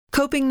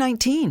Coping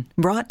 19,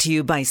 brought to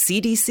you by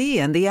CDC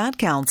and the Ad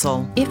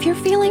Council. If you're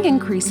feeling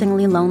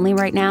increasingly lonely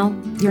right now,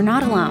 you're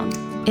not alone.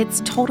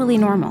 It's totally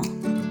normal.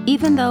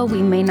 Even though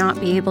we may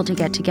not be able to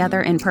get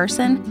together in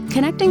person,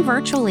 connecting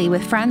virtually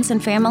with friends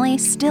and family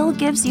still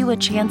gives you a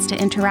chance to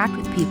interact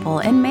with people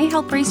and may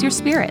help raise your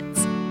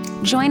spirits.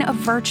 Join a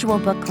virtual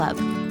book club,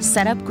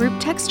 set up group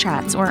text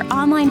chats, or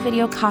online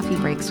video coffee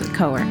breaks with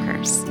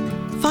coworkers.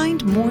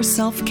 Find more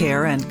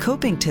self-care and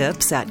coping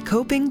tips at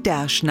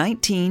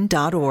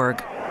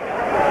coping-19.org.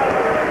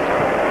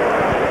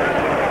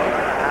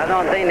 I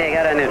don't think they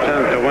got any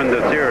chance to win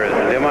the series.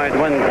 They might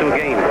win 2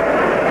 games.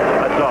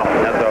 That's all.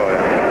 That's all.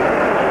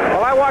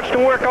 Well, I watched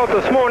them work out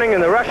this morning,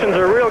 and the Russians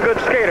are real good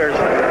skaters,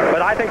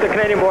 but I think the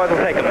Canadian boys will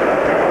take them. I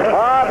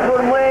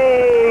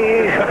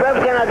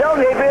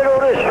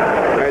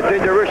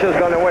think the Russians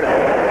going to win it.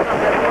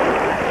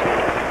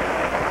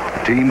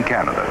 Team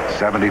Canada,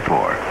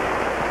 74.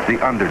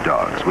 The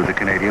underdogs with the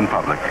Canadian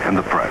public and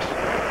the press.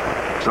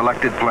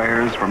 Selected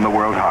players from the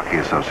World Hockey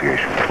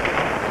Association.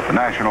 The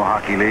National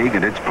Hockey League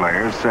and its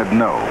players said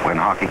no when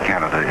Hockey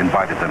Canada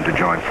invited them to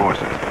join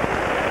forces.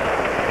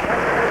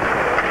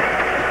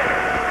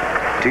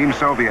 Team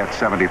Soviet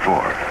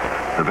 74,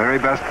 the very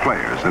best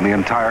players in the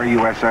entire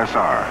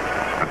USSR,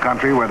 a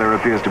country where there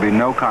appears to be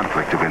no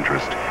conflict of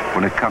interest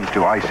when it comes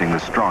to icing the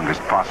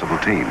strongest possible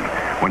team,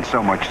 when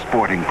so much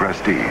sporting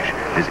prestige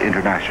is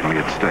internationally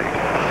at stake.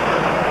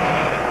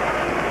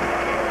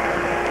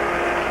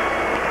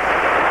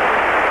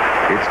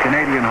 It's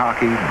Canadian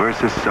hockey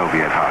versus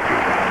Soviet hockey.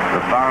 The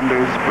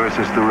founders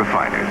versus the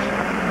refiners.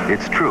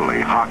 It's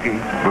truly hockey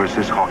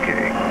versus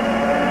hockey.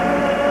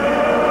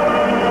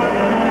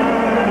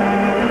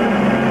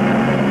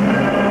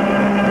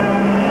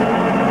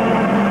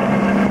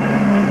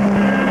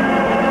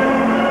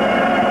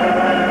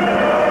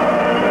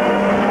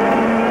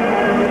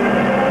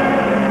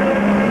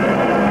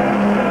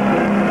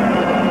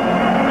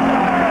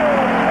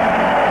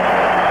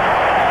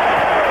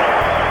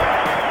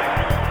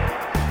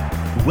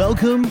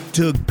 Welcome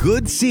to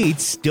Good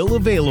Seats Still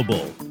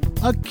Available,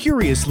 a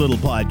curious little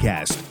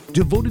podcast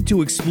devoted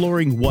to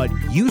exploring what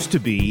used to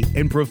be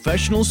in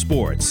professional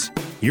sports.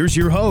 Here's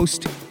your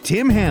host,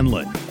 Tim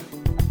Hanlon.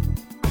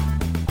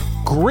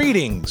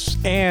 Greetings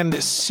and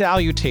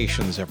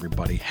salutations,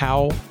 everybody.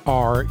 How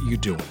are you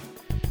doing?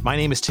 My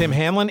name is Tim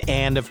Hanlon,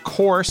 and of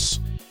course,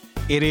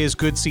 it is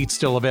Good Seats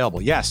Still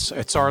Available. Yes,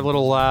 it's our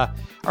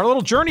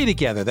little journey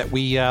together that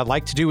we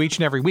like to do each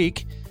and every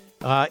week.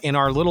 In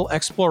our little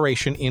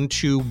exploration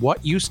into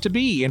what used to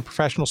be in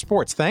professional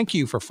sports. Thank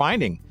you for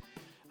finding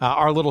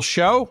our little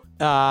show.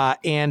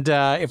 And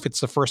if it's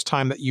the first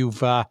time that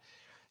you've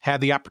had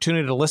the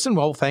opportunity to listen,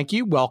 well, thank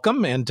you.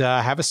 Welcome, and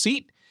have a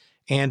seat.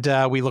 And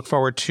we look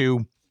forward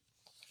to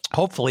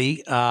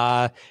hopefully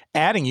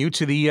adding you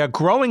to the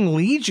growing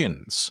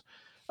legions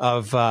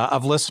of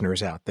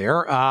listeners out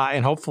there.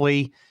 And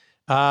hopefully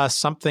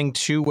something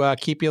to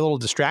keep you a little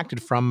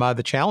distracted from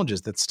the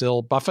challenges that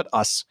still buffet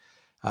us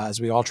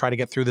as we all try to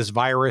get through this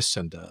virus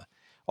and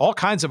all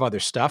kinds of other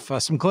stuff.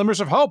 Some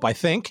glimmers of hope, I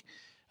think,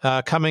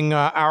 coming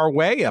our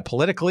way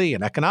politically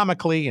and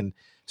economically, and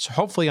so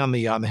hopefully on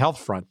the health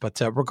front.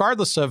 But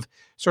regardless of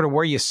sort of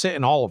where you sit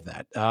in all of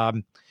that,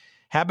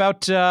 how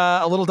about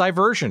a little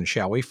diversion,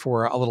 shall we,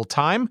 for a little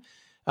time?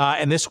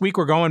 And this week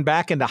we're going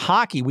back into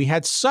hockey. We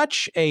had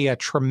such a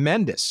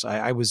tremendous,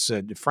 I was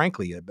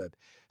frankly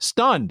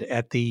stunned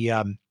at the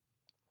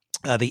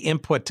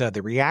input,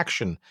 the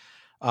reaction,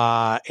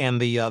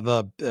 and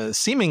the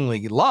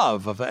seemingly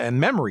love of and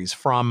memories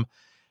from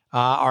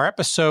our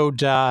episode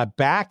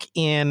back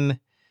in,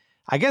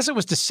 I guess it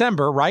was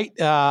December, right?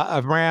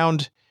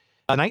 Around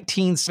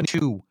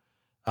 1972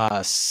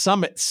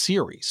 Summit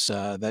Series,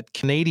 that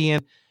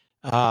Canadian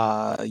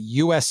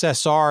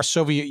USSR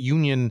Soviet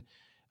Union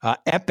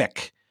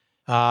epic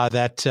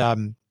that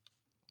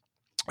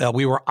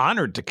we were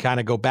honored to kind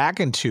of go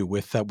back into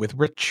with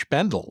Rich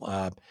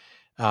Bendel.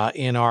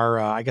 In our,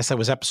 I guess that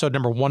was episode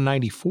number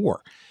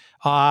 194.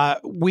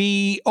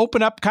 We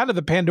open up kind of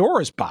the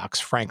Pandora's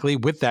box, frankly,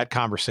 with that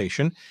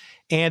conversation.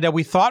 And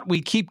we thought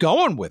we'd keep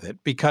going with it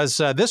because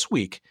this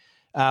week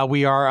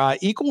we are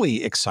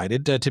equally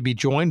excited to be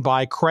joined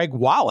by Craig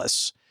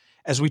Wallace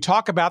as we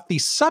talk about the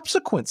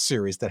subsequent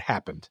series that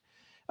happened.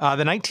 The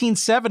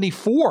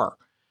 1974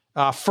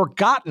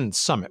 Forgotten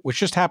Summit, which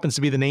just happens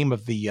to be the name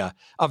of the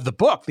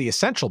book, the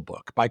essential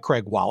book by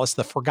Craig Wallace,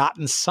 The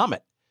Forgotten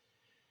Summit.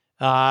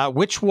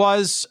 Which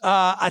was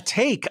a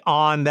take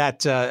on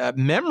that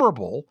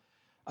memorable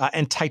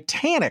and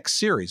titanic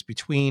series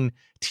between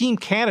Team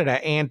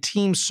Canada and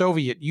Team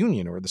Soviet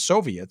Union, or the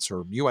Soviets,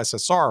 or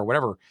USSR, or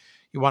whatever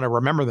you want to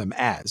remember them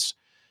as.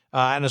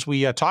 And as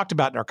we talked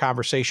about in our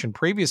conversation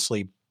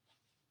previously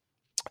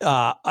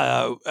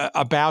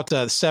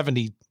about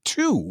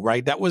 72,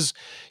 right? That was,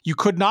 you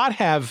could not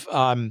have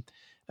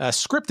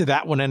scripted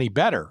that one any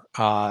better.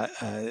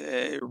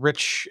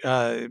 Rich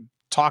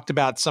talked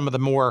about some of the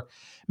more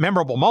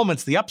memorable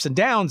moments, the ups and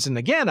downs, and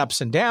again,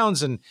 ups and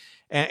downs, and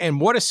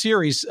what a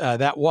series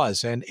that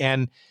was.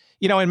 And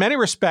you know, in many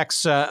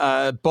respects,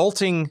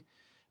 bolting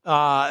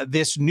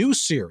this new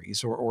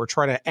series or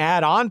try to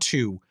add on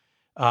to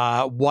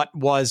what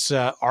was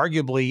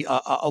arguably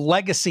a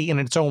legacy in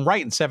its own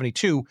right in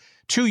 72,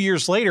 2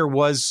 years later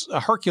was a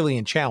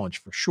Herculean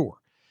challenge for sure.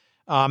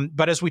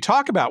 But as we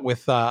talk about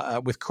with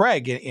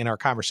Craig in our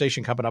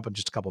conversation coming up in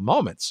just a couple of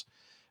moments,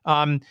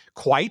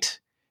 quite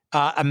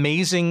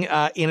amazing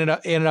in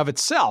and of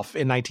itself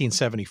in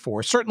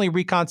 1974, certainly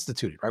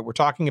reconstituted, right? We're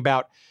talking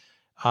about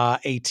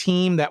a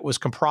team that was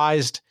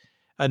comprised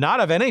not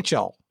of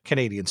NHL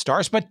Canadian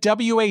stars, but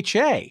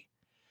WHA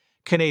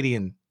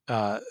Canadian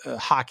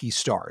hockey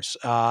stars.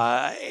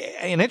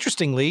 And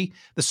interestingly,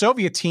 the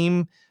Soviet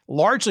team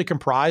largely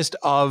comprised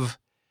of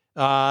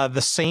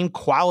the same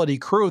quality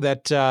crew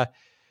that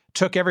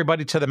took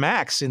everybody to the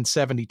max in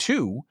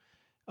 72,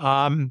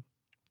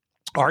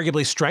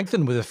 arguably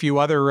strengthened with a few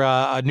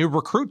other new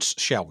recruits,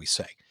 shall we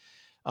say.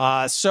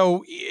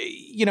 So,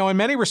 in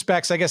many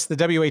respects, I guess the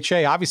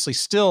WHA obviously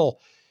still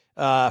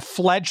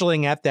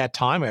fledgling at that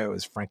time. It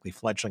was frankly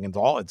fledgling in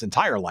all its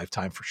entire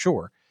lifetime for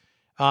sure.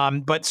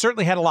 But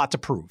certainly had a lot to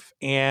prove.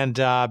 And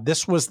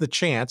this was the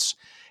chance.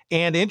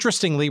 And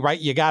interestingly, right,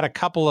 you got a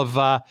couple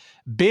of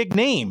big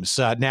names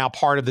now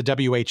part of the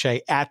WHA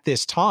at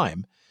this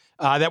time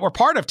that were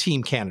part of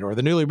Team Canada or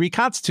the newly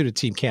reconstituted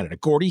Team Canada.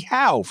 Gordie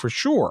Howe, for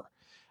sure.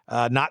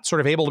 Not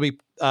sort of able to be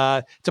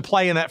to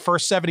play in that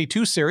first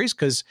 72 series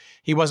because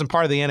he wasn't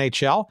part of the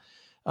NHL.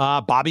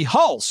 Bobby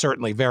Hull,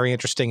 certainly very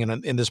interesting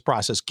in this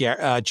process.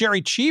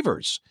 Jerry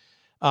Cheevers,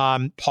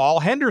 Paul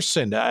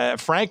Henderson,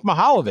 Frank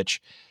Mihaljevic.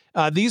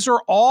 These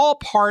are all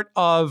part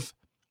of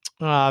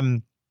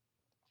the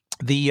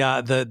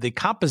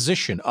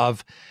composition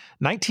of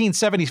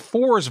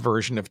 1974's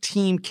version of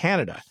Team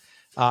Canada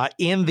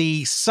in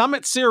the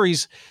Summit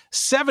Series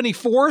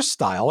 74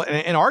 style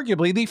and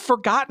arguably the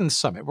Forgotten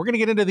Summit. We're going to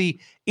get into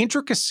the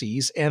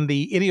intricacies and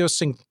the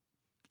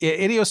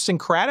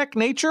idiosyncratic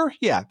nature.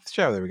 Yeah,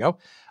 sure, there we go.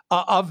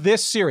 Of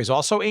this series.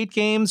 Also 8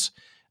 games.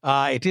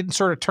 It didn't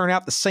sort of turn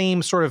out the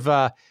same sort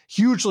of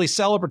hugely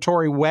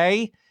celebratory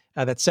way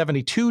that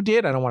 72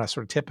 did. I don't want to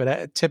sort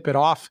of tip it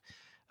off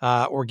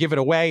or give it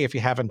away if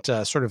you haven't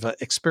sort of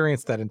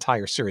experienced that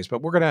entire series.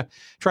 But we're going to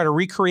try to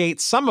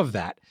recreate some of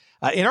that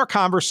in our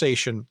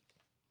conversation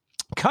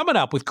coming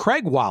up with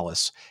Craig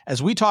Wallace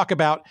as we talk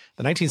about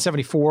the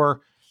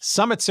 1974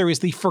 Summit Series,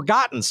 the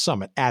Forgotten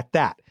Summit at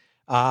that.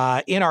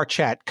 In our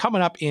chat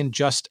coming up in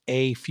just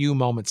a few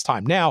moments'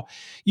 time. Now,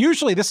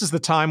 usually this is the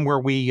time where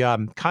we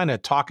kind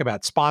of talk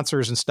about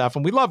sponsors and stuff,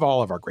 and we love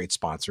all of our great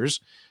sponsors.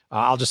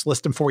 I'll just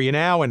list them for you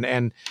now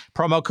and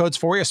promo codes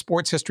for you.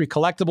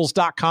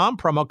 SportsHistoryCollectibles.com,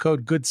 promo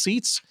code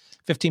GoodSeats,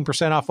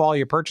 15% off all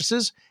your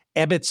purchases.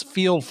 Ebbets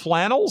Field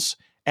Flannels,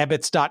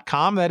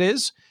 Ebbets.com, that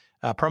is.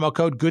 Promo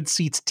code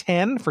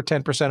GoodSeats10 for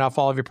 10% off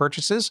all of your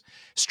purchases.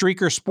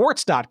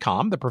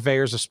 StreakerSports.com, the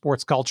purveyors of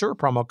sports culture.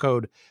 Promo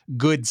code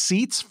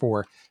GoodSeats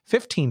for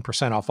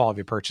 15% off all of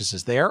your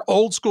purchases there.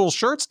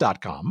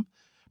 OldSchoolShirts.com,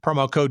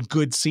 promo code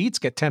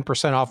GoodSeats. Get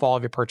 10% off all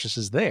of your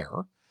purchases there.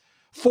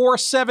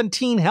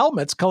 417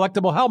 Helmets,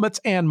 collectible helmets,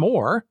 and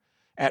more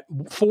at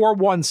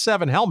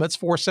 417 Helmets,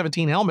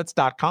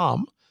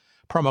 417helmets.com.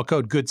 Promo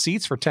code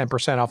GoodSeats for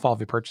 10% off all of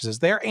your purchases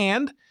there.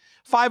 And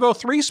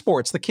 503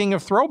 Sports, the king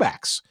of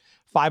throwbacks.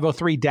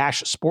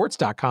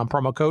 503-sports.com,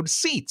 promo code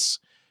SEATS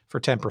for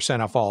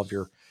 10% off all of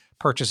your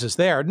purchases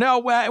there. No,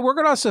 we're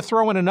going to also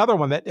throw in another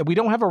one that we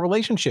don't have a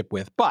relationship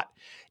with, but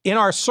in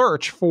our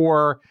search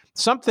for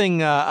something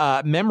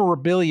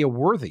memorabilia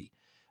worthy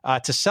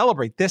to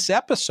celebrate this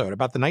episode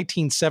about the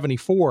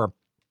 1974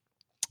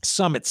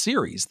 Summit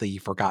Series, the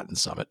Forgotten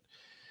Summit,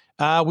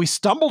 we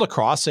stumbled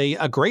across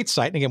a great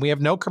site. And again, we have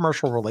no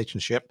commercial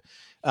relationship,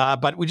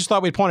 but we just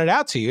thought we'd point it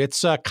out to you.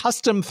 It's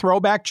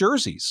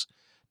CustomThrowbackJerseys.com.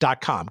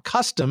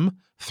 Custom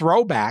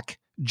Throwback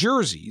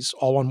Jerseys,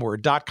 all one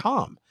word,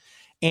 .com.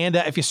 And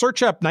if you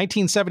search up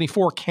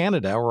 1974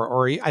 Canada,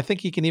 or I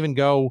think you can even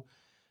go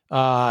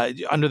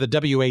under the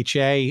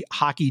WHA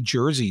hockey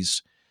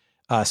jerseys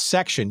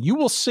section, you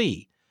will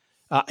see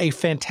a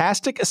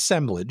fantastic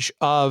assemblage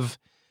of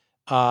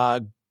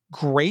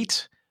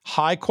great,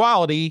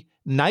 high-quality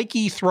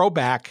Nike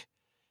throwback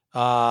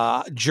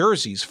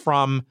jerseys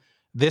from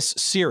this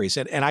series.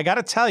 And I got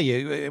to tell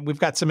you, we've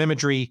got some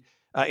imagery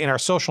in our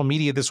social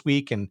media this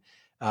week and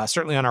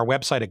certainly on our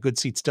website at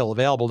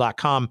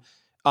goodseatsstillavailable.com.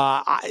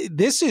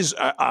 This is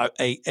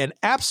an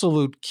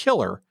absolute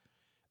killer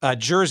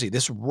jersey.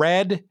 This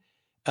red,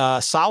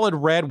 solid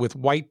red with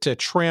white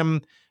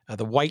trim,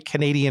 the white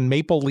Canadian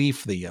maple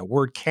leaf, the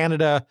word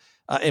Canada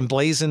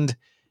emblazoned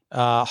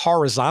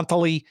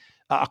horizontally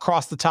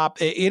across the top.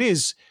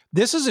 This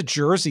is a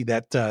jersey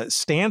that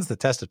stands the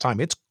test of time.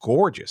 It's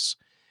gorgeous.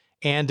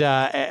 And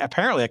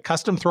apparently at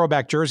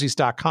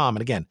CustomThrowbackJerseys.com,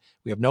 and again,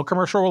 we have no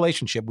commercial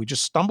relationship. We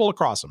just stumbled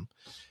across them.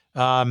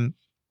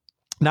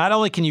 Not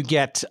only can you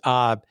get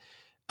the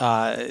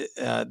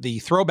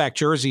throwback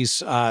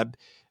jerseys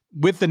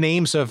with the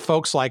names of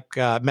folks like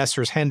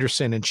Messrs.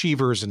 Henderson and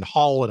Cheevers and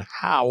Hull and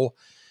Howe.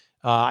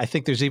 I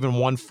think there's even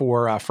one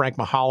for Frank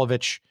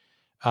Mihaljevic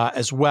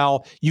as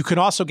well. You can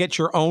also get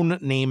your own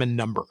name and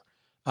number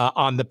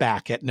on the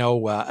back at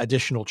no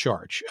additional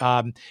charge.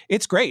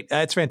 It's great.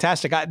 It's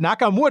fantastic.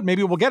 Knock on wood,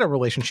 maybe we'll get a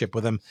relationship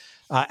with him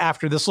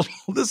after this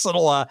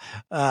little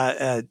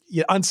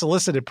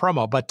unsolicited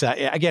promo. But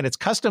again, it's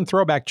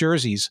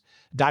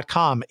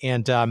customthrowbackjerseys.com,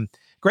 and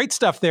great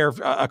stuff there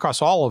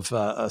across all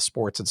of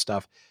sports and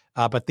stuff.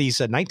 But these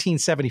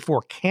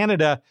 1974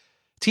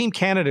 Team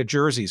Canada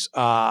jerseys,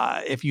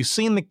 if you've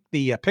seen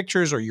the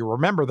pictures or you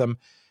remember them,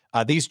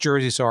 these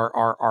jerseys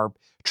are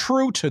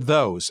true to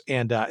those,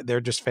 and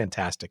they're just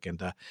fantastic.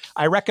 And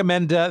I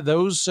recommend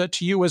those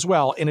to you as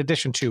well, in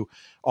addition to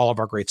all of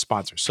our great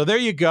sponsors. So there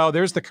you go.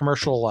 There's the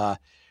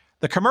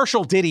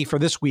commercial ditty for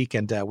this week,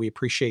 and we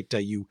appreciate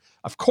you,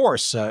 of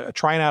course,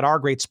 trying out our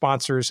great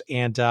sponsors,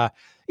 and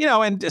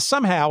and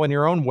somehow in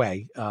your own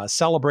way,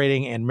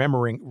 celebrating and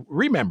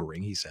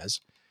remembering, he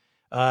says,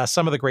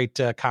 some of the great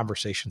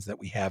conversations that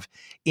we have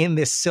in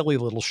this silly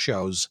little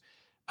show's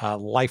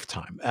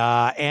lifetime.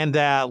 And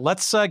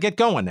let's get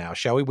going now,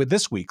 shall we, with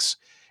this week's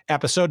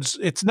episodes.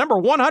 It's number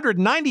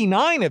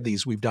 199 of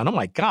these we've done. Oh,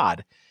 my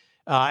God.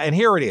 And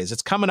here it is.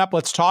 It's coming up.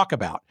 Let's talk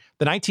about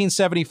the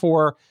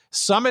 1974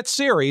 Summit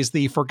Series,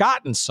 the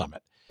Forgotten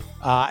Summit.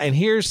 And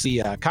here's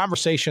the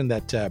conversation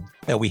that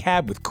we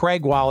had with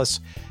Craig Wallace.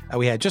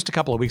 We had just a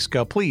couple of weeks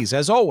ago. Please,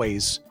 as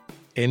always,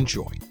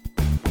 enjoy.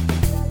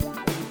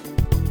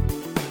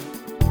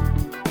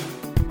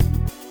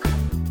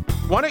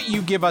 Why don't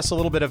you give us a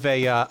little bit of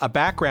a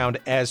background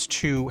as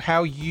to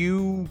how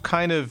you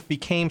kind of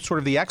became sort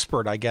of the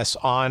expert, I guess,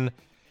 on,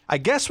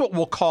 what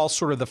we'll call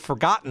sort of the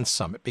Forgotten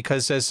Summit,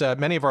 because as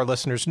many of our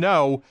listeners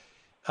know,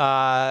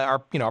 our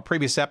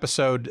previous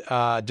episode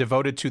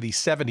devoted to the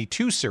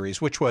 72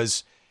 series, which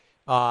was,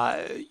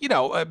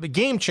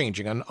 game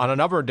changing on a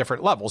number of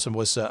different levels, and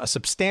was a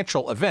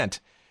substantial event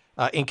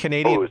in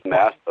Canadian. Oh, it was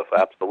massive,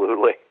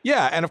 absolutely.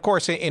 Yeah, and of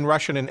course in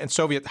Russian and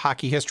Soviet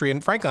hockey history,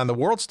 and frankly on the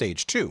world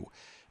stage too.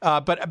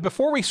 But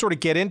before we sort of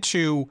get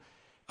into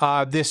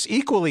this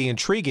equally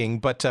intriguing,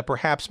 but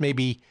perhaps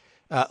maybe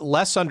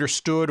less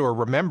understood or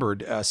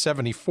remembered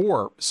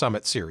 74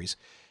 Summit Series,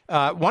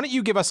 why don't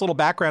you give us a little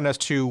background as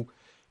to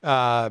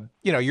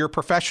your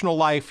professional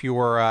life,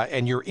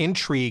 and your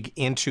intrigue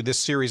into this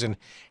series, and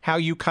how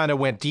you kind of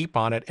went deep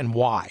on it and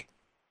why?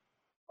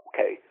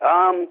 Okay.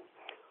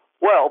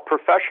 Well,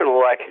 professional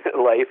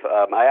life,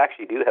 I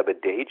actually do have a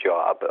day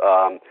job.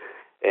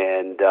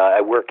 And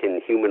I work in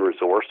human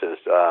resources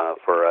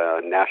for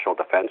a national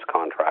defense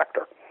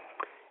contractor.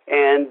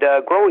 And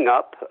growing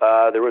up,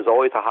 there was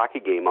always a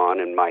hockey game on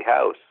in my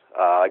house.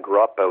 I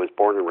was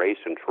born and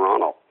raised in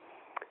Toronto.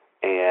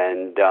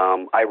 And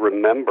I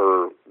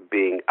remember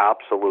being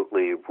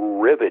absolutely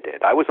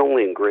riveted. I was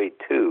only in grade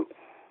 2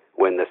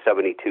 when the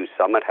 72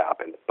 Summit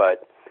happened,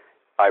 but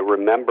I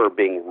remember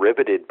being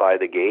riveted by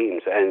the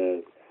games,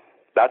 and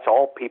that's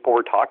all people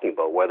were talking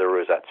about, whether it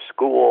was at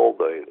school,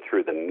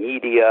 through the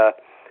media,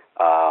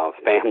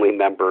 family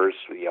members,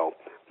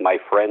 my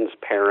friends'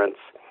 parents.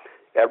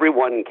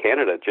 Everyone in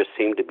Canada just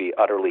seemed to be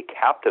utterly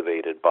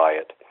captivated by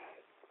it.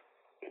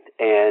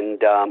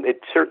 And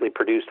it certainly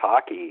produced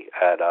hockey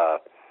at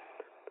a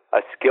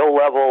skill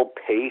level,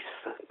 pace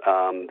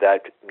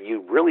that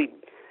you really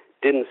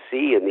didn't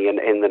see in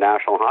the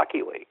National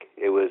Hockey League.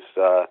 It was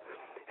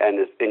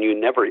and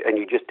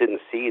you just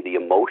didn't see the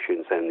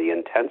emotions and the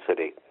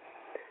intensity.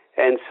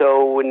 And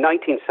so when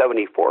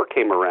 1974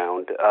 came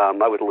around, I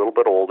was a little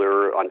bit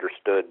older,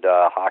 understood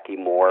hockey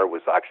more,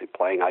 was actually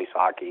playing ice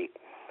hockey.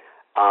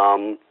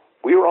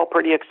 We were all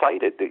pretty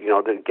excited,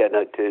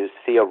 to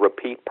see a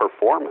repeat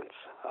performance.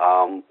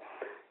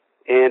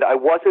 And I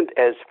wasn't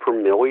as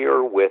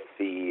familiar with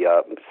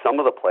some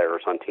of the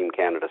players on Team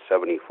Canada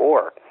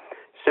 74,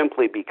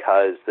 simply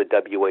because the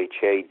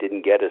WHA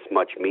didn't get as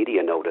much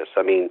media notice.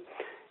 I mean,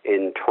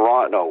 in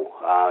Toronto,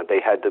 they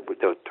had the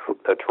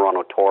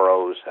Toronto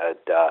Toros had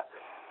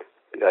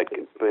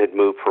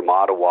moved from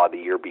Ottawa the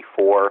year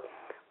before.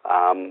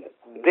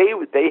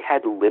 They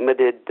had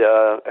limited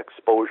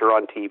exposure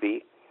on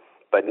TV,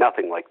 but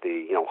nothing like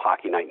the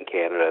Hockey Night in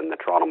Canada and the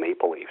Toronto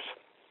Maple Leafs.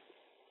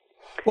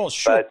 Well,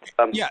 sure.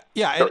 But, yeah,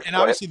 and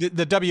obviously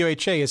the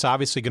WHA is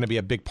obviously going to be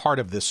a big part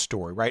of this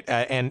story, right?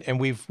 And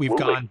we've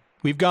gone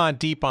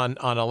deep on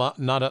a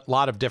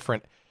lot of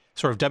different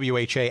sort of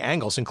WHA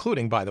angles,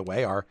 including, by the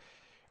way, our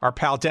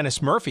pal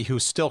Dennis Murphy,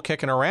 who's still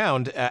kicking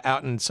around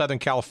out in Southern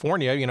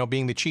California,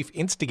 being the chief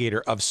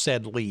instigator of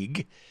said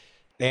league,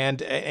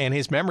 and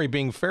his memory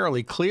being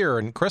fairly clear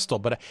and crystal.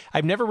 But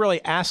I've never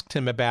really asked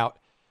him about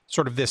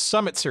sort of this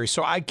Summit Series.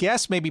 So I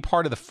guess maybe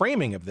part of the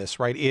framing of this,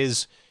 right,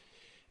 is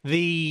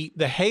the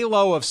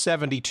halo of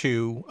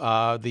 72,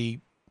 the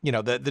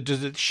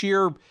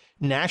sheer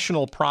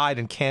national pride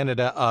in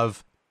Canada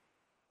of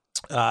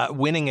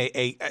winning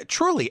a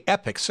truly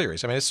epic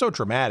series. I mean, it's so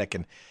dramatic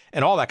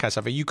and all that kind of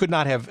stuff. You could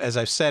not have, as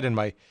I've said in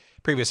my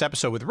previous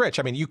episode with Rich,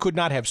 I mean, you could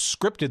not have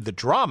scripted the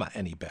drama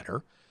any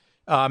better.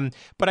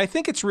 But I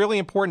think it's really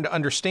important to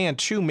understand,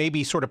 too,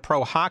 maybe sort of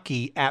pro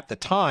hockey at the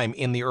time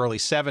in the early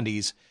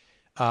 70s,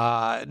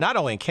 not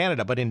only in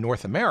Canada, but in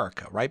North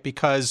America, right?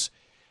 Because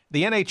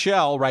the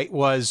NHL, right,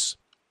 was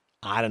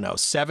I don't know,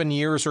 7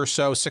 years or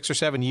so, 6 or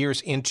 7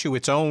 years into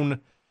its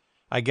own,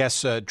 I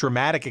guess,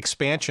 dramatic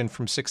expansion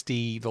from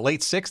the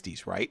late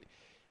 60s, right?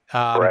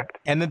 Correct.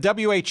 And the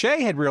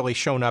WHA had really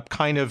shown up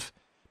kind of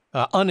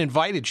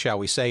uninvited, shall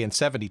we say, in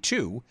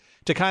 72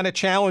 to kind of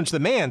challenge the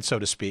man, so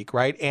to speak,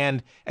 right?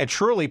 And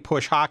truly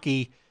push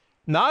hockey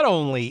not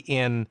only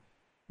in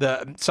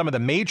some of the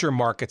major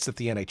markets that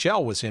the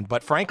NHL was in,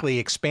 but frankly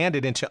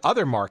expanded into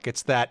other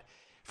markets that,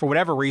 for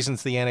whatever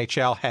reasons, the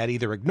NHL had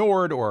either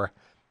ignored or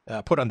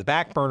put on the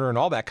back burner and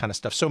all that kind of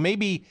stuff. So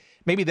maybe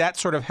that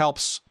sort of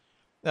helps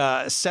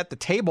set the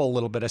table a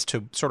little bit as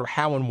to sort of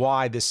how and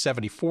why this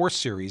 74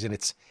 series and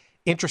its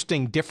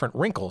interesting different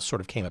wrinkles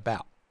sort of came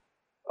about.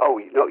 Oh,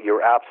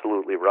 you're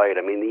absolutely right.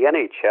 I mean, the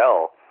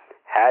NHL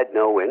had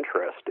no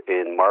interest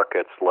in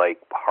markets like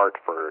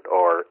Hartford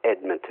or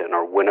Edmonton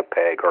or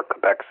Winnipeg or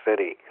Quebec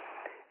City.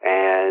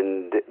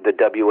 And the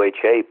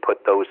WHA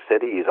put those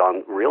cities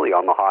on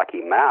the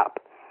hockey map.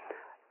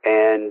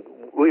 And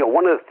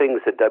one of the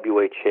things that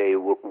WHA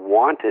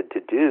wanted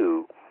to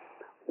do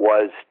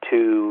was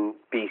to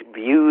be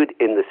viewed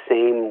in the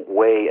same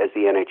way as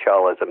the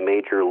NHL, as a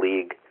major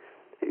league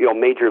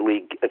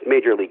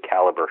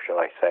caliber, shall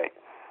I say.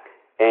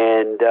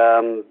 And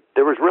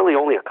there was really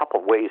only a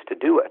couple of ways to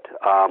do it.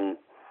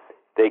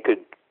 They could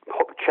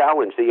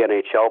challenge the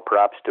NHL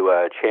perhaps to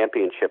a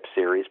championship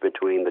series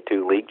between the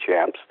two league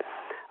champs.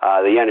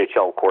 The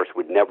NHL, of course,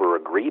 would never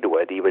agree to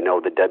it, even though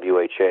the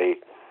WHA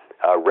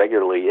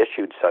regularly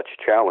issued such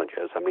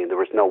challenges. I mean, there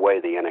was no way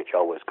the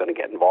NHL was going to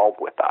get involved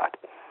with that.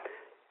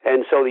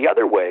 And so the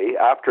other way,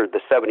 after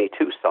the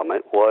 72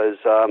 summit, was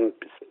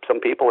some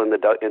people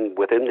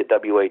within the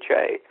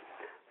WHA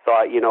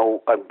thought,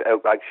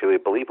 actually I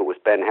believe it was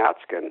Ben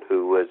Hatskin,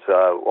 who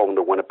owned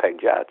the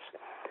Winnipeg Jets,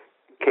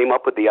 came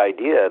up with the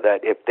idea that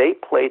if they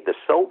played the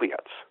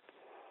Soviets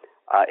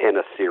in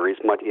a series,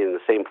 much in the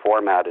same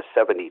format as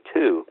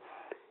 72,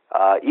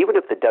 even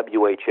if the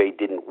WHA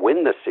didn't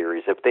win the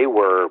series, if they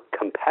were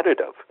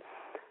competitive,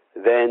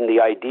 then the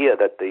idea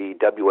that the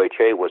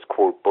WHA was,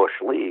 quote, Bush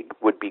League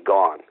would be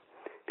gone,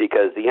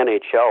 because the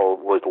NHL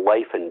was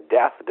life and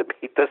death to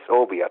beat the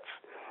Soviets,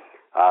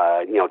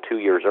 2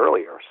 years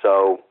earlier.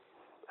 So,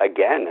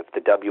 again, if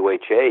the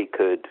WHA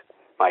could,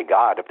 my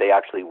God, if they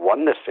actually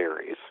won the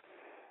series,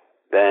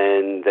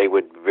 then they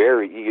would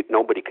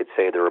nobody could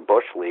say they're a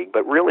Bush League,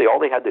 but really all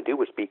they had to do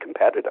was be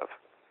competitive.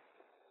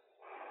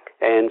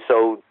 And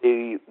so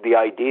the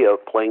idea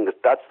of playing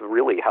that's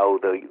really how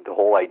the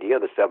whole idea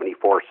of the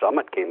 74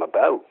 summit came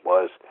about,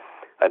 was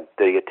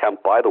the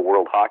attempt by the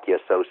World Hockey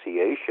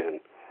Association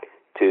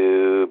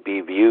to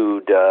be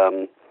viewed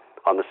on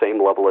the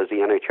same level as the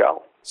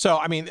NHL. So,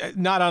 I mean,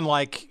 not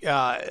unlike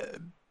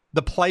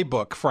the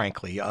playbook,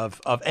 frankly,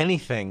 of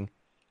anything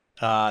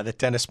that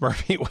Dennis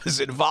Murphy was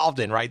involved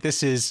in, right?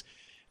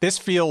 This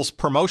feels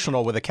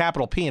promotional with a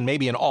capital P and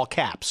maybe in all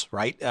caps,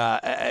 right?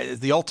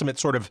 The ultimate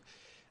sort of,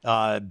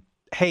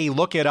 hey,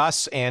 look at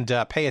us and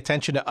pay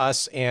attention to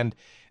us. And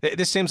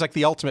this seems like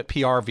the ultimate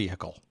PR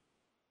vehicle.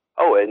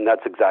 Oh, and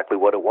that's exactly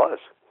what it was.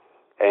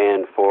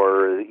 And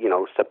for,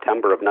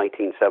 September of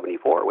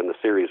 1974, when the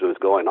series was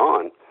going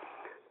on,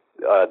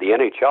 the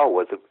NHL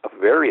was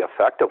very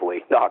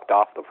effectively knocked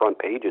off the front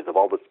pages of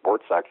all the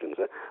sports sections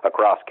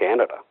across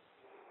Canada,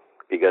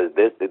 because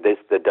the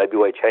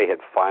WHA had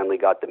finally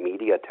got the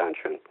media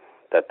attention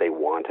that they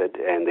wanted,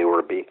 and they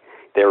were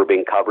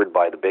being covered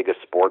by the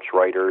biggest sports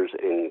writers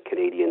in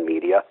Canadian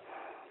media,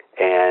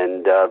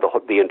 and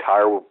the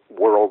entire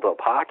world of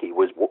hockey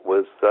was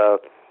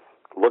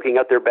looking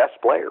at their best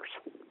players.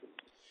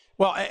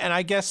 Well, and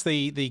I guess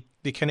the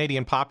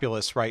Canadian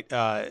populace, right,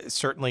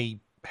 certainly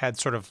had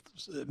sort of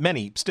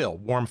many still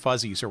warm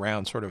fuzzies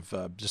around sort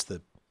of just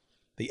the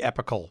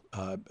epical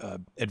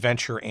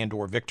adventure and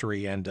or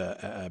victory and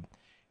the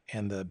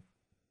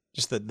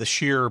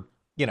sheer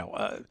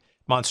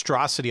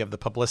monstrosity of the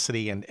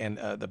publicity and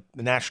the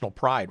national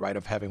pride, right,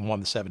 of having won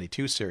the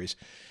 72 series.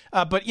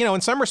 But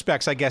in some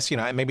respects, I guess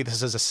maybe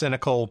this is a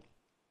cynical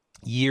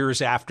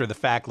years after the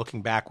fact,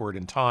 looking backward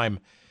in time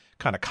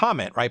kind of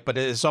comment, right? But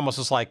it's almost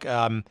as like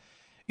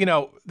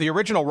the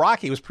original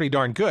Rocky was pretty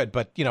darn good,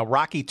 but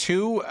Rocky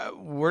 2,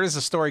 where does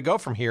the story go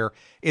from here?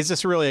 Is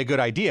this really a good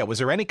idea? Was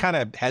there any kind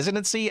of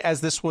hesitancy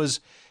as this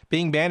was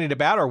being bandied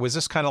about, or was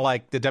this kind of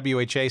like the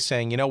WHA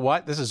saying, you know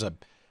what, this is a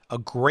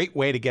great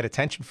way to get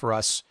attention for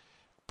us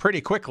pretty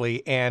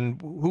quickly,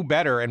 and who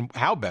better and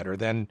how better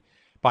than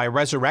by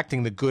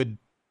resurrecting the good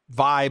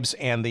vibes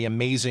and the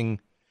amazing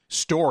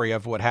story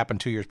of what happened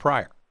 2 years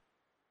prior?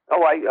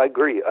 Oh, I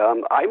agree.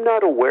 I'm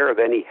not aware of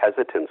any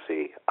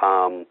hesitancy.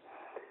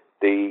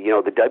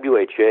 The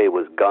WHA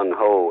was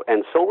gun-ho,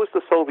 and so was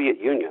the Soviet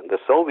Union. The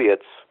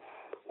Soviets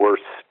were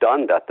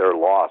stunned at their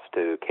loss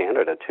to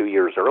Canada 2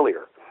 years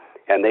earlier,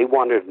 and they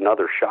wanted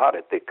another shot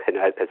at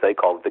as they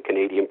called it, the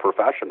Canadian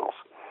professionals.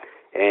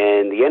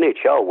 And the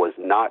NHL was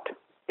not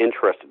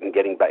interested in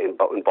getting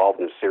involved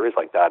in a series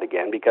like that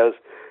again, because,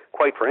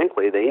 quite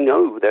frankly, they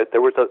knew that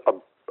there was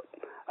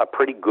a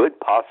pretty good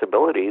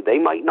possibility they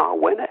might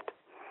not win it.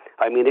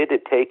 I mean, it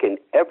had taken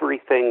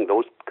everything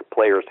those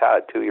players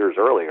had 2 years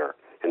earlier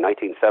in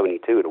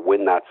 1972 to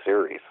win that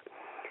series.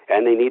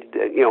 And they needed,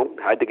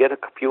 had to get a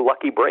few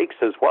lucky breaks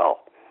as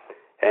well.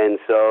 And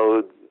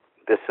so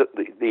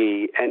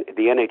the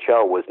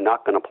NHL was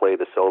not going to play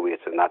the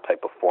Soviets in that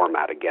type of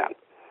format again.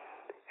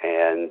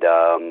 And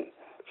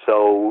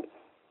so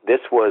this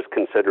was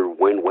considered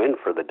win-win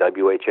for the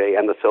WHA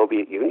and the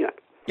Soviet Union.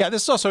 Yeah,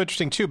 this is also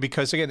interesting, too,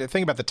 because, again,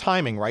 think about the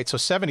timing, right? So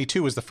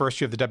 72 was the first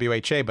year of the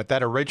WHA, but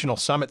that original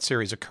Summit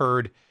Series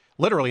occurred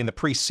literally in the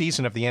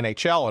preseason of the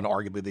NHL and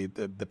arguably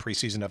the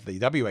preseason of the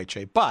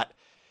WHA. But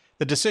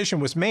the decision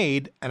was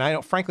made, and I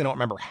frankly don't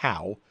remember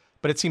how,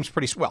 but it seems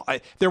pretty well.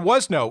 There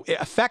was no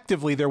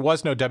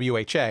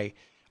WHA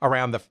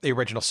around the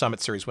original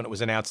Summit Series when it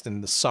was announced in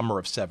the summer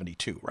of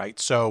 72, right?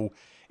 So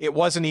it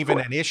wasn't even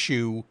an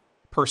issue,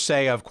 per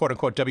se, of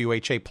quote-unquote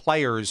WHA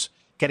players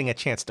getting a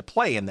chance to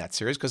play in that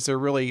series because there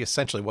really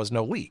essentially was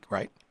no league,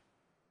 right?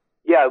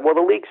 Yeah, well,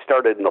 the league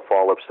started in the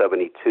fall of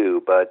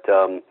 72, but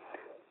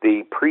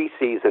the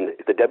preseason,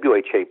 the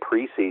WHA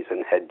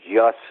preseason had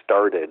just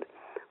started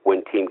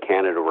when Team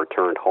Canada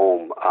returned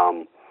home.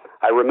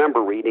 I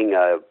remember reading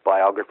a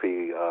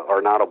biography, or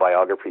an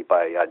autobiography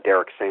by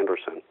Derek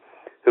Sanderson,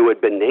 who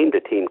had been named to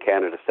Team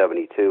Canada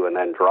 72 and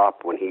then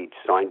dropped when he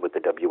signed with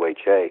the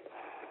WHA.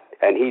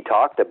 And he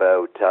talked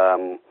about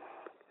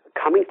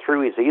coming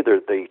through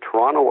either the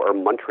Toronto or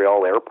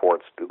Montreal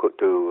airports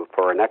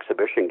for an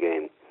exhibition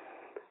game,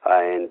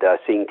 and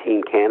seeing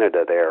Team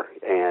Canada there,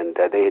 and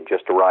they had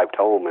just arrived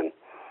home, and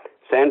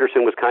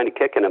Sanderson was kind of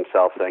kicking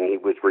himself, saying he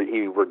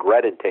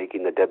regretted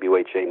taking the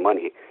WHA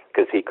money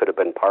because he could have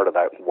been part of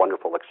that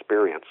wonderful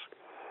experience.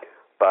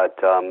 But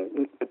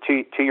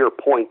to your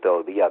point,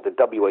 though, the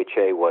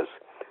WHA was,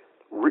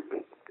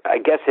 I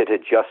guess it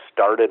had just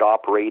started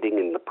operating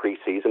in the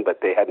preseason,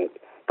 but the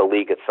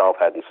league itself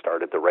hadn't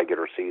started the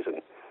regular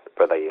season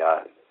for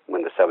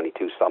when the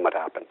 72 Summit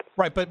happened.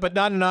 Right, but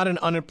not an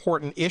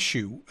unimportant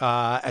issue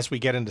as we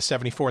get into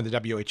 74 in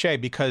the WHA,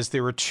 because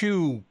there were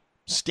two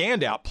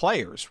standout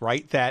players,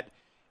 right, that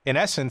in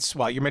essence,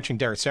 well, you're mentioning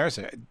Derek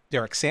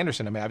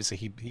Sanderson. I mean, obviously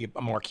he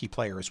a marquee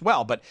player as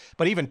well, but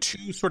even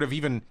two sort of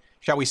even,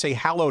 shall we say,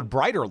 hallowed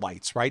brighter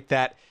lights, right,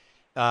 that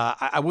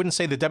I wouldn't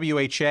say the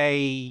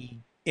WHA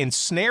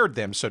ensnared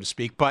them, so to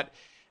speak, but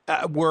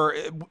were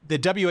the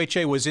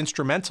WHA was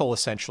instrumental,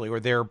 essentially, or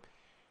their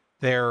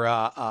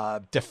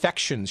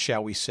defections,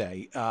 shall we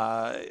say,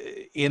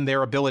 in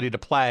their ability to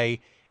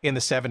play in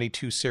the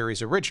 72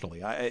 series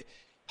originally.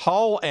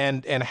 Hull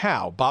and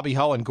Howe, Bobby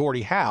Hull and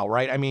Gordie Howe,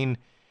 right? I mean,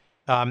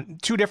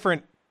 two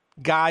different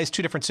guys,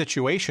 two different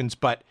situations,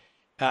 but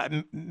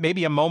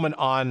maybe a moment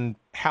on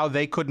how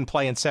they couldn't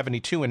play in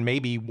 72 and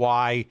maybe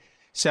why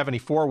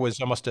 74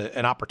 was almost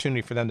an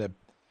opportunity for them to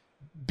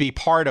be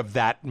part of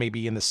that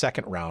maybe in the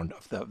second round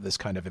of this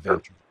kind of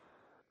adventure.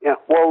 Yeah,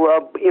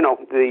 well,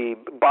 the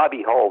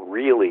Bobby Hull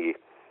really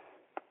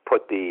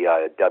put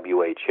the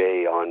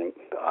WHA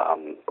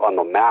on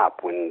the map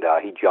when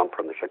he jumped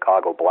from the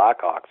Chicago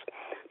Blackhawks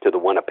to the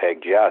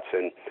Winnipeg Jets.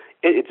 And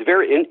it's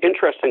very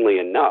interestingly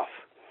enough,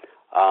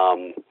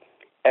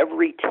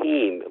 every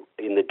team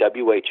in the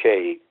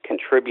WHA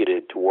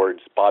contributed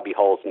towards Bobby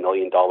Hull's $1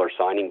 million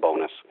signing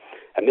bonus.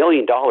 $1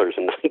 million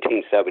in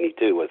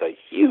 1972 was a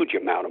huge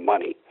amount of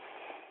money.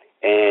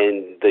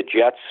 And the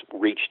Jets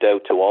reached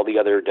out to all the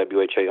other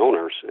WHA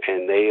owners,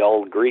 and they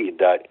all agreed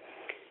that,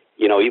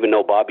 even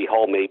though Bobby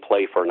Hull may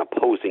play for an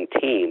opposing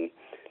team,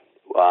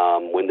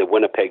 when the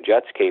Winnipeg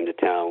Jets came to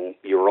town,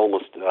 you were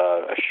almost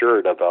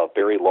assured of a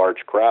very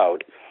large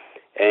crowd.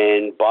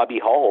 And if Bobby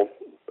Hull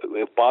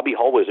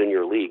was in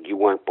your league, you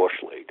weren't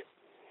Bush League.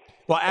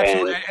 Well,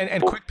 absolutely.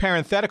 And quick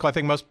parenthetical, I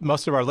think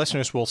most of our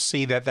listeners will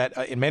see that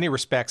in many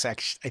respects,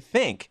 actually, I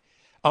think,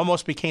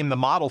 almost became the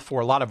model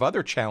for a lot of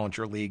other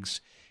challenger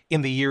leagues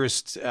in the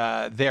years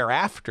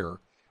thereafter,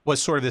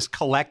 was sort of this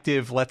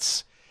collective,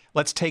 let's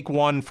take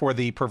one for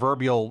the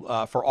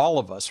proverbial, for all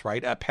of us,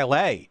 right?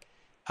 Pelé,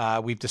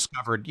 we've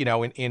discovered,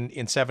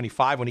 in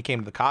 75 when he came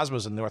to the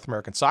Cosmos in the North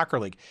American Soccer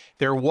League,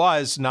 there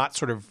was not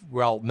sort of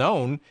well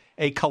known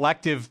a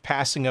collective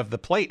passing of the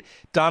plate.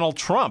 Donald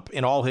Trump,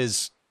 in all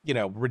his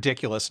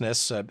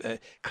ridiculousness,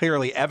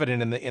 clearly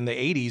evident in the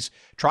 80s,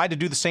 tried to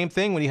do the same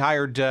thing when he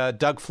hired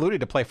Doug Flutie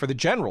to play for the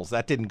Generals.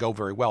 That didn't go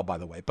very well, by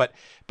the way. But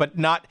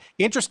not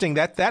interesting.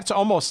 That's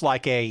almost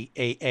like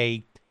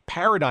a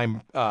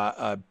paradigm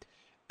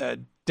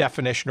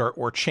definition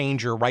or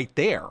changer right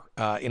there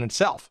in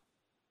itself.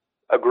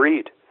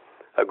 Agreed.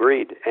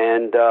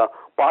 And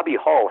Bobby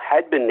Hull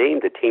had been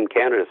named to Team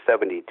Canada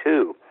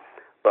 72,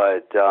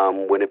 but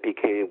when it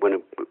became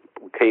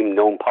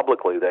known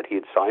publicly that he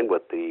had signed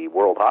with the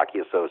World Hockey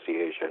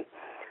Association,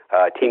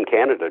 Team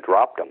Canada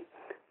dropped him.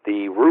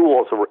 The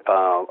rules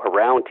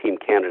around Team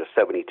Canada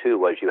 72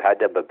 was you had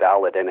to have a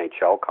valid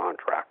NHL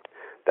contract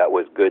that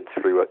was good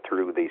through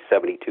the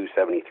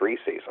 72-73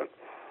 season.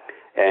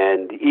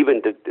 And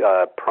even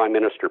Prime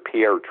Minister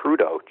Pierre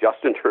Trudeau,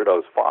 Justin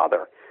Trudeau's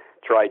father,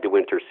 tried to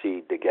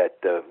intercede to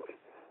get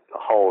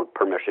Hull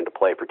permission to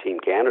play for Team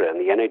Canada, and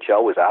the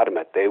NHL was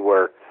adamant. They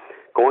were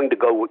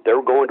they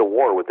were going to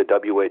war with the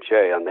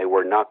WHA, and they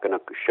were not going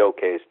to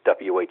showcase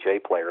WHA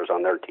players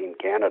on their Team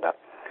Canada.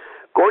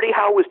 Gordie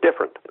Howe was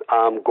different.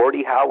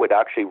 Gordie Howe had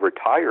actually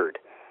retired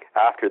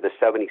after the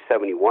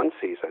 70-71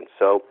 season.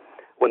 So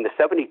when the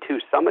 72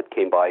 Summit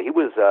came by, he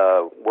was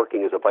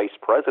working as a vice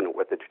president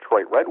with the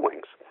Detroit Red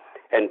Wings,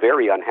 and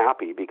very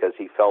unhappy because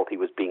he felt he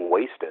was being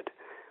wasted.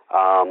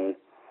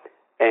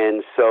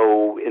 And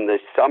so in the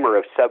summer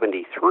of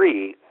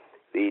 73,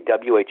 the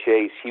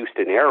WHA's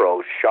Houston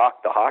Aeros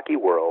shocked the hockey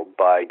world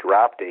by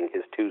drafting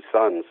his two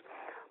sons,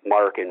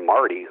 Mark and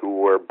Marty, who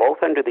were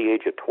both under the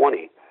age of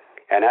 20.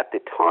 And at the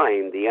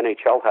time, the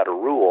NHL had a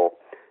rule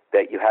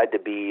that you had to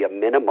be a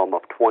minimum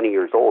of 20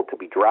 years old to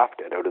be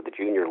drafted out of the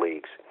junior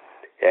leagues.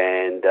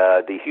 And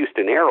the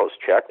Houston Aeros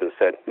checked and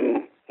said,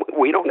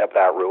 we don't have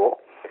that rule.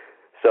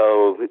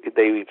 So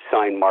they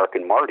signed Mark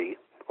and Marty,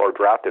 or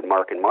drafted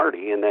Mark and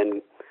Marty, and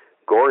then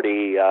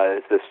Gordie,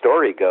 as the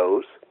story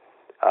goes,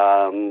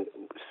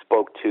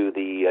 spoke to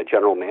the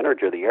general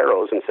manager of the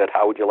Aeros and said,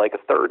 how would you like a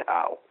third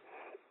Howe?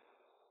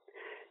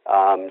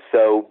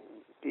 So,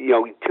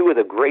 two of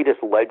the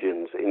greatest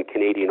legends in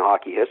Canadian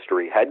hockey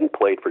history hadn't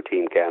played for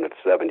Team Canada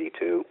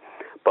 72,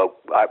 but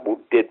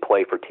did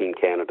play for Team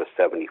Canada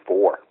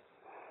 74.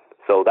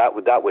 So that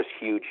was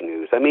huge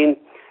news. I mean,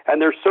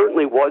 and there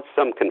certainly was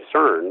some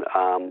concern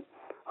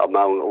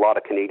among a lot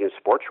of Canadian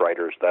sports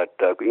writers that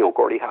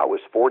Gordie Howe was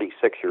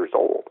 46 years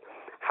old.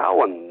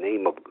 How in the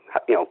name of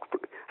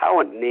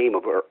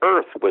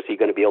earth was he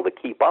going to be able to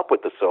keep up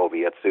with the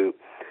Soviets, who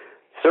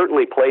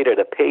certainly played at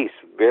a pace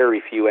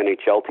very few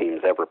NHL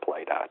teams ever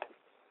played at?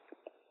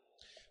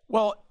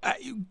 Well,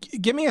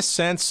 give me a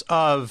sense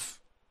of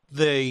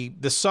the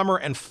summer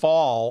and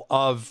fall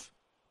of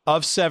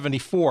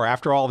 74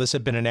 after all this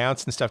had been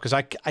announced and stuff, because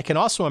I can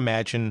also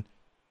imagine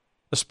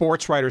the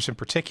sports writers in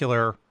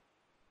particular,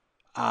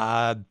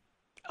 I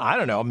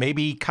don't know,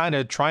 maybe kind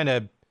of trying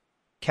to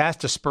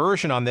cast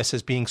aspersion on this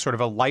as being sort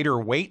of a lighter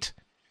weight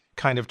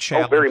kind of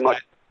challenge. Oh, very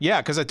much.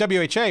 Yeah, because at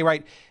WHA,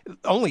 right,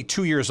 only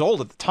 2 years old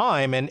at the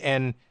time,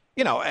 and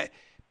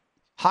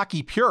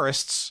hockey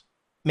purists,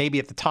 maybe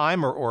at the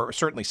time or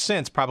certainly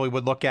since, probably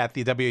would look at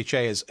the WHA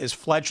as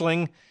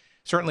fledgling,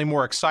 certainly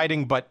more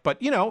exciting, but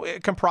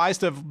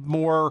comprised of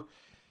more,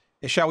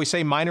 shall we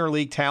say, minor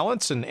league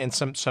talents and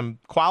some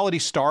quality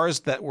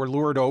stars that were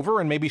lured over,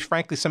 and maybe,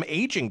 frankly, some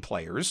aging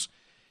players.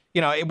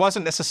 It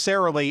wasn't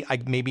necessarily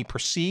maybe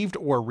perceived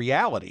or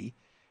reality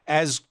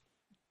as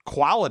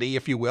quality,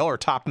 if you will, or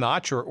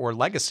top-notch or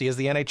legacy as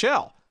the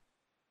NHL.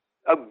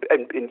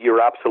 And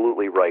you're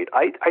absolutely right.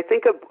 I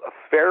think a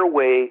fair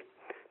way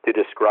to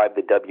describe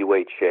the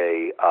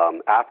WHA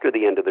after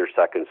the end of their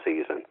second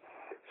season,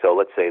 so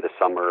let's say the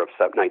summer of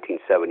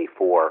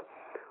 1974,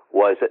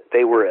 was that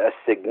they were a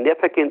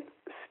significant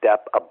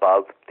step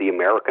above the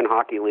American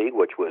Hockey League,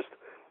 which was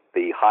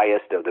the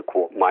highest of the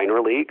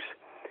minor leagues,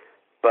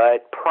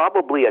 but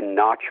probably a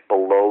notch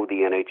below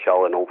the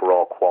NHL in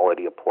overall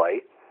quality of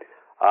play.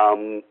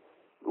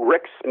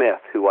 Rick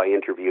Smith, who I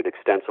interviewed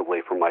extensively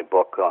for my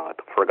book, The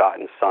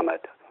Forgotten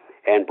Summit,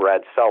 and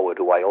Brad Selwood,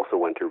 who I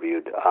also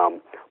interviewed,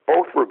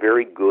 both were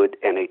very good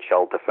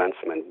NHL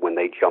defensemen when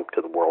they jumped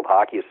to the World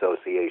Hockey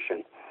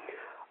Association.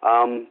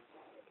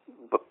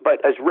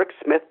 But as Rick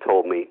Smith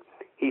told me,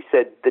 he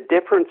said the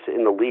difference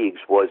in the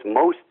leagues was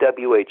most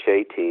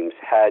WHA teams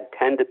had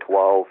 10 to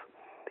 12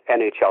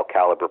 NHL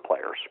caliber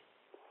players.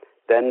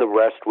 Then the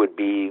rest would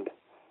be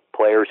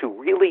players who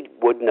really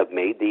wouldn't have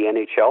made the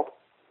NHL.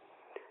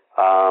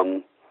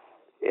 And,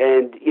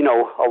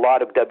 a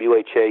lot of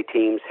WHA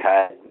teams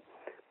had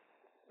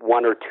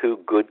one or two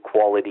good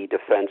quality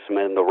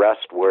defensemen. The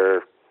rest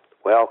were,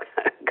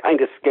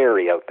 kind of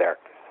scary out there.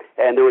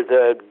 And there was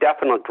a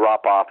definite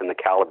drop-off in the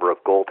caliber of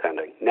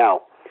goaltending.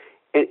 Now,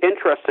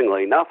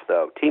 interestingly enough,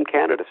 though, Team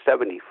Canada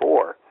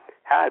 74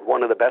 had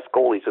one of the best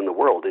goalies in the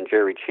world in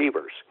Jerry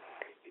Cheevers.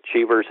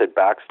 Cheevers had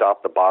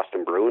backstopped the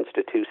Boston Bruins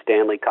to 2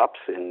 Stanley Cups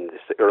in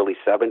the early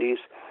 70s.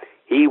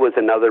 He was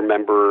another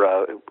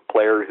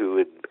player who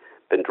had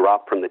been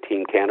dropped from the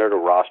Team Canada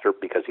roster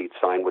because he'd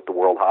signed with the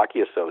World Hockey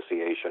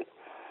Association.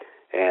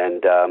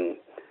 And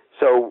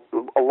so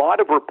a lot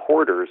of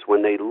reporters,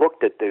 when they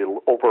looked at the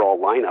overall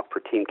lineup for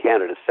Team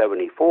Canada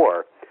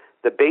 74,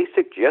 the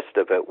basic gist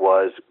of it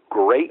was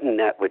great in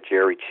net with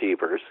Jerry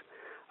Cheevers.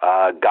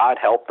 God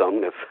help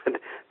them if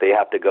they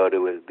have to go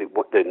to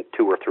the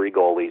 2 or 3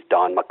 goalies,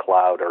 Don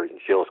McLeod or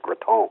Gilles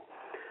Gratton.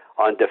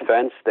 On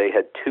defense, they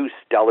had 2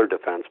 stellar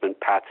defensemen,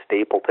 Pat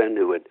Stapleton,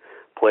 who had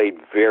played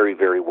very,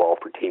 very well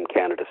for Team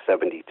Canada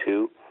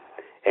 72,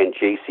 and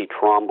J.C.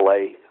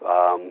 Tremblay,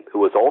 who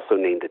was also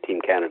named to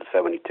Team Canada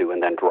 72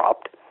 and then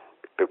dropped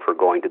before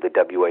going to the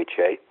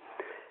WHA.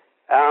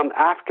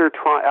 After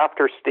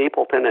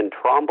Stapleton and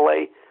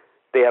Tremblay,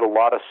 they had a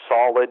lot of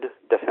solid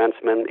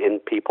defensemen in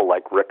people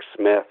like Rick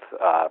Smith,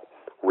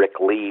 Rick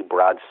Lee,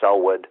 Brad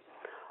Selwood.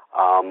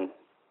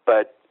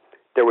 But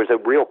there was a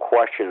real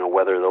question of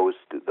whether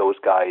those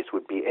guys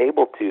would be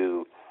able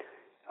to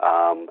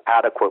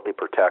adequately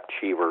protect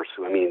Cheevers.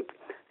 I mean,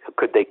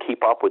 could they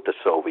keep up with the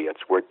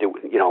Soviets?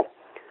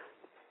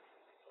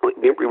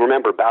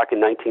 remember back in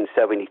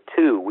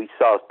 1972, we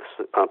saw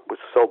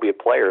Soviet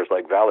players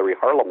like Valery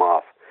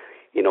Harlamov,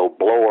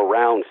 blow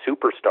around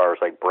superstars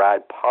like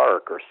Brad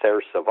Park or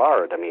Serge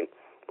Savard. I mean,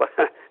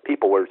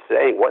 people were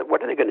saying,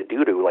 what are they going to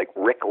do to like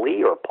Rick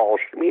Lee or Paul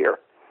Schmier?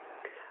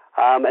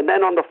 And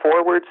then on the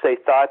forwards, they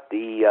thought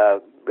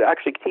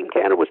actually Team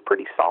Canada was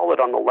pretty solid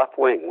on the left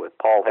wing with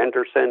Paul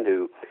Henderson,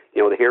 who,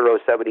 the hero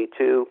of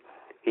 72.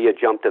 He had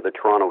jumped to the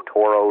Toronto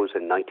Toros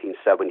in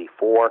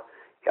 1974.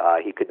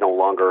 He could no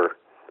longer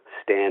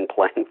stand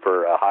playing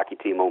for a hockey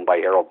team owned by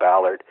Harold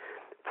Ballard.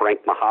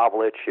 Frank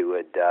Mahavlich, who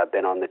had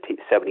been on the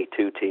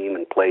 72 team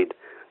and played,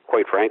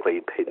 quite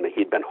frankly,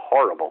 he'd been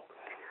horrible.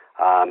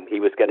 He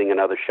was getting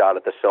another shot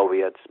at the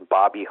Soviets.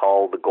 Bobby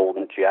Hull, the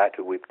Golden Jet,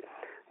 who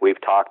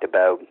we've talked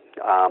about.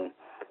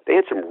 They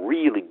had some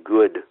really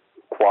good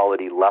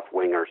quality left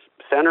wingers.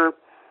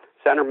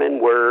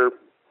 Centermen were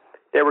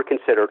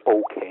considered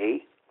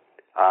okay.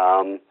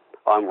 On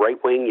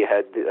right wing, you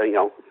had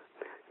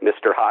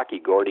Mr. Hockey,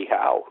 Gordie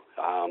Howe.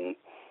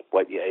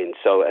 But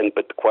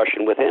the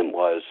question with him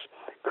was,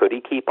 could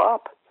he keep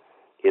up?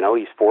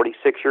 He's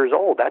 46 years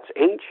old. That's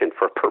ancient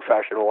for a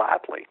professional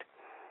athlete.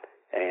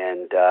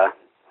 And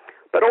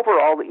but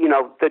overall,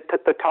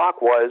 the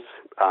talk was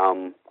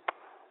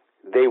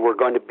they were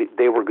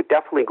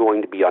definitely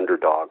going to be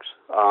underdogs.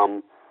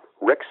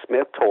 Rick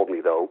Smith told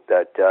me though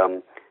that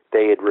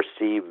they had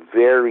received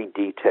very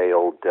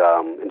detailed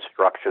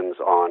instructions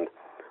on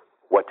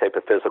what type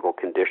of physical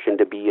condition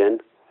to be in.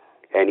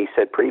 And he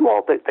said pretty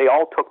well that they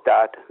all took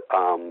that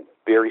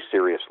very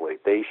seriously.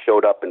 They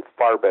showed up in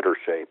far better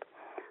shape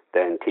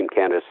than Team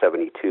Canada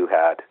 72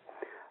 had.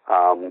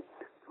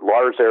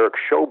 Lars-Erik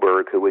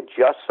Sjöberg, who had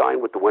just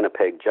signed with the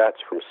Winnipeg Jets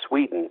from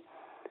Sweden,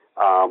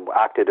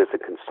 acted as a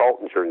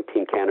consultant during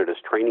Team Canada's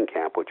training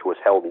camp, which was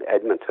held in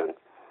Edmonton.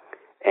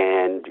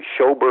 And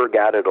Sjöberg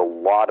added a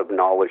lot of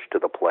knowledge to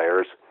the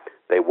players.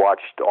 They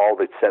watched all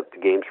the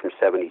games from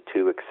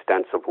 72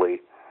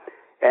 extensively.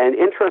 And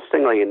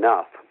interestingly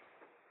enough,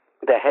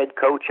 the head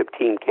coach of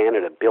Team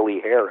Canada, Billy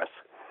Harris,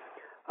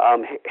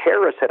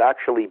 Harris had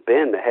actually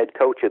been the head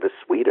coach of the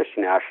Swedish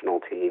national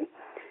team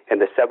in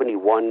the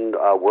 71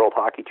 World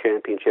Hockey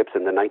Championships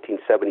and the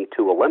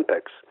 1972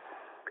 Olympics.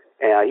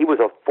 He was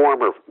a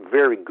former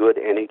very good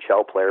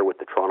NHL player with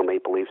the Toronto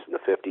Maple Leafs in the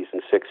 50s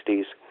and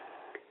 60s.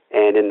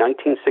 And in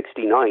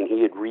 1969,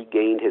 he had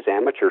regained his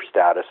amateur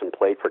status and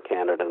played for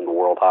Canada in the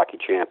World Hockey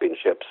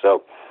Championships.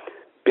 So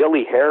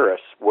Billy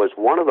Harris was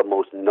one of the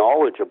most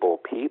knowledgeable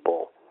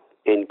people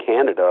in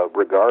Canada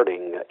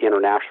regarding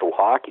international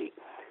hockey,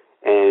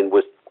 and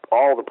was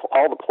all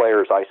the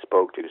players I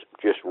spoke to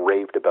just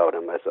raved about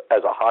him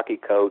as a hockey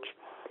coach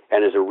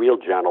and as a real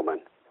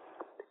gentleman.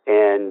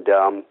 And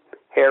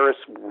Harris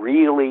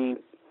really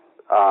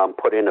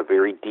put in a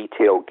very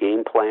detailed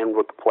game plan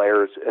with the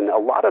players, and a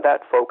lot of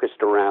that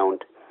focused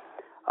around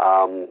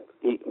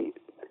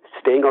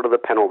staying out of the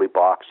penalty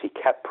box. He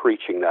kept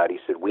preaching that. He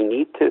said, we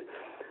need to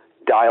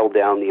dial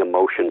down the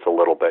emotions a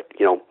little bit.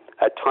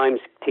 At times,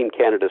 Team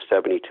Canada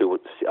 72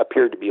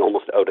 appeared to be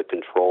almost out of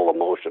control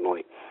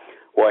emotionally.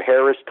 Well,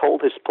 Harris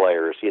told his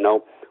players,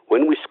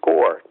 when we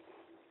score,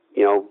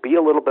 be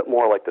a little bit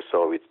more like the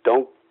Soviets.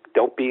 Don't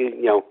be,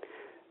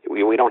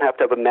 we don't have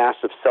to have a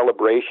massive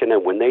celebration.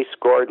 And when they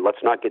scored,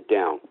 let's not get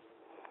down.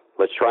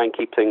 Let's try and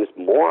keep things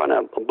more on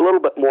a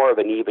little bit more of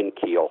an even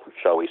keel,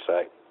 shall we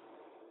say.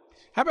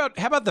 How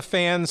about the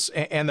fans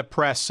and the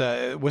press?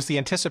 Was the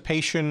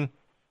anticipation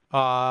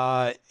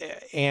and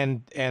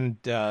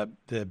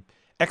the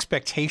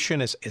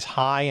expectation is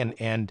high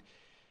and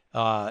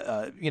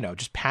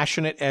just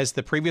passionate as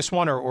the previous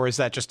one, or is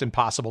that just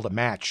impossible to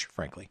match,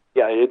 frankly?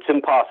 Yeah, it's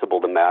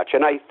impossible to match.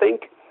 And I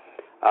think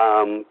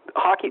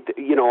hockey,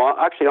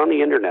 actually on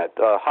the internet,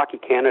 Hockey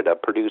Canada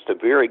produced a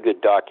very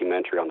good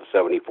documentary on the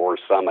 74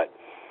 Summit.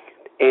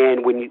 And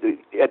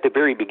at the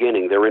very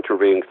beginning, they're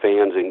interviewing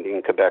fans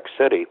in Quebec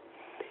City.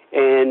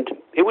 And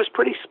it was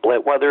pretty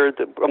split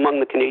among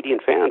the Canadian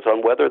fans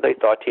on whether they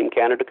thought Team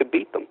Canada could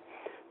beat them.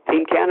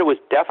 Team Canada was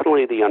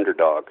definitely the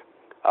underdog.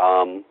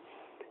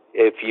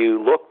 If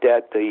you looked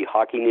at the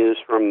hockey news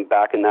from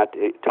back in that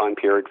time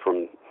period,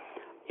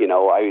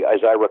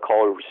 as I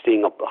recall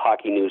seeing a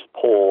hockey news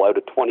poll, out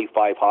of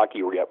 25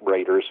 hockey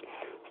writers,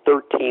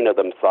 13 of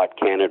them thought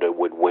Canada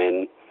would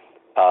win.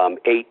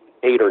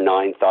 8 or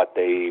 9 thought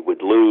they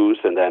would lose,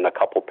 and then a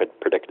couple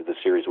predicted the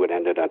series would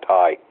end in a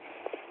tie.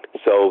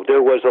 So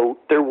there was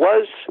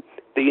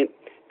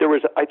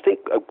I think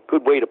a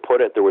good way to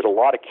put it, there was a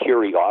lot of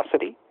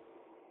curiosity.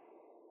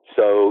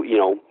 So,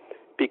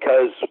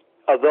 because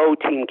although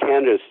Team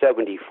Canada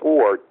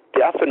 74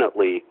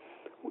 definitely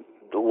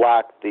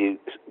lacked the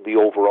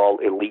overall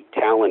elite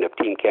talent of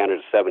Team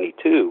Canada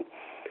 72,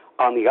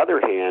 on the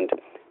other hand,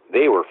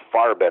 they were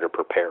far better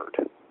prepared.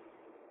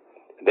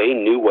 They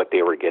knew what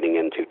they were getting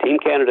into. Team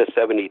Canada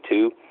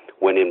 72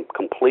 went in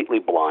completely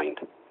blind.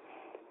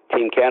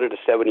 Team Canada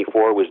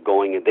 74 was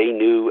going, and they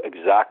knew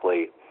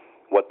exactly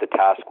what the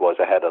task was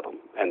ahead of them,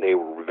 and they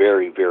were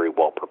very, very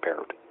well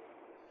prepared.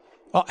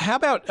 Well, how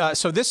about,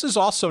 so this is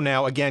also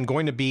now, again,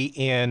 going to be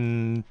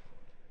in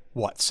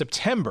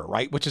September,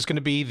 right? Which is going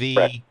to be the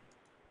Correct.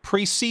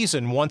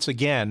 preseason once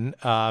again.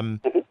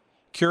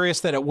 Curious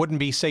that it wouldn't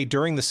be, say,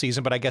 during the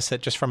season, but I guess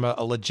that just from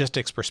a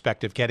logistics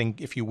perspective, getting,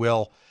 if you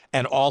will,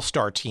 an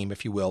all-star team,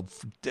 if you will,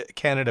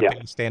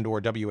 Canada-based and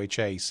or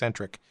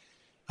WHA-centric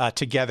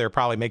together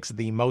probably makes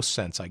the most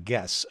sense, I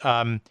guess.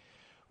 How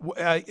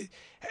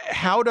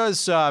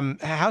some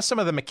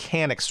of the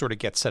mechanics sort of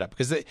get set up?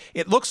 Because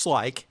it looks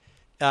like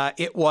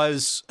it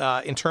was,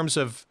 in terms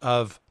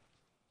of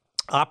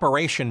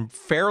operation,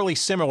 fairly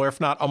similar, if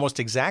not almost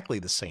exactly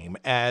the same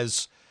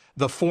as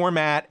the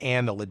format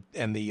and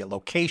the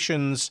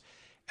locations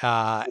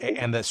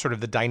and the sort of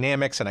the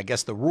dynamics and I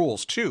guess the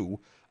rules too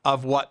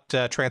of what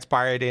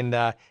transpired in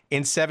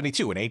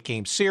 72, an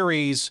 8-game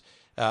series,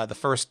 the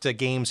first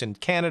games in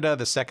Canada,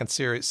 the second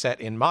series set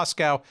in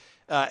Moscow.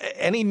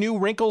 Any new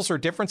wrinkles or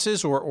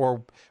differences,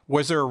 or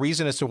was there a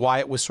reason as to why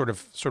it was sort of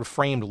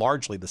framed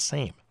largely the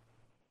same?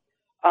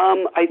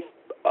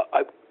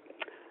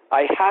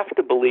 I have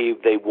to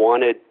believe they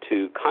wanted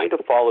to kind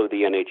of follow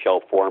the NHL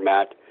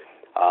format.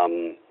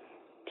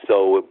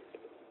 So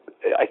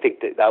I think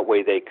that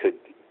way they could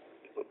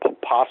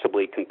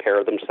possibly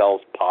compare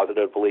themselves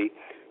positively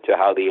to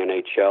how the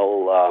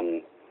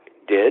NHL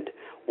did.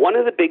 One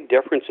of the big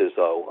differences,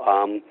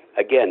 though,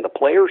 again, the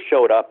players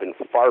showed up in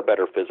far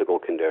better physical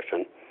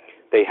condition.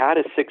 They had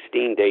a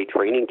 16-day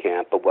training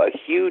camp, but a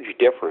huge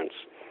difference,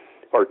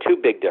 or two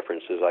big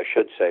differences, I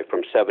should say,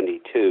 from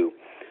 72,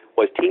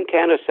 was Team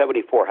Canada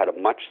 74 had a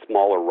much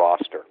smaller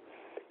roster.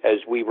 As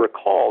we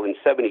recall, in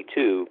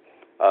 72,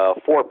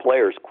 4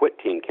 players quit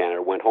Team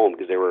Canada, went home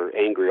because they were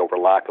angry over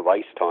lack of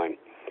ice time.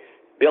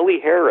 Billy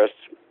Harris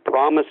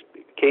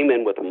came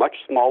in with a much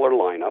smaller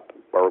lineup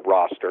or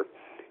roster.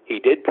 He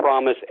did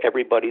promise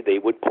everybody they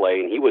would play,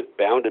 and he was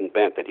bound and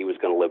bent that he was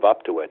going to live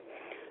up to it.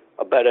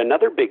 But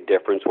another big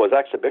difference was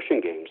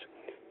exhibition games.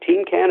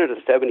 Team Canada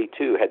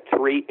 72 had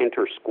 3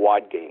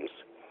 inter-squad games.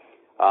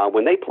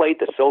 When they played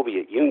the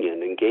Soviet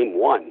Union in Game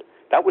 1,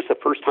 that was the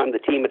first time the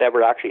team had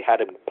ever actually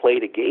had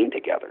played a game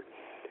together.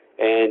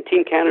 And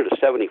Team Canada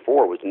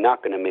 74 was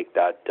not going to make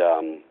that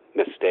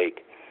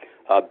mistake.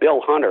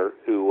 Bill Hunter,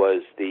 who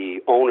was the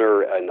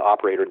owner and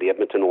operator of the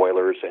Edmonton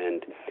Oilers,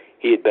 and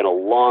he had been a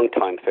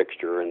long-time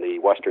fixture in the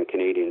Western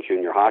Canadian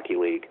Junior Hockey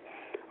League,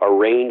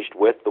 arranged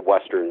with the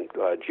Western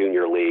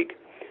Junior League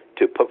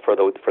to put for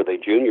the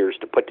juniors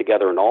to put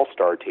together an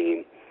all-star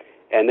team,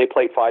 and they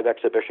played 5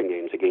 exhibition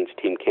games against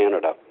Team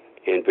Canada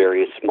in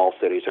various small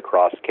cities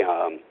across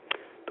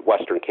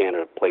Western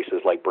Canada,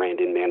 places like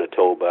Brandon,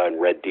 Manitoba,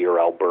 and Red Deer,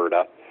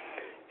 Alberta.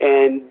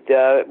 And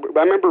I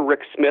remember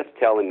Rick Smith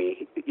telling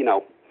me,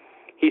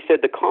 he said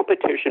the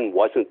competition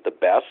wasn't the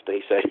best.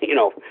 He said,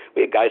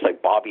 we had guys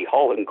like Bobby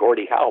Hull and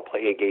Gordie Howe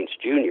playing against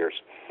juniors.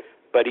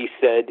 But he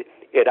said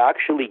it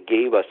actually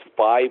gave us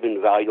 5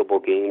 invaluable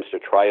games to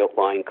try out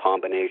line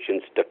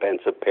combinations,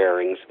 defensive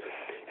pairings.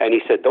 And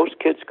he said those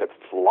kids could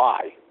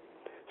fly.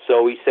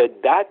 So he said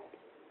that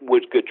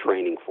was good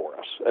training for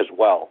us as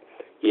well,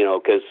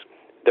 because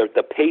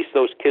the pace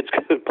those kids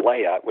could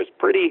play at was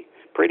pretty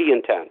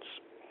intense.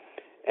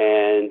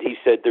 And he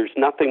said there's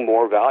nothing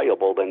more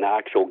valuable than the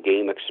actual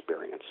game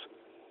experience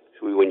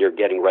when you're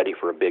getting ready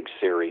for a big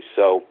series.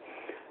 So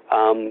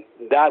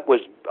that was,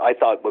 I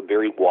thought, a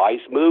very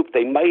wise move.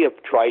 They may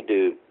have tried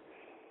to,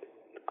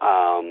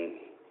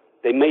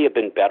 they may have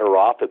been better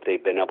off if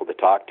they'd been able to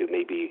talk to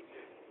maybe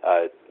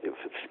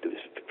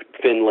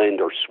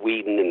Finland or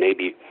Sweden and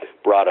maybe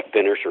brought a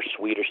Finnish or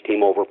Swedish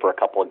team over for a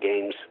couple of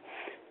games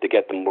to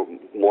get them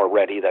more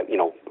ready, that,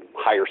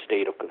 higher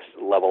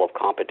level of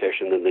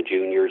competition than the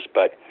juniors.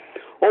 But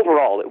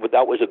overall,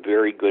 that was a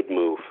very good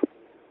move.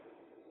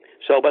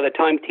 So by the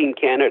time Team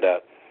Canada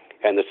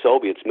and the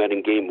Soviets met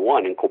in Game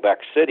 1 in Quebec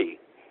City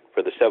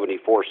for the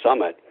 74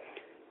 summit,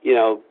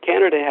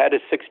 Canada had a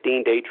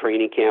 16-day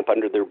training camp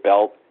under their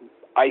belt.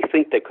 I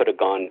think they could have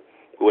gone,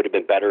 it would have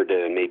been better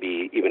to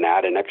maybe even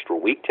add an extra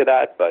week to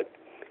that, but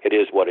it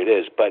is what it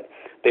is. But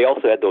they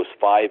also had those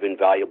 5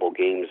 invaluable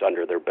games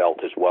under their belt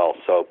as well.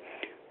 So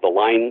the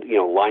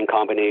line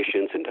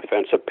combinations and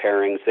defensive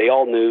pairings, they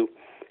all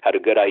had a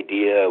good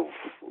idea of,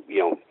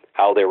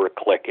 how they were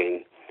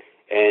clicking.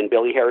 And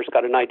Billy Harris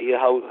got an idea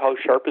how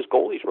sharp his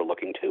goalies were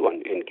looking too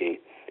in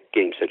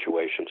game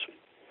situations.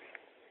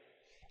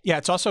 Yeah,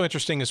 it's also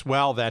interesting as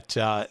well that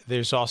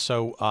there's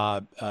also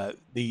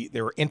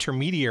there were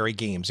intermediary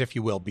games, if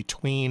you will,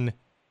 between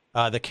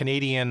the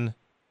Canadian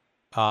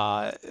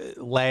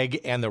leg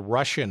and the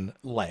Russian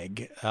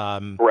leg.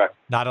 Correct.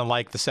 Not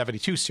unlike the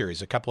 72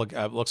 series. A couple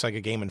of looks like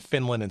a game in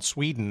Finland and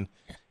Sweden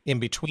in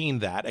between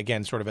that.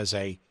 Again, sort of as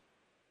a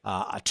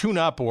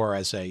tune-up or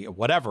as a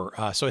whatever.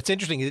 So it's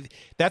interesting.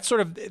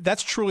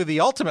 That's truly the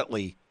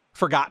ultimately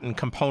forgotten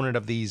component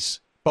of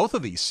both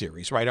of these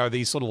series, right? Are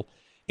these little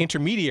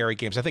intermediary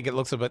games. I think it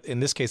looks like, in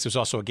this case, there's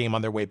also a game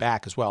on their way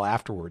back as well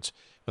afterwards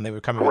when they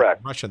were coming back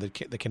from Russia,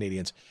 the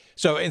Canadians.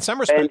 So in some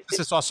respects, this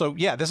is also,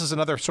 this is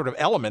another sort of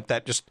element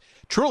that just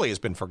truly has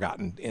been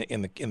forgotten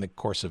in the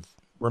course of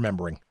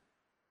remembering.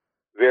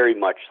 Very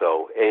much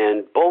so.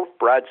 And both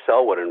Brad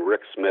Selwood and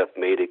Rick Smith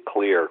made it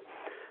clear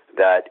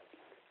that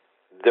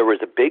there was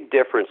a big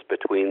difference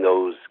between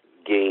those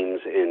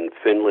games in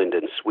Finland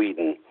and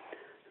Sweden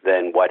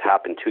than what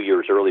happened 2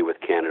 years early with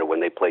Canada when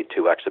they played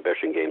 2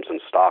 exhibition games in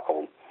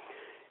Stockholm.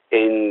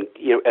 And,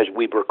 as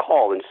we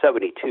recall, in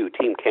 72,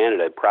 Team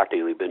Canada had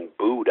practically been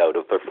booed out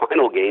of their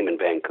final game in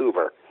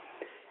Vancouver.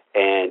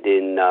 And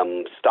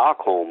in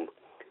Stockholm,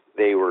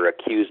 they were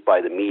accused by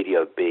the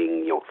media of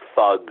being,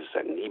 thugs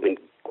and even,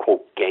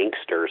 quote,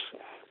 gangsters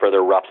for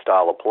their rough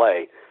style of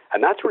play.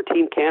 And that's where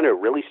Team Canada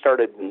really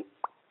started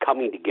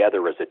coming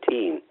together as a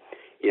team.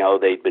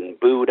 They'd been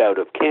booed out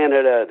of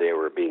Canada. They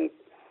were being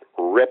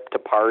ripped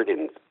apart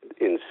in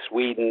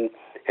Sweden.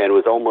 And it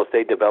was almost,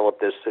 they developed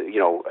this,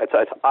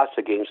 it's us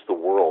against the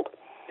world.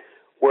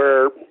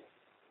 Where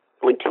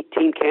when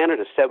Team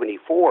Canada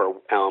 74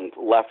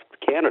 left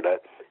Canada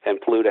and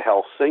flew to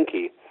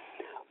Helsinki,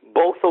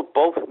 both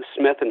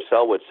Smith and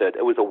Selwood said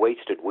it was a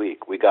wasted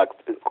week. We got,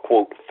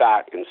 quote,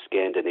 fat in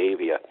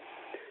Scandinavia.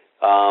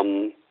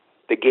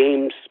 The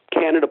games,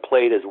 Canada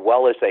played as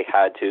well as they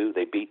had to.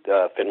 They beat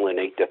Finland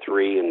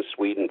 8-3 and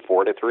Sweden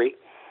 4-3.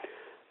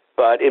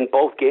 But in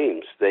both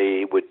games,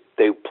 they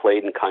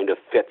played in kind of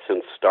fits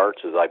and starts,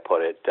 as I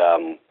put it.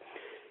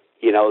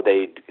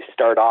 They'd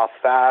start off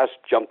fast,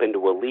 jump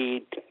into a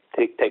lead,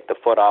 take the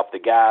foot off the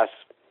gas,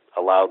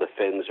 allow the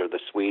Finns or the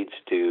Swedes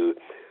to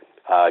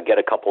get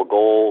a couple of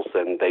goals,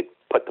 and they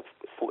put the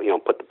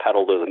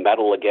pedal to the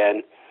metal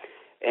again.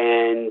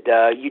 And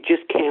you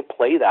just can't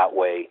play that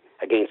way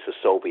against the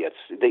Soviets.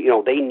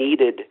 They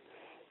needed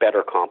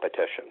better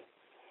competition.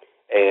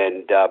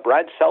 And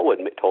Brad Selwood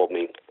told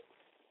me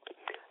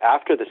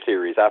after the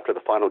series, after the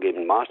final game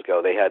in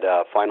Moscow, they had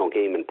a final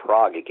game in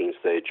Prague against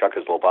the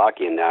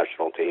Czechoslovakian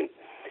national team.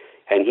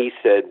 And he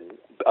said,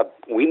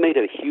 we made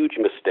a huge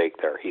mistake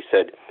there. He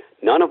said,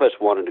 none of us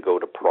wanted to go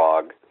to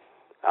Prague.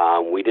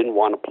 We didn't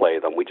want to play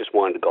them. We just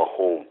wanted to go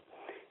home.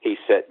 They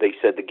said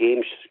the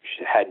game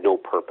had no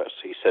purpose.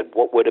 He said,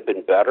 what would have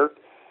been better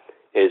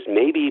is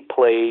maybe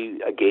play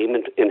a game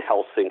in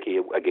Helsinki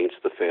against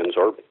the Finns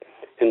or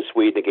in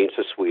Sweden against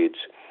the Swedes.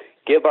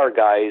 Give our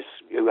guys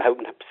who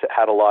haven't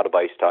had a lot of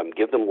ice time,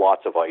 give them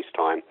lots of ice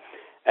time.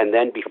 And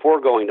then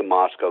before going to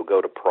Moscow, go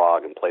to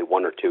Prague and play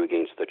 1 or 2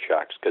 against the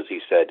Czechs, because he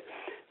said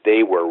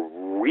they were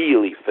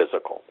really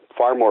physical,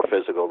 far more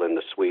physical than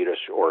the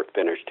Swedish or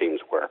Finnish teams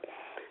were.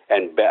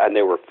 And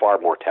they were far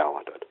more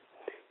talented.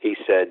 He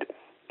said,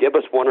 give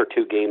us 1 or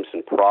 2 games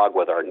in Prague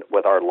with our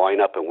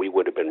lineup, and we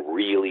would have been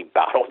really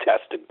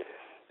battle-tested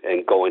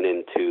and going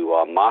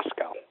into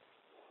Moscow.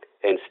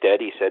 Instead,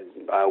 he said,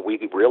 we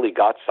really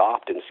got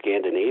soft in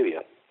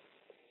Scandinavia.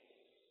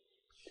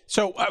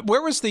 So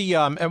where was the,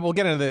 and we'll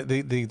get into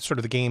the sort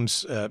of the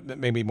games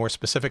maybe more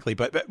specifically,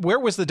 but where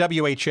was the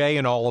WHA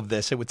in all of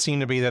this? It would seem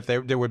to be that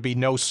there would be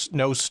no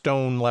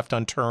stone left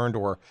unturned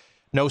or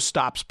no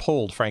stops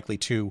pulled, frankly,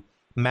 to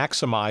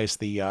maximize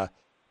the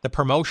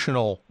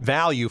promotional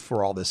value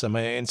for all this. I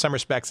mean, in some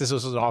respects, this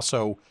was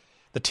also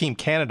the Team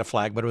Canada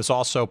flag, but it was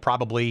also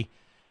probably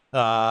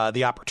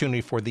the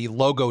opportunity for the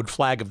logoed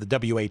flag of the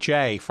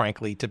WHA,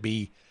 frankly, to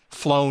be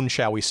flown,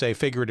 shall we say,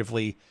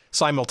 figuratively,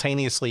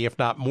 simultaneously, if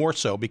not more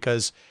so,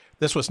 because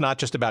this was not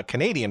just about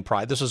Canadian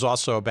pride. This was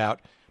also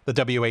about the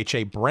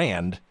WHA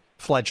brand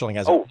fledgling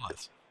as it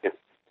was. Yeah,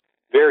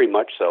 very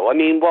much so. I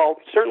mean, well,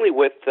 certainly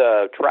with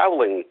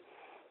traveling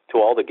to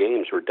all the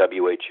games were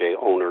WHA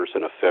owners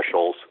and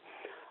officials.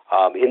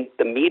 In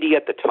the media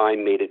at the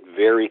time made it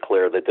very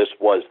clear that this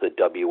was the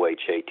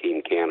WHA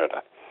Team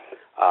Canada.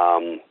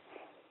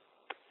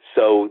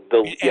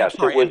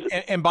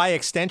 And by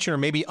extension, or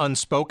maybe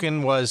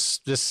unspoken,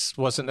 this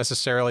wasn't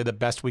necessarily the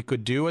best we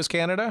could do as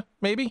Canada,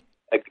 maybe?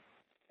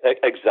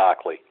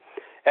 Exactly.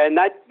 And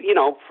that,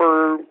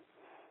 for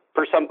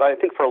some, I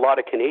think for a lot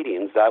of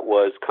Canadians, that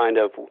was kind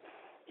of,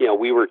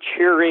 we were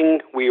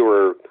cheering, we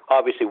were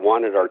obviously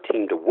wanted our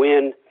team to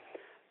win,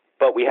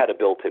 but we had a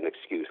built-in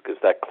excuse because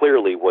that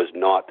clearly was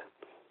not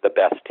the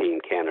best team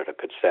Canada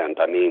could send.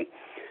 I mean,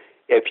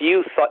 if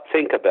you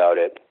think about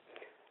it,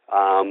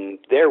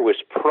 there was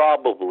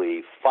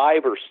probably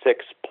 5 or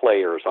 6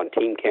 players on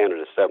Team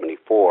Canada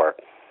 74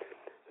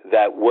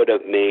 that would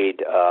have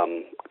made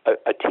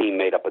a team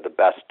made up of the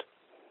best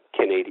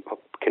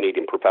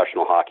Canadian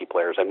professional hockey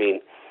players. I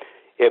mean,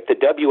 if the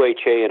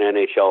WHA and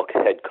NHL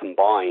had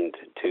combined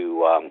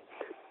to,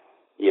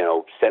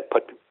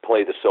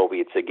 play the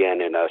Soviets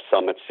again in a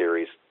Summit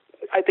Series,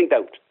 I think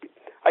that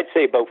I'd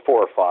say about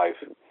 4 or 5,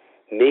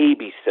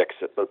 maybe 6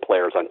 of the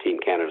players on Team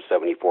Canada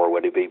 74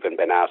 would have even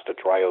been asked to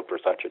try out for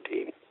such a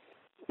team.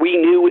 We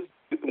knew it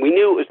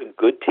was a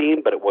good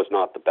team, but it was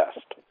not the best.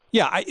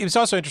 Yeah, it was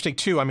also interesting,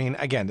 too. I mean,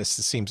 again, this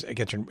seems,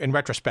 again, in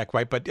retrospect,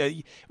 right? But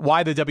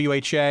why the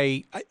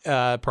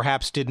WHA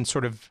perhaps didn't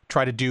sort of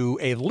try to do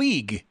a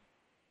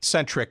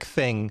league-centric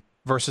thing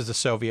versus the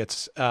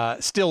Soviets,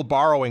 still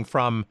borrowing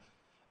from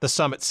the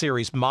Summit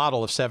Series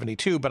model of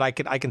 72, but I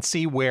can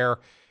see where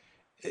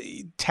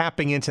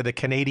tapping into the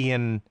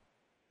Canadian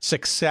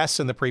success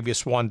in the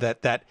previous one,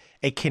 that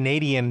a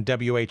Canadian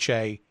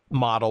WHA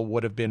model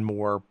would have been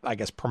more, I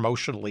guess,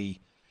 promotionally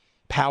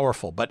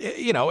powerful. But,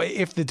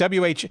 if the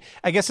WHA,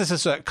 I guess this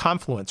is a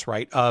confluence,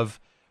 right, of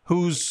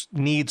whose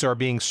needs are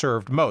being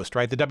served most,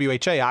 right? The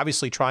WHA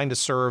obviously trying to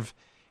serve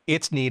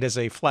its need as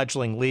a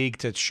fledgling league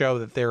to show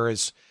that there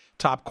is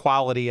top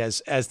quality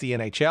as the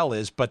NHL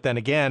is. But then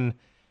again,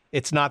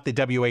 it's not the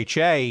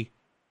WHA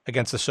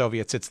against the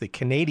Soviets, it's the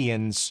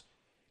Canadians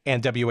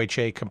and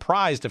WHA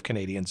comprised of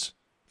Canadians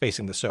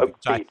facing the Soviets.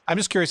 So I'm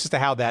just curious as to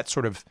how that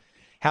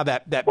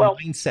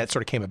mindset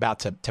sort of came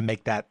about to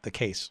make that the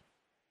case.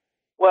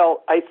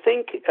 Well, I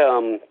think,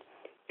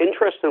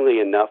 interestingly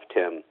enough,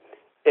 Tim,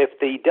 if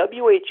the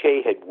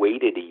WHA had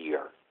waited a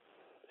year,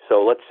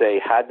 so let's say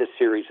had the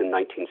series in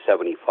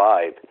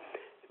 1975,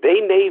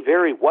 they may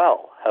very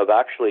well have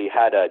actually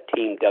had a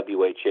Team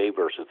WHA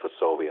versus the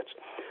Soviets.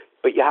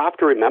 But you have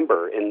to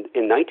remember, in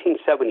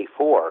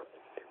 1974,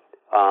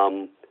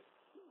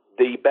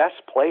 the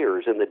best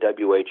players in the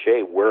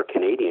WHA were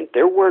Canadian.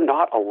 There were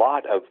not a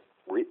lot of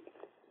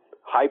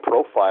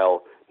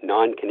high-profile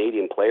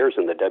non-Canadian players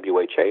in the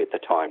WHA at the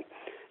time.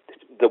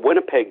 The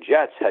Winnipeg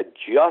Jets had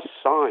just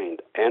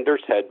signed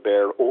Anders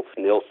Hedberg, Ulf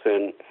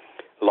Nilsson,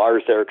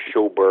 Lars-Erik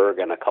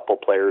Sjöberg, and a couple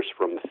players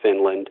from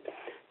Finland.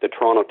 The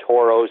Toronto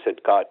Toros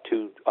had got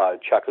two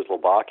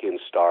Czechoslovakian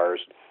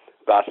stars,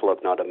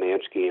 Vasiliev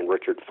Nadamansky and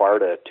Richard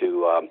Farda,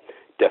 to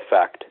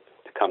defect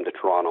to come to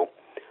Toronto.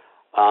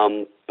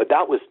 But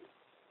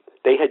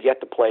they had yet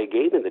to play a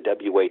game in the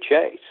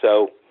WHA.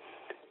 So,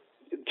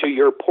 to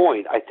your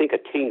point, I think a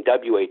Team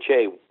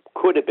WHA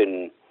could have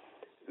been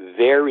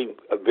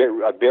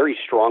a very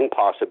strong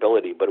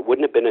possibility, but it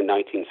wouldn't have been in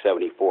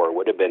 1974. It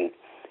would have been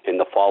in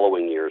the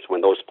following years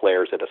when those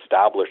players had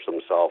established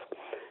themselves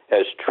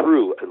as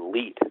true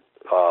elite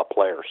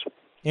players.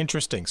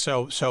 Interesting.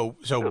 So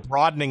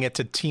broadening it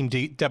to Team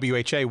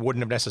WHA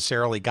wouldn't have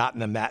necessarily gotten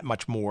them that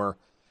much more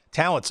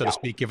talent, so to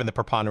speak, given the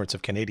preponderance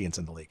of Canadians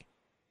in the league.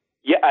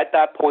 Yeah, at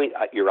that point,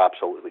 you're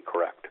absolutely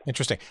correct.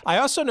 Interesting. I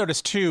also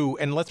noticed, too,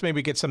 and let's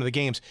maybe get some of the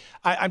games.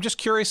 I'm just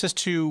curious as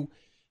to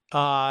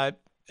 4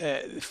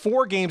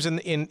 games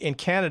in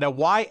Canada,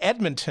 why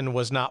Edmonton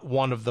was not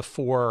one of the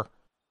 4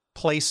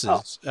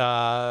 places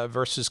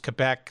versus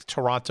Quebec,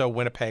 Toronto,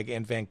 Winnipeg,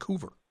 and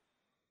Vancouver.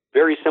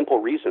 Very simple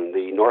reason.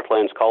 The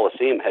Northlands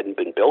Coliseum hadn't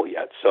been built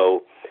yet,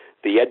 so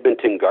the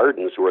Edmonton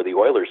Gardens, where the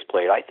Oilers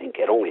played, I think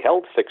it only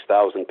held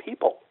 6,000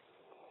 people.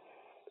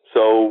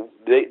 So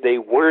they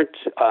weren't.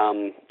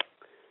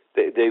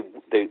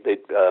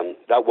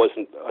 That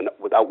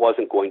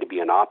wasn't going to be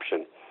an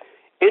option.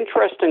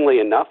 Interestingly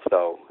enough,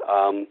 though,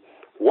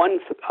 one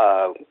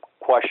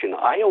question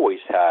I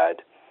always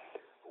had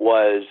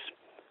was,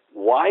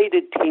 why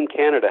did Team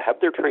Canada have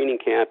their training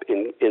camp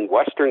in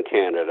Western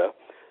Canada,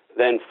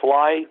 then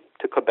fly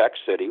to Quebec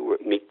City,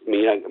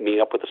 meet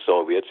up with the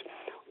Soviets,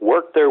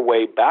 work their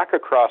way back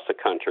across the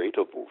country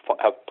to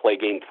play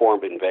game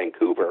form in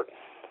Vancouver,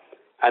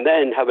 and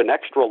then have an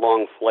extra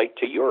long flight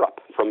to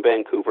Europe from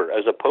Vancouver,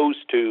 as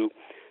opposed to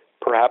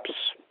perhaps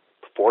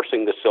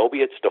forcing the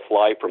Soviets to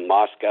fly from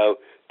Moscow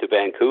to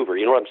Vancouver?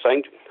 You know what I'm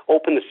saying?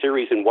 Open the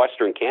series in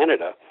Western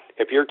Canada.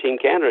 If you're Team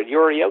Canada,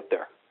 you're already out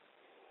there.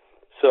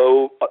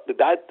 So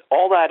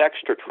all that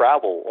extra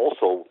travel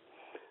also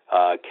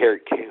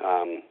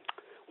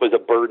was a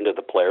burden to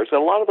the players. And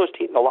a lot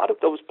of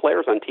those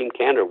players on Team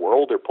Canada were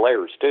older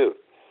players too,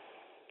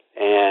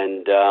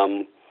 and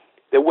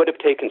they would have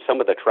taken some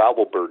of the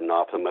travel burden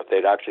off them if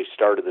they'd actually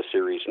started the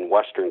series in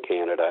Western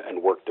Canada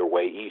and worked their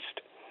way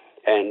east,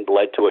 and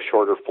led to a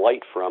shorter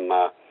flight from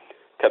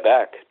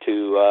Quebec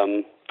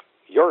to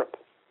Europe.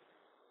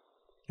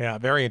 Yeah,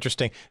 very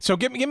interesting. So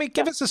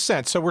give us a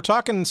sense. So we're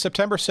talking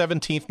September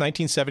 17th,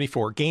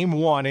 1974, Game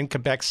 1 in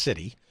Quebec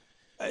City.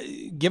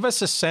 Give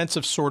us a sense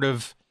of sort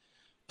of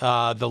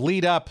the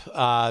lead up,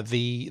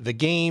 the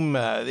game,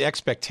 the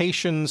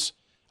expectations.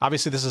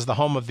 Obviously, this is the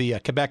home of the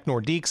Quebec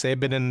Nordiques. They've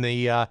been in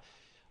the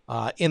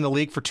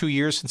league for 2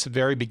 years since the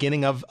very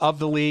beginning of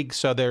the league.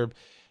 So they're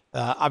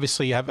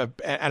obviously have a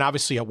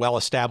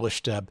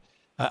well-established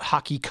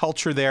hockey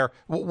culture there.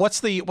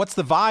 What's the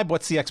vibe?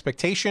 What's the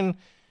expectation?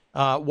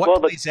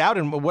 What plays out,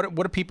 and what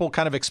do people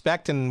kind of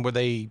expect? And were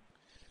they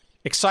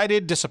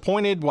excited,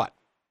 disappointed? What?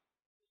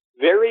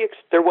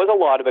 There was a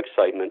lot of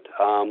excitement.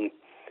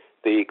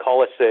 The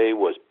Colisée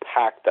was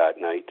packed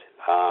that night.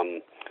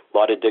 A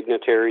lot of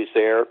dignitaries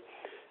there.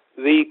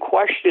 The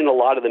question a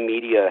lot of the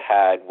media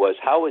had was,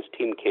 how is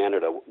Team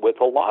Canada,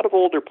 with a lot of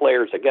older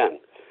players again?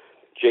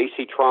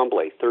 J.C.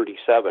 Tremblay,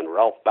 37.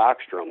 Ralph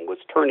Backstrom was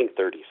turning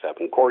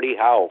 37. Gordie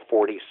Howe,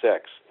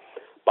 46.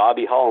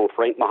 Bobby Hull and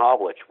Frank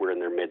Mahovlich were in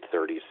their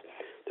mid-30s.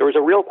 There was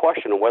a real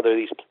question on whether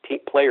these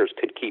players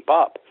could keep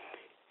up.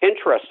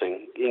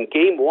 Interesting, in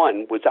Game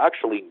 1 was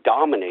actually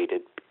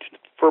dominated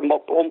for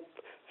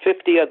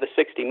 50 of the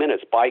 60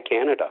 minutes by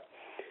Canada.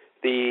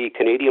 The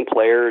Canadian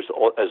players,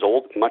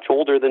 much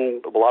older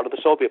than a lot of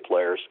the Soviet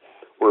players,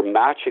 were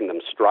matching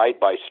them stride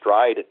by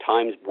stride, at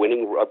times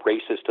winning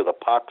races to the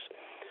pucks.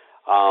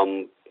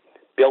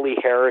 Billy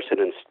Harris had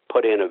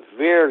put in a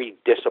very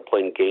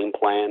disciplined game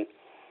plan,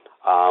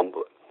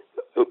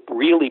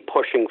 really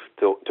pushing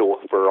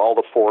for all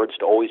the forwards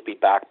to always be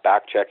back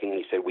checking.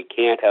 He said, we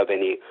can't have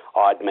any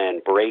odd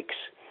man breaks.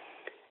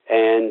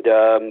 And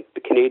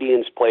the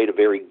Canadians played a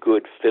very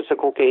good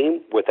physical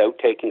game without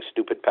taking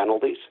stupid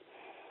penalties.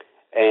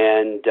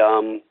 And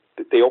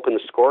they opened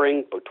the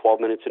scoring about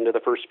 12 minutes into the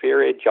first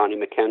period. Johnny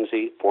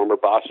McKenzie, former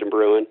Boston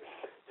Bruin,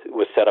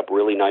 was set up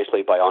really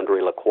nicely by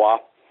Andre Lacroix.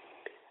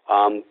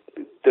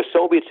 The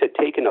Soviets had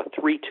taken a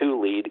 3-2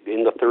 lead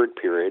in the third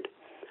period.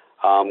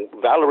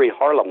 Valery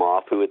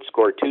Harlamov, who had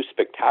scored 2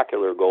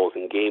 spectacular goals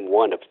in Game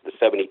 1 of the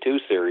 72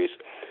 series,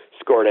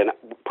 scored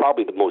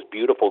probably the most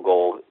beautiful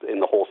goal in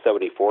the whole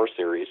 74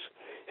 series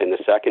in the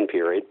second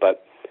period.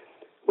 But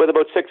with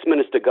about 6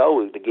 minutes to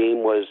go, the game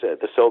was,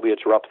 the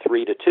Soviets were up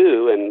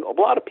 3-2, and a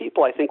lot of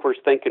people, I think, were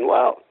thinking,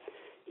 well,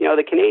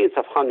 the Canadians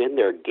have hung in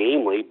there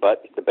gamely,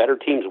 but the better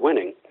team's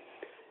winning.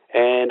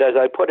 And as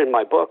I put in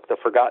my book, The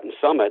Forgotten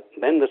Summit,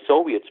 then the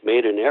Soviets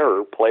made an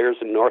error players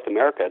in North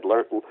America had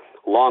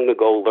long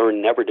ago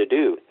learned never to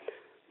do.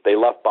 They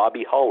left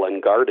Bobby Hull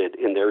unguarded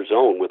in their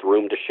zone with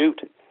room to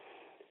shoot.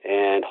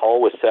 And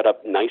Hull was set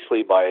up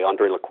nicely by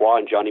Andre Lacroix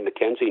and Johnny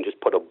McKenzie and just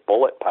put a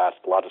bullet past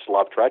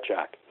Vladislav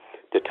Tretiak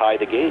to tie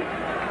the game.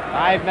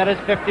 5 minutes,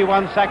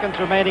 51 seconds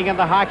remaining in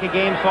the hockey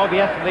game.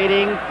 Soviets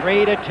leading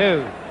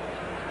 3-2.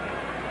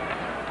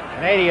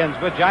 Canadians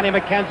with Johnny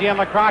McKenzie and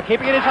Lacroix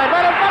keeping it inside.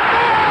 Right in front.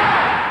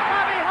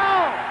 Bobby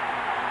Hull!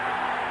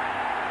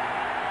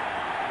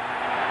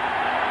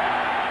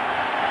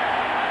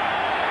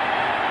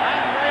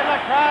 Andre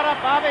Lacroix to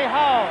Bobby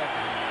Hull.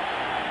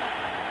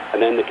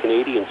 And then the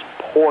Canadians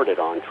poured it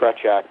on.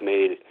 Tretiak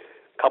made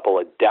a couple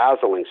of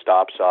dazzling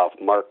stops off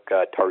Mark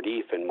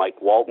Tardif and Mike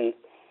Walton.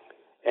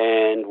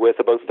 And with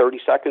about 30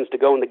 seconds to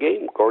go in the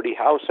game, Gordie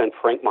Howe sent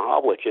Frank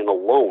Mahovlich in a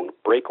lone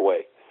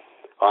breakaway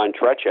on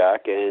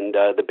Tretiak, and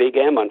the Big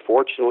M,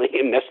 unfortunately,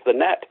 missed the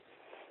net.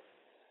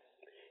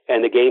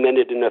 And the game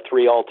ended in a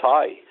 3-3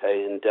 tie.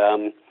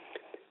 And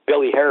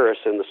Billy Harris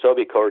and the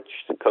Soviet coach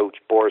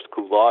Boris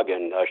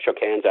Kulagin shook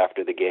hands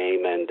after the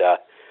game, and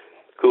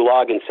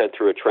Kulagin said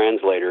through a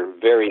translator,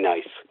 "Very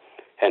nice."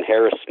 And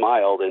Harris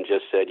smiled and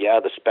just said, "Yeah,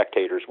 the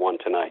spectators won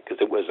tonight,"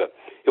 because it was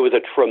a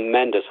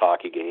tremendous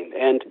hockey game.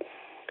 And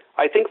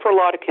I think for a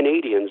lot of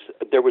Canadians,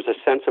 there was a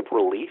sense of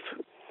relief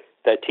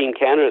that Team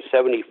Canada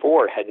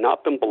 74 had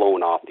not been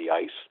blown off the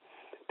ice.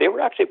 They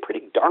were actually a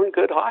pretty darn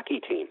good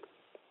hockey team.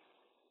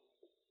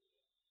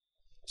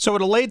 So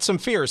it allayed some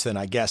fears then,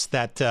 I guess,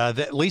 that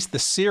at least the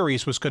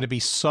series was going to be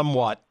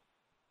somewhat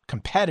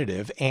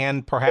competitive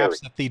and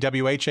perhaps that the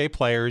WHA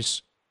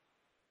players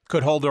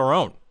could hold their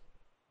own.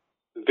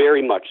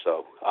 Very much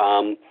so.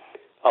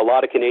 A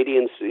lot of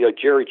Canadians,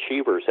 Jerry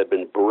Cheevers had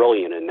been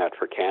brilliant in net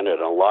for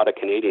Canada. A lot of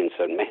Canadians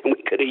said, man,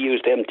 we could have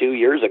used him 2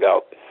 years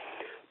ago.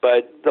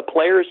 But the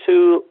players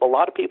who a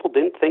lot of people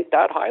didn't think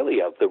that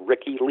highly of, the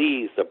Ricky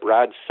Lees, the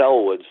Brad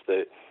Selwoods,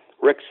 the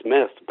Rick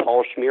Smith,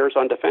 Paul Schmears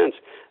on defense,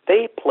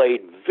 they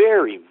played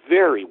very,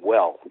 very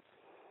well.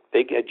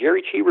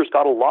 Jerry Cheevers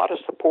got a lot of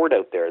support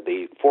out there.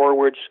 The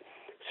forwards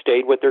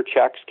stayed with their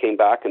checks, came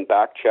back and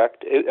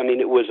back-checked.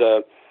 It was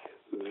a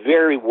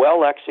very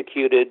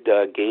well-executed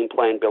game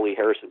plan Billy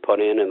Harris had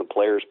put in, and the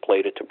players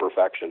played it to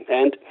perfection.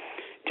 And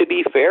to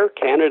be fair,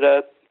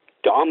 Canada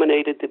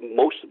dominated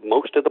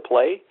most of the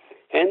play,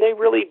 and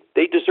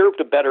they deserved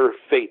a better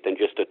fate than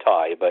just a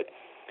tie. But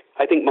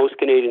I think most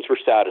Canadians were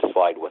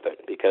satisfied with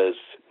it because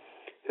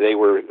they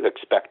were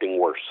expecting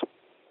worse.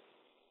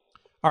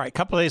 All right, a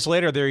couple of days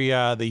later,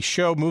 the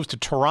show moves to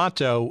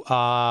Toronto.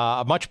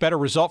 A much better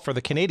result for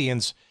the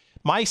Canadians.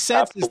 My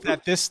sense is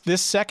that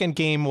this second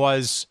game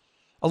was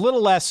a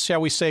little less,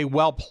 shall we say,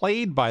 well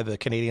played by the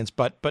Canadians,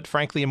 but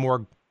frankly a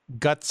more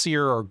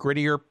gutsier or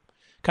grittier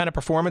kind of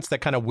performance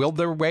that kind of willed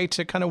their way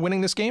to kind of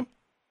winning this game?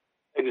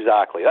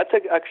 Exactly. That's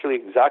actually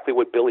exactly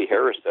what Billy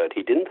Harris said.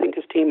 He didn't think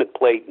his team had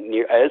played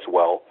near as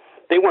well.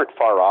 They weren't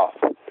far off,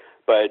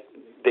 but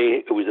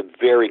it was a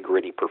very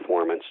gritty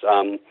performance.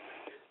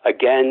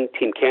 Again,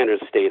 Team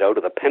Canada stayed out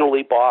of the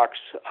penalty box.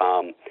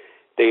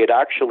 They had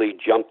actually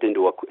jumped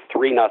into a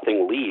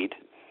 3-0 lead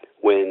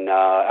when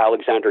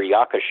Alexander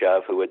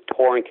Yakashev, who had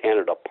torn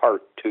Canada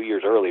apart 2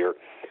 years earlier,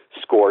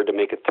 scored to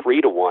make it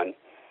 3-1.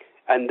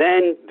 And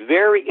then,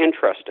 very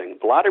interesting,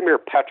 Vladimir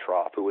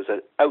Petrov, who was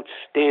an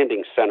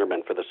outstanding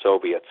centerman for the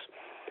Soviets,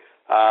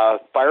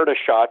 fired a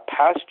shot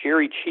past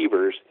Jerry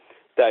Cheevers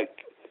that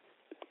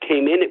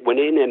went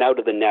in and out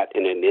of the net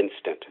in an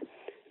instant.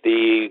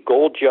 The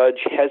goal judge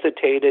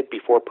hesitated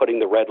before putting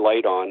the red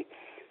light on,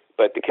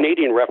 but the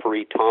Canadian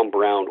referee, Tom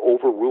Brown,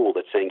 overruled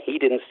it, saying he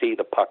didn't see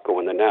the puck go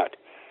in the net.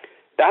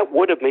 That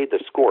would have made the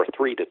score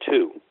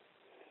 3-2,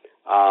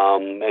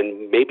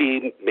 and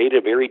maybe made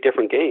a very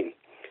different game.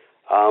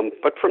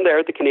 But from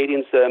there, the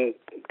Canadians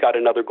got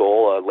another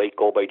goal, a late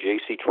goal by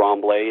J.C.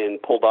 Tremblay,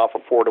 and pulled off a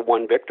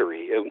 4-1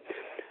 victory.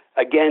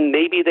 Again,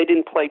 maybe they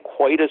didn't play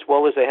quite as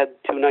well as they had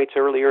 2 nights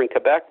earlier in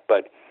Quebec,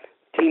 but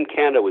Team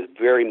Canada was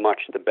very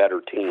much the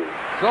better team.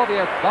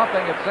 Soviets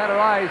bumping at center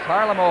ice.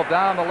 Harlamov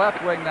down the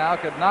left wing now.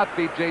 Could not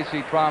beat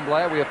J.C.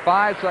 Tremblay. We have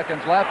 5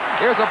 seconds left.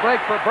 Here's a break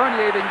for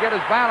Bernier. He can get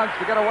his balance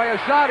to get away a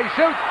shot. He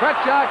shoots.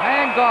 Tretiak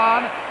hangs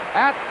on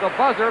at the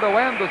buzzer to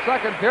end the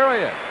second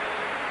period.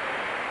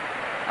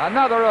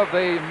 Another of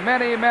the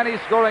many, many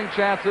scoring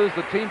chances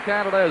that Team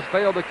Canada has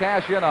failed to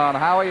cash in on,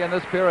 Howie, in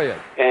this period.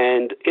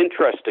 And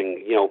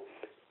interesting,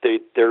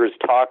 there is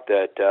talk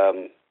that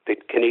the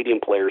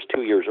Canadian players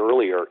 2 years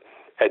earlier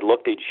had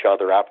looked at each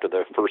other after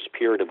the first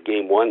period of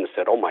Game 1 and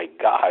said, oh my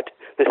God,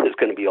 this is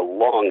going to be a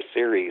long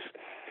series.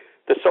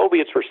 The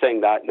Soviets were saying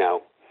that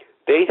now.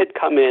 They had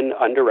come in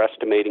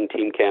underestimating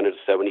Team Canada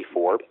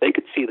 74. They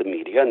could see the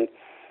media, and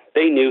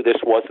they knew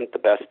this wasn't the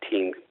best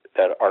team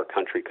that our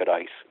country could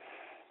ice.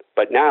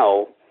 But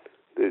now,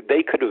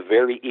 they could have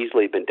very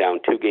easily been down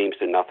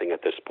 2-0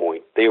 at this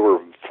point. They were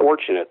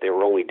fortunate they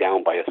were only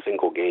down by a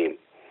single game.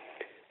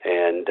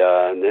 And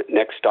the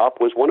next stop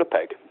was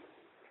Winnipeg.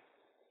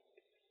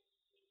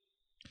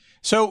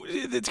 So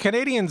the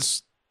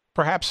Canadians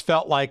perhaps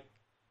felt like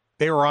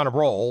they were on a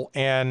roll,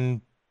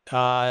 and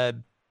as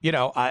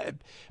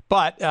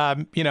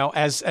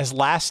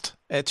last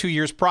 2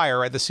 years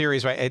prior at the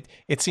series, right,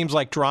 it seems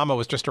like drama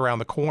was just around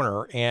the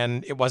corner,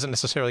 and it wasn't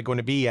necessarily going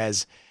to be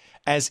as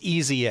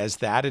easy as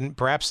that. And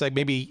perhaps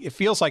maybe it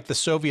feels like the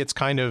Soviets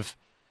kind of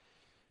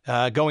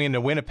going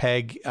into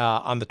Winnipeg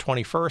on the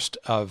 21st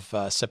of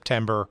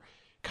September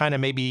kind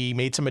of maybe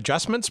made some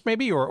adjustments,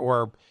 maybe,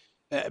 or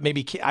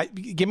maybe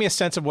give me a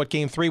sense of what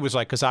Game 3 was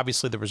like, because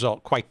obviously the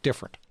result quite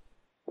different.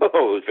 Oh,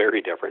 it was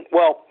very different.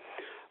 Well,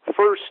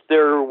 first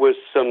there was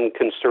some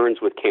concerns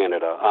with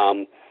Canada.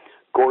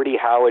 Gordie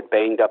Howe had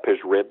banged up his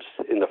ribs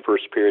in the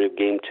first period of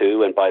Game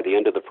 2, and by the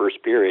end of the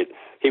first period,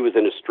 he was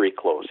in his street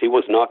clothes. He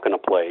was not going to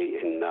play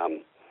in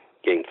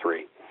Game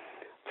 3.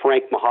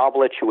 Frank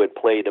Mahovlich, who had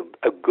played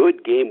a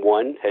good Game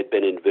 1, had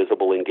been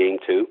invisible in Game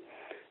 2.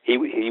 He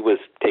was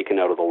taken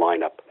out of the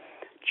lineup.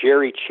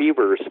 Jerry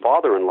Cheever's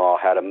father-in-law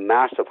had a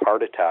massive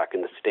heart attack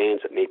in the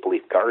stands at Maple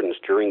Leaf Gardens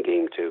during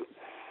Game 2,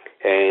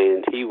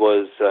 and he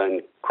was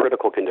in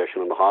critical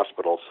condition in the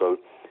hospital, so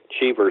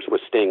Cheevers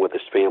was staying with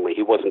his family.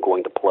 He wasn't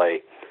going to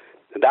play.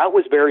 That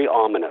was very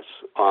ominous.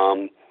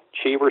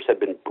 Cheevers had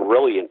been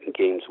brilliant in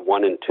Games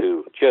 1 and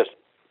 2, just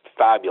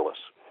fabulous.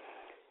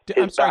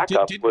 Didn't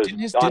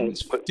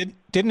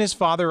his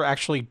father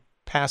actually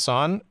pass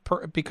on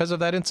because of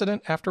that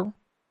incident after?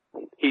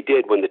 He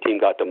did when the team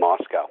got to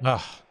Moscow.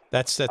 Oh,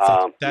 that's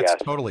yes.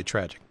 totally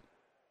tragic.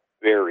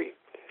 Very.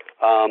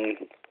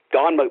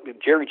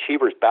 Jerry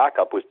Cheever's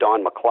backup was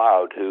Don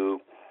McLeod,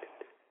 who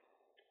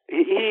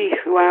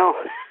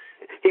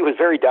he was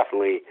very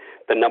definitely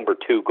the number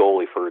 2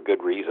 goalie for a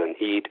good reason.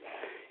 He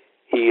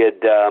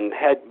had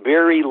had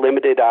very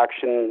limited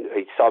action.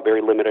 He saw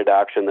very limited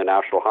action in the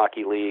National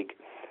Hockey League.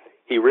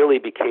 He really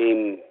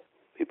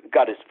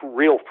got his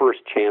real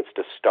first chance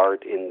to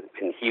start in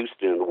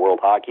Houston in the World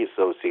Hockey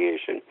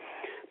Association.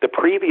 The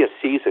previous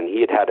season,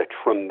 he had a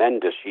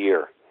tremendous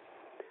year.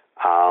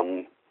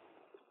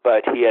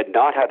 But he had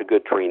not had a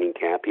good training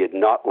camp. He had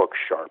not looked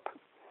sharp.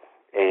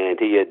 And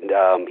he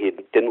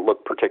didn't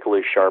look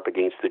particularly sharp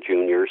against the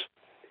juniors.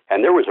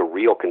 And there was a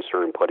real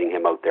concern putting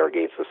him out there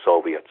against the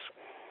Soviets.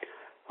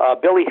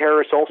 Billy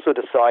Harris also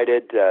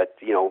decided that,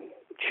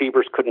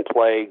 Cheevers couldn't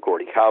play,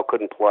 Gordie Howe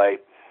couldn't play.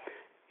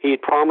 He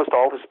had promised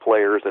all his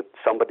players that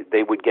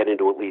they would get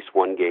into at least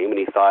one game, and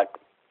he thought,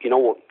 you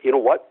know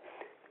what?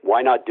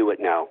 Why not do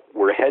it now?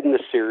 We're ahead in the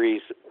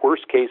series.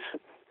 Worst case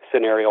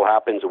scenario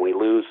happens and we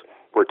lose,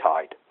 we're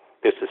tied.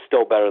 This is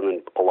still better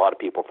than a lot of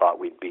people thought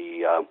we'd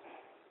be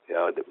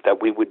that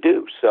we would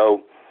do.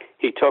 So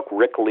he took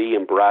Rick Lee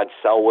and Brad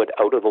Selwood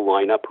out of the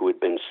lineup, who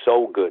had been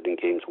so good in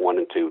Games 1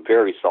 and 2,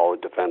 very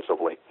solid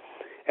defensively,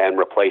 and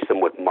replaced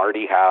them with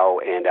Marty Howe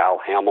and Al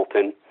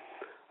Hamilton.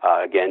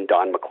 Again,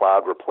 Don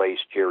McLeod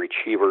replaced Jerry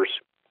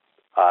Cheevers.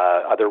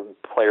 Other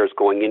players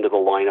going into the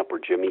lineup were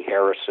Jimmy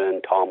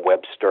Harrison, Tom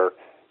Webster,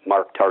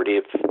 Mark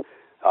Tardif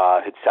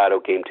had sat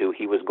out Game 2.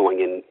 He was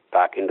going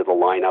back into the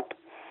lineup.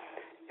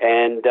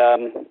 And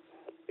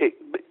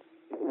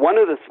one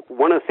of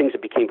the things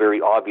that became very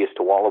obvious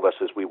to all of us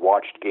as we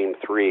watched Game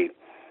 3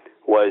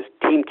 was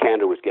Team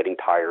Canada was getting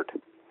tired.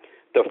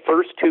 The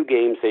first 2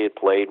 games they had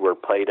played were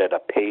played at a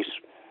pace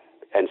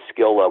and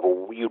skill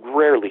level you'd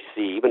rarely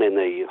see, even in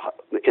the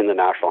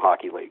National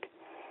Hockey League.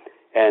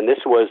 And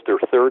this was their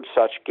 3rd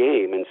such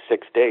game in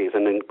 6 days.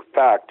 And in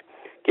fact,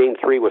 Game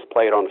 3 was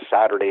played on a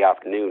Saturday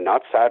afternoon,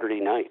 not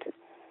Saturday night.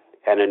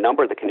 And a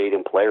number of the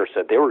Canadian players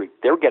said they were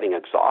getting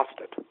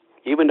exhausted,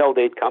 even though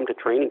they'd come to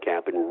training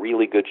camp in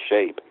really good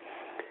shape.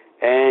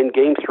 And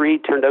Game 3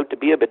 turned out to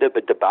be a bit of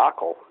a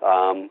debacle.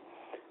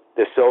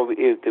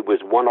 It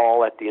was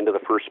 1-1 at the end of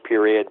the first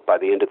period. By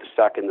the end of the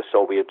second, the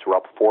Soviets were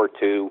up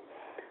 4-2.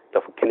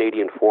 The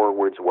Canadian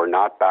forwards were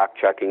not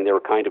back-checking. They were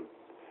kind of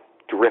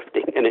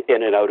drifting in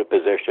and out of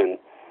position.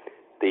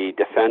 The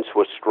defense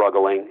was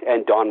struggling,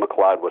 and Don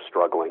McLeod was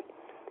struggling.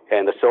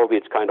 And the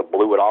Soviets kind of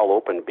blew it all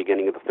open at the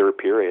beginning of the third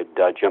period,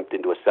 jumped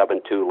into a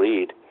 7-2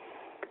 lead.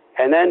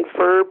 And then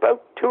for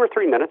about 2 or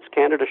 3 minutes,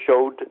 Canada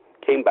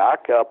came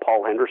back.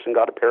 Paul Henderson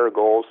got a pair of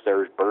goals.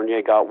 Serge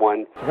Bernier got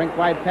one.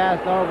 Rink-wide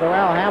pass over to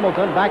Al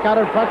Hamilton. Back out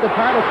in front to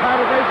Tardif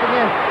racing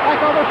in.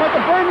 Back over in front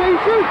to Bernier. He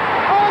shoots.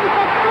 Oh, the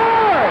puck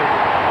scores!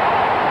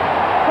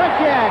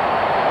 Tretiak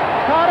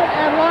caught it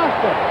and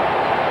lost it.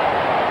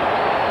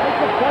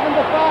 Makes it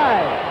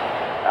 7-5.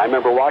 I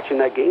remember watching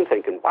that game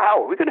thinking,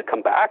 wow, are we going to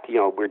come back?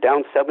 We're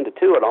down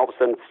 7-2, and all of a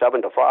sudden it's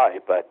 7-5.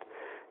 But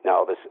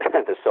no, the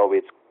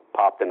Soviets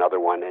popped another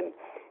one and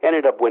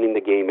ended up winning the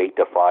game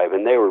 8-5,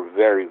 and they were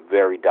very,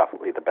 very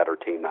definitely the better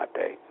team that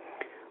day.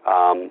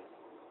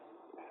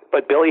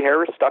 But Billy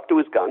Harris stuck to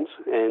his guns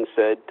and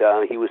said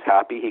he was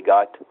happy he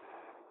got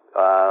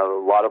a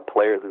lot of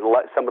players,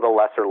 some of the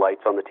lesser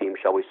lights on the team,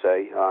 shall we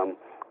say.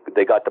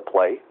 They got to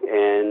play,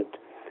 and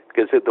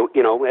because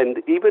and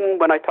even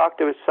when I talked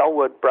to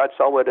Brad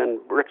Selwood and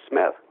Rick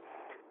Smith,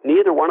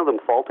 neither one of them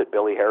faulted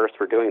Billy Harris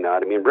for doing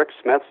that. I mean, Rick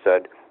Smith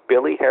said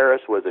Billy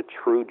Harris was a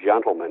true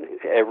gentleman in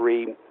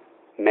every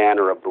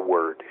manner of the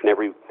word,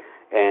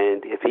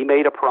 and if he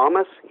made a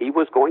promise, he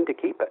was going to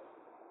keep it.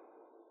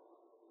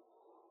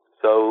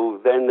 So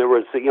then there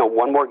was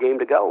one more game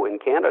to go in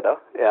Canada,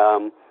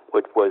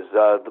 which was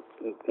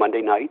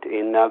Monday night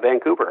in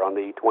Vancouver on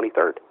the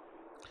 23rd.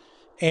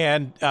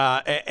 And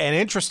an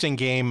interesting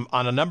game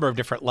on a number of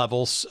different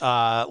levels.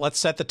 Let's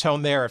set the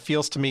tone there. It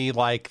feels to me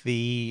like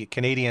the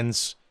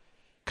Canadians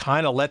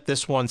kind of let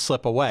this one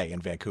slip away in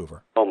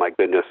Vancouver. Oh, my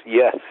goodness,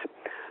 yes.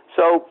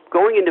 So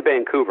going into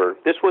Vancouver,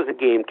 this was a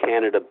game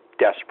Canada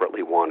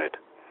desperately wanted.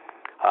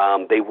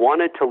 They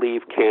wanted to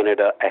leave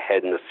Canada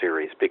ahead in the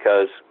series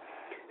because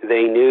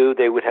they knew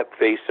they would have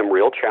faced some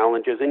real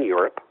challenges in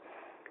Europe.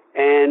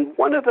 And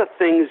one of the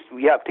things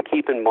we have to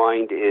keep in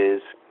mind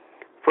is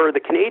for the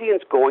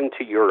Canadians going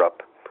to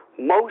Europe,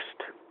 most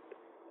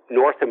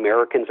North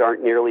Americans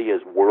aren't nearly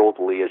as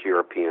worldly as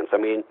Europeans. I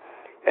mean,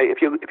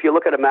 if you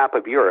look at a map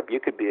of Europe,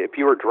 if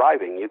you were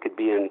driving, you could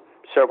be in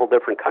several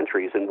different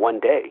countries in one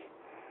day.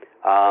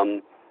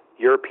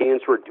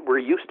 Europeans were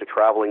used to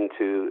traveling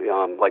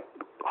to, like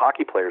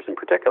hockey players in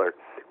particular,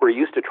 were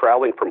used to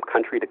traveling from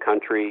country to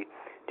country,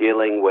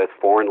 dealing with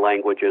foreign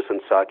languages and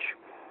such,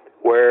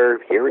 where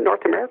here in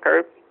North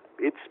America,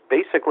 it's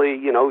basically,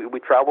 we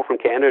travel from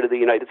Canada to the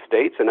United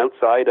States, and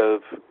outside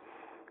of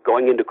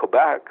going into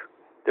Quebec,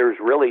 there's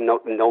really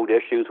no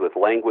issues with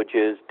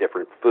languages,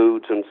 different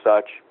foods and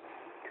such.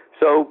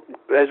 So,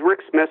 as Rick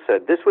Smith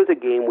said, this was a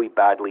game we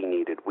badly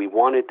needed. We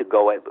wanted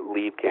to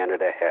leave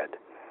Canada ahead.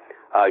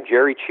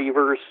 Jerry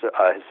Cheevers,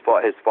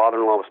 his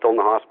father-in-law was still in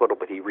the hospital,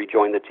 but he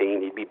rejoined the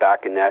team. He'd be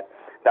back in net.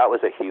 That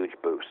was a huge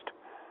boost.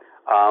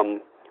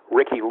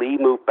 Ricky Lee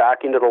moved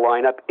back into the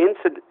lineup.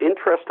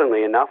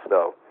 Interestingly enough,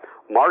 though,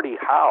 Marty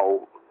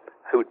Howe,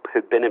 who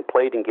had been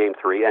played in Game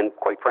 3 and,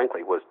 quite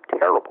frankly, was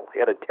terrible. He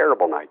had a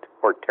terrible night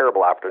or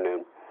terrible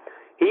afternoon.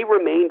 He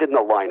remained in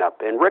the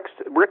lineup, and Rick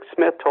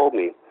Smith told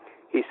me,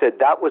 he said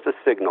that was a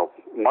signal.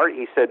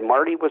 He said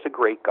Marty was a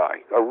great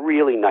guy, a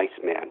really nice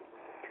man,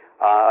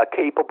 a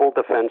capable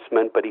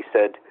defenseman, but he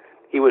said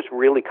he was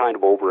really kind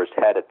of over his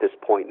head at this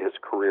point in his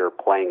career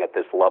playing at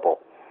this level.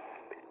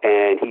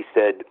 And he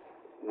said,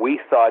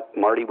 we thought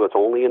Marty was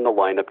only in the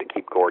lineup to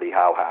keep Gordie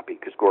Howe happy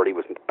because Gordie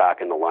was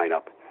back in the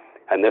lineup.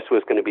 And this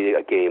was going to be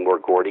a game where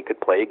Gordie could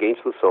play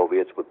against the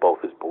Soviets with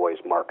both his boys,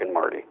 Mark and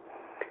Marty.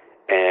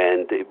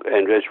 And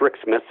as Rick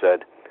Smith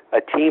said, a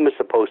team is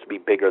supposed to be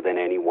bigger than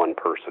any one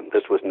person.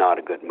 This was not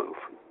a good move.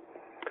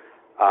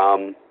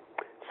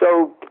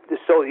 So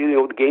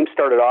the game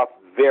started off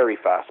very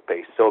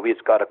fast-paced.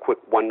 Soviets got a quick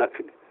one,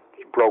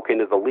 broke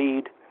into the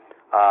lead.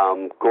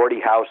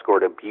 Gordie Howe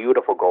scored a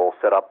beautiful goal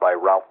set up by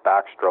Ralph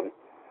Backstrom.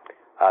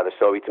 The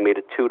Soviets made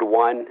it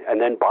 2-1, and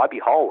then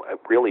Bobby Hull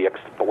really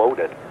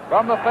exploded.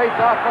 From the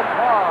face-off,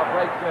 Paul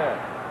breaks in.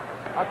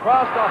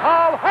 Across to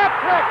Hull,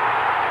 hat-trick!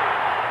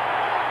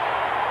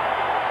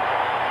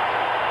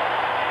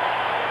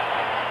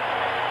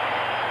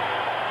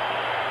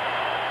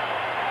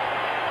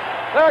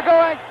 They're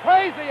going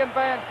crazy in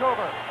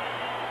Vancouver.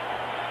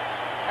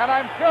 And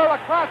I'm sure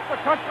across the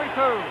country,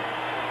 too.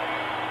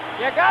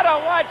 You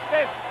gotta watch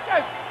this.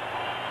 Just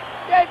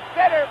dead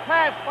center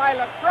pass by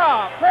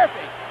Lacroix.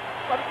 Perfect.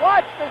 But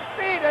watch the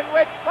speed in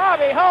which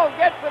Bobby Hull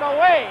gets it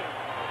away.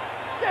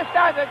 Just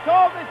on the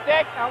toe of the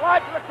stick. Now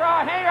watch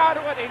Lacroix hang on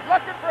to it. He's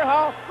looking for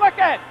Hull. Look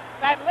at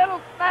that little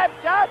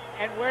snapshot.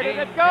 And where did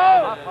it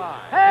go?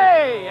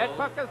 Hey, it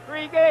took us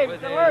 3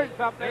 games to learn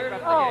something.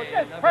 But,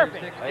 just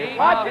perfect.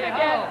 Watch it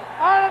again.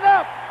 On and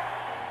up.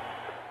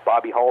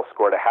 Bobby Hull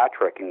scored a hat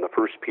trick in the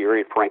first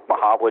period. Frank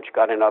Mahovlich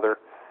got another.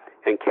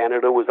 And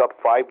Canada was up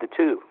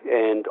 5-2.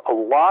 And a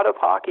lot of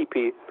hockey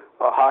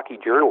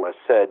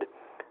journalists said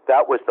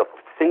that was the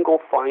single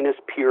finest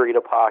period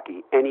of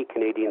hockey any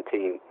Canadian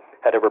team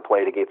had ever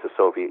played against the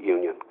Soviet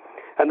Union.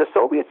 And the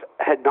Soviets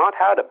had not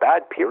had a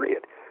bad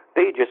period.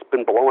 They had just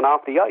been blown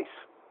off the ice.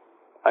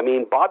 I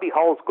mean, Bobby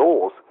Hull's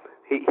goals,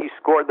 he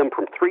scored them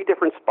from 3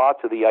 different spots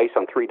of the ice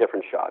on 3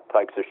 different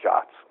types of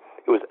shots.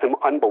 It was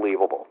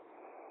unbelievable.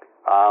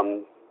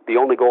 The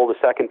only goal of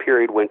the second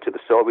period went to the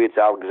Soviets,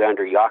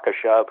 Alexander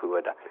Yakashev, who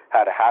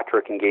had a hat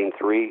trick in Game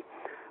 3.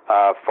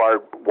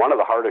 One of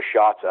the hardest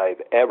shots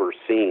I've ever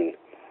seen.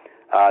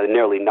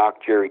 Nearly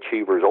knocked Jerry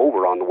Cheevers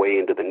over on the way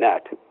into the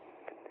net.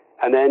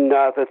 And then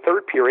the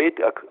third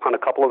period, on a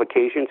couple of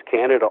occasions,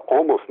 Canada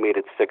almost made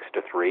it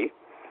 6-3.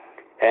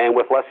 And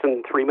with less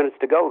than 3 minutes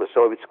to go, the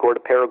Soviets scored a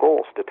pair of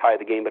goals to tie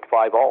the game at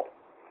 5-5.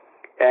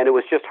 And it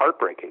was just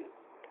heartbreaking.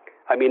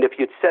 I mean, if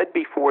you'd said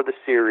before the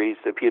series,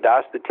 if you'd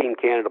asked the Team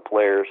Canada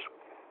players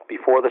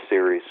before the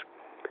series,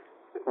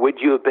 would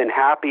you have been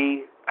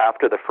happy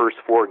after the first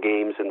 4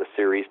 games in the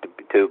series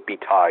to be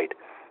tied?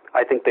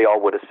 I think they all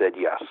would have said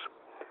yes.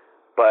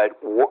 But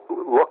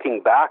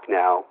looking back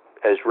now,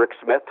 as Rick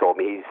Smith told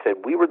me, he said,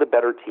 we were the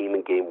better team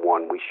in Game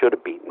 1. We should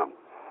have beaten them.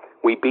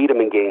 We beat them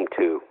in Game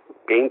 2.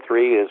 Game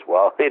 3 is,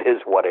 well, it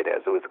is what it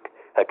is. It was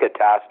a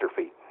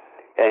catastrophe.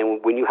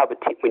 And when you have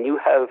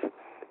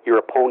your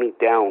opponent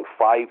down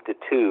 5-2,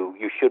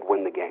 you should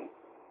win the game.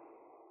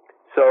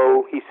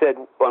 So he said,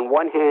 on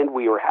one hand,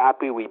 we were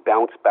happy we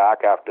bounced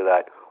back after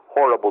that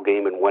horrible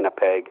game in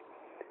Winnipeg.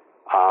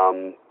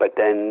 But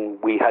then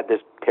we had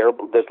this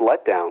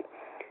letdown.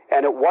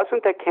 And it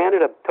wasn't that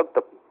Canada took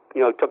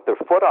their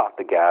foot off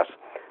the gas.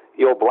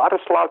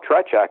 Vladislav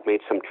Tretiak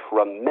made some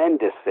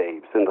tremendous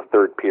saves in the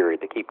third period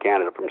to keep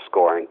Canada from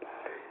scoring.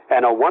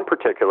 And on one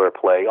particular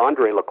play,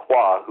 Andre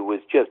Lacroix, who was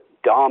just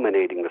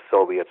dominating the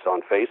Soviets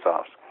on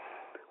faceoffs,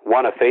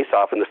 won a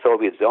faceoff in the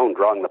Soviet zone,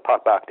 drawing the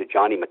puck back to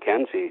Johnny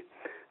McKenzie,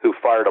 who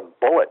fired a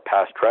bullet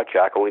past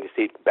Tretiak, only to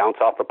see it bounce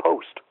off the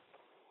post.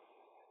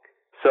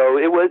 So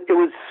it was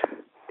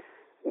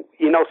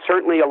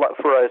certainly a lot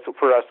for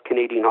us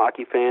Canadian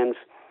hockey fans.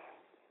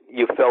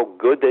 You felt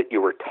good that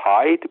you were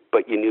tied,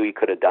 but you knew you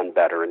could have done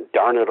better. And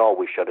darn it all,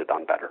 we should have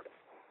done better.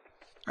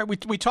 All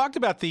right, we talked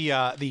about the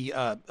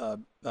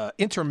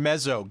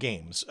intermezzo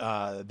games,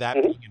 that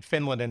being in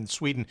Finland and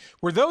Sweden.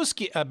 Were those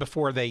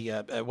before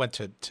they went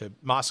to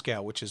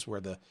Moscow, which is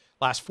where the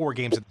last 4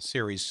 games of the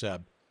series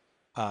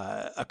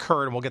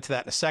occurred, and we'll get to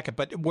that in a second.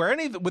 But were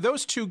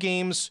those 2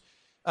 games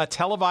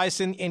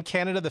televised in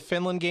Canada, the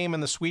Finland game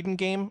and the Sweden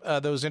game,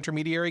 those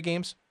intermediary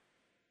games?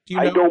 Do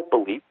you know? I don't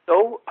believe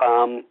so.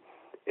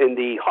 In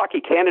the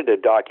Hockey Canada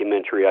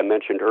documentary I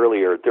mentioned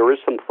earlier, there is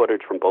some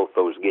footage from both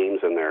those games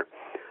in there.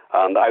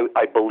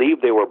 I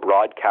believe they were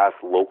broadcast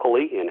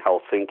locally in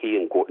Helsinki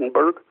and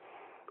Gothenburg,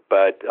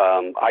 but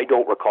I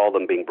don't recall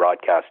them being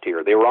broadcast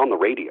here. They were on the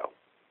radio,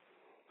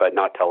 but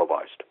not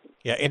televised.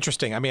 Yeah,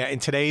 interesting. I mean, in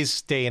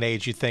today's day and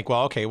age, you'd think,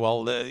 well, okay,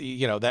 well,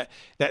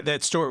 that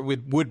story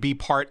would be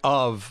part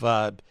of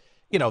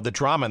the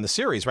drama in the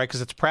series, right?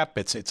 Because it's prep.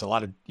 It's a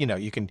lot of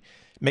you can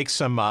make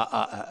some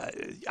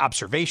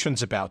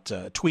observations about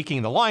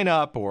tweaking the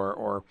lineup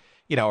or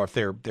if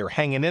they're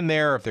hanging in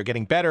there, if they're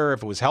getting better,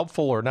 if it was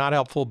helpful or not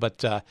helpful.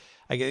 But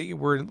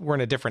we're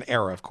in a different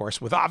era, of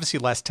course, with obviously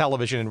less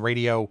television and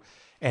radio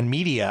and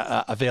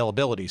media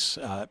availabilities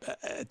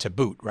to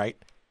boot, right?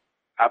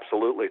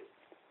 Absolutely.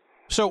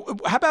 So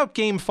how about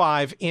Game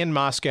 5 in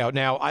Moscow?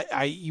 Now,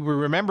 you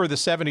remember the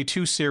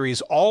 72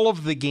 series, all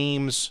of the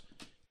games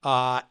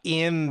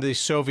in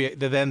the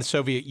then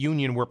Soviet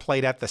Union were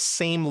played at the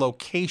same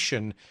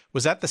location.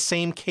 Was that the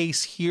same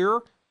case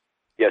here?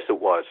 Yes,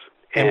 it was.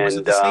 And was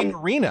it the same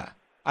arena?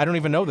 I don't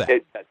even know that.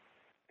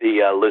 The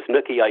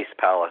Luzhniki Ice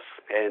Palace,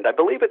 and I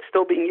believe it's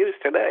still being used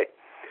today.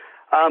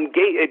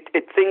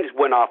 Things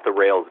went off the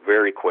rails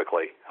very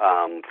quickly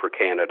for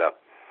Canada.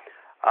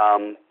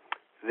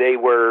 They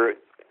were,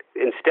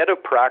 instead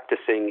of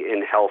practicing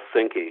in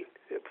Helsinki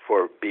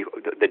for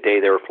the day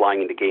they were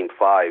flying into Game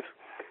 5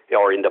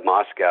 or into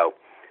Moscow,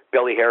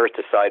 Billy Harris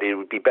decided it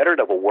would be better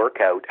to have a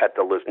workout at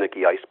the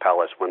Luzhniki Ice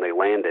Palace when they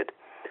landed.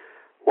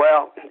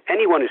 Well,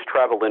 anyone who's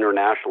traveled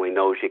internationally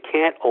knows you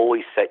can't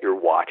always set your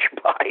watch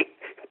by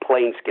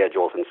plane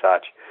schedules and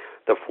such.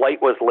 The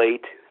flight was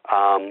late.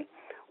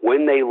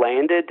 When they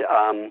landed,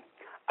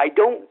 I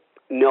don't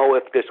know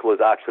if this was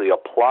actually a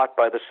plot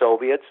by the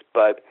Soviets,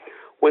 but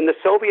when the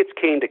Soviets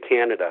came to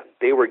Canada,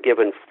 they were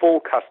given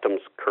full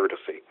customs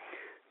courtesy.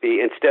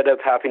 Instead of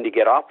having to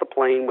get off the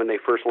plane when they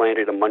first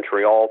landed in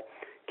Montreal,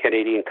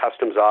 Canadian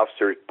customs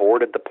officers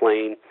boarded the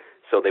plane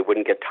so they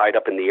wouldn't get tied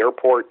up in the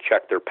airport,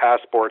 checked their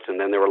passports, and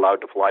then they were allowed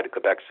to fly to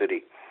Quebec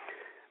City.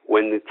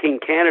 When the Team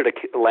Canada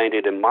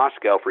landed in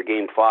Moscow for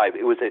Game 5,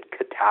 it was a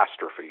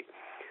catastrophe.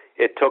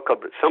 It took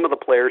some of the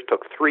players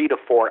took 3 to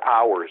 4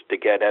 hours to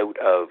get out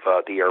of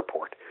the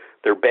airport.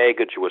 Their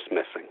baggage was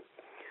missing.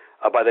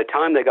 By the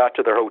time they got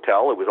to their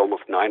hotel, it was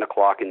almost 9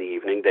 o'clock in the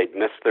evening. They'd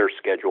missed their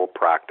scheduled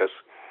practice.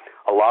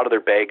 A lot of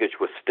their baggage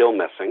was still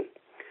missing.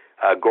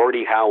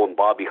 Gordie Howe and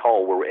Bobby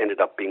Hull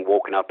ended up being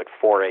woken up at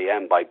 4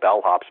 a.m. by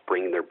bellhops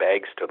bringing their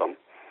bags to them.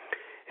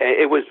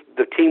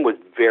 The team was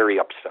very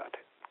upset.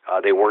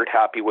 They weren't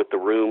happy with the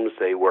rooms.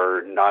 They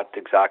were not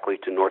exactly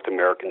to North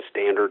American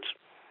standards.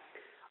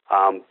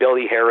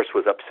 Billy Harris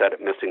was upset at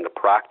missing the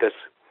practice.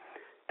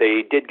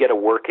 They did get a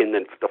work in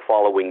the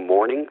following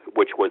morning,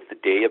 which was the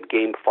day of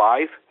Game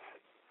 5.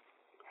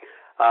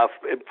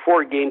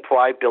 For Game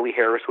 5, Billy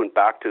Harris went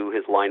back to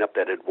his lineup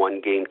that had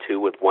won Game 2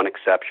 with one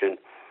exception.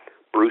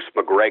 Bruce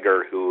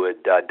McGregor, who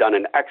had done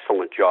an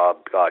excellent job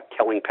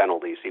killing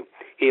penalties.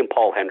 He and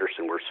Paul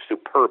Henderson were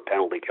superb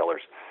penalty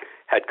killers.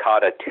 Had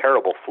caught a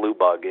terrible flu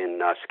bug in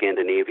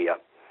Scandinavia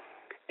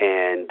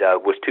and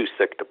was too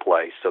sick to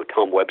play, so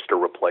Tom Webster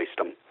replaced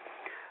him.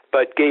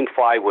 But Game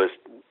 5 was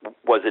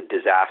a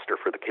disaster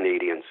for the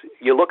Canadians.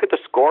 You look at the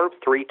score of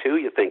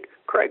 3-2, you think,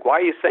 Craig, why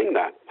are you saying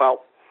that?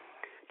 Well,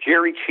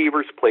 Jerry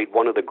Cheevers played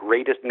one of the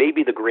greatest,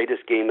 maybe the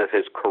greatest game of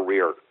his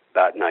career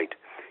that night.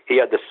 He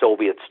had the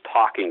Soviets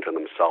talking to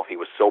themselves. He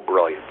was so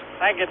brilliant.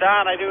 Thank you,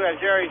 Don. I do have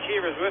Jerry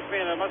Cheevers with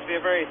me, and it must be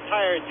a very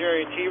tired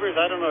Jerry Cheevers.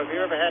 I don't know if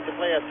you ever had to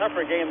play a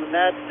tougher game than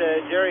that.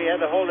 Jerry had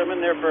to hold him in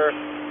there for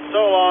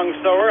so long,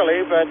 so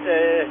early, but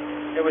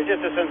it was just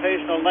a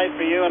sensational night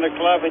for you and the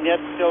club, and yet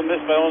still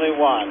missed by only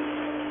one.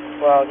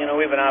 Well,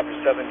 we've been out for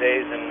 7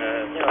 days, and,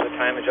 the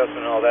time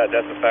adjustment and all that,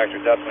 that's a factor,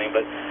 definitely.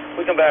 But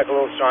we come back a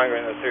little stronger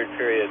in the third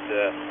period.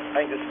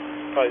 I think this is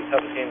probably the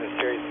toughest game of the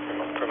series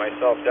for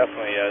myself,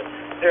 definitely.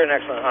 They're an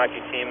excellent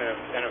hockey team,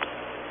 and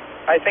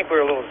I think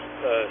we're a little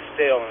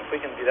stale, and if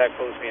we can be that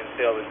close to being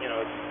stale, it's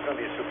going to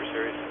be a super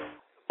series.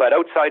 But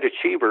outside of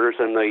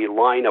Cheevers and the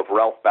line of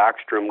Ralph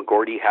Backstrom,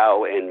 Gordie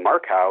Howe, and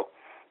Mark Howe,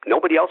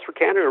 nobody else for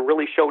Canada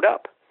really showed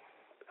up.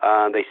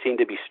 They seemed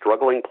to be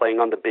struggling playing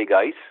on the big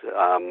ice,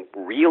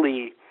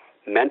 really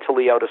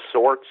mentally out of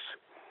sorts,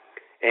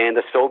 and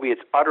the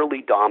Soviets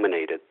utterly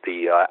dominated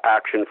the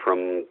action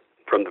from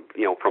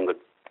the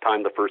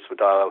time the first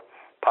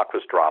puck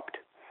was dropped.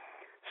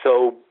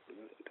 So,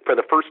 for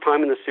the first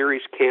time in the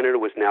series, Canada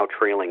was now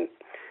trailing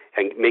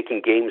and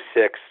making Game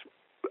 6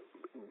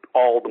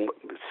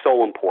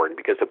 so important,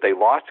 because if they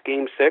lost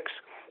Game 6,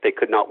 they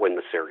could not win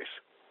the series.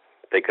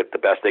 The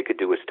best they could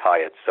do was tie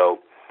it. So,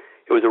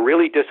 it was a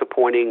really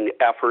disappointing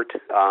effort.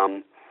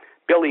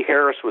 Billy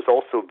Harris was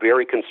also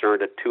very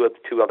concerned at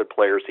two other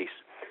players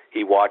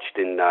he watched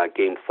in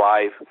Game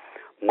 5.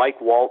 Mike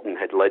Walton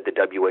had led the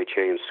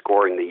WHA in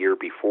scoring the year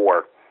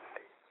before,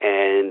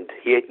 and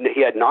he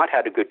had not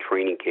had a good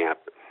training camp.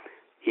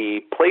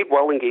 He played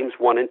well in Games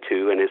 1 and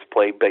 2, and his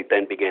play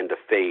then began to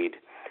fade.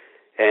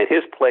 And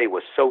his play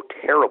was so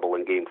terrible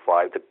in Game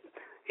 5 that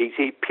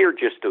he appeared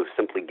just to have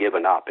simply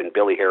given up, and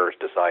Billy Harris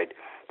decided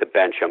to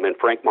bench him. And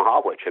Frank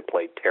Mahovlich had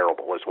played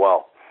terrible as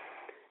well.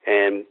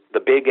 And the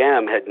Big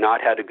M had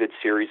not had a good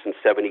series in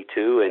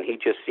 72, and he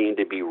just seemed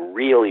to be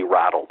really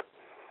rattled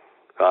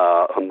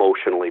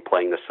emotionally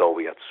playing the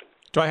Soviets.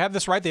 Do I have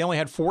this right? They only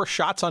had 4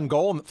 shots on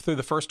goal through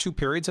the first 2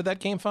 periods of that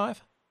Game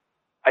 5?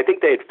 I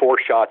think they had 4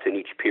 shots in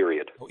each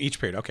period. Oh, each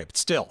period, okay. But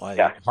still,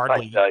 yeah,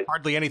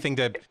 hardly anything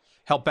to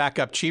help back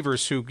up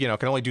Cheevers, who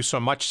can only do so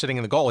much sitting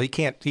in the goal. He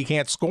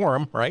can't score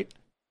him, right?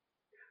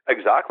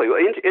 Exactly. Well,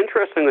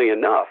 interestingly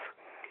enough,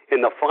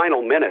 in the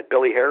final minute,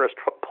 Billy Harris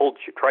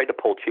tried to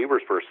pull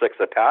Cheevers for a 6th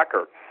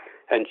attacker,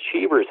 and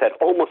Cheevers had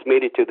almost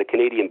made it to the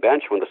Canadian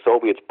bench when the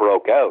Soviets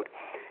broke out.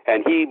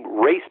 And he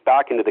raced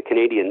back into the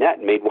Canadian net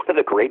and made one of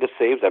the greatest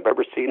saves I've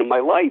ever seen in my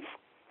life.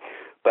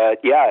 But,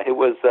 yeah, it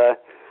was,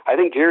 I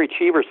think Jerry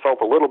Cheevers felt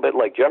a little bit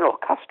like General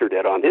Custer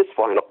did on his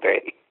final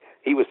day.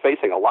 He was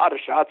facing a lot of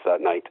shots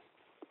that night.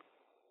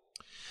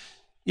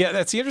 Yeah,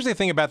 that's the interesting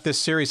thing about this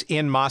series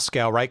in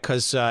Moscow, right?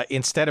 Because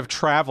instead of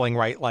traveling,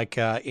 right, like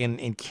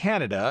in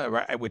Canada,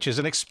 right, which is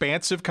an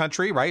expansive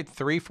country, right,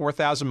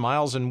 4,000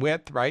 miles in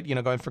width, right,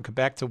 going from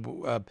Quebec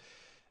to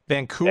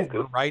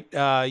Vancouver, right,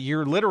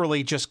 you're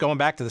literally just going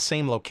back to the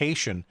same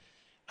location.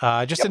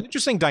 Just an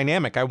interesting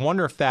dynamic. I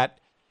wonder if that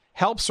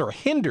helps or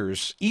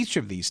hinders each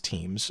of these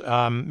teams.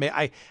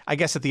 I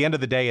guess at the end of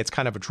the day, it's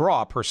kind of a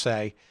draw per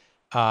se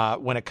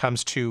when it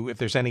comes to if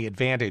there's any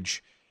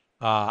advantage.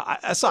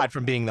 Aside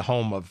from being the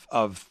home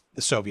of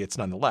the Soviets,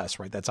 nonetheless,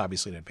 right? That's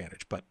obviously an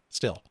advantage, but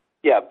still.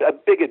 Yeah, a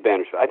big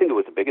advantage. I think it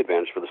was a big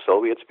advantage for the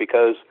Soviets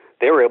because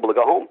they were able to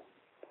go home.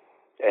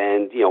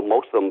 And,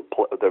 most of them,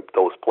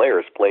 those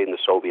players played in the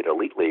Soviet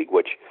Elite League,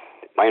 which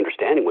my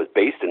understanding was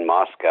based in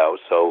Moscow.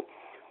 So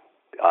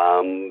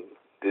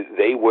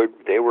they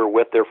were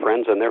with their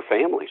friends and their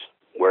families,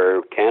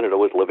 where Canada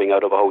was living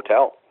out of a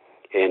hotel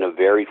in a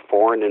very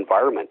foreign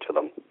environment to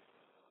them.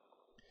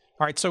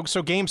 All right,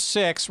 so Game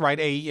 6, right,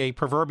 a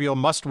proverbial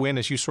must-win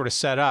as you sort of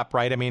set up,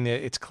 right? I mean,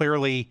 it's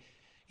clearly,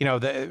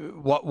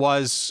 what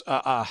was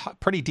a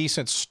pretty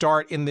decent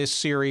start in this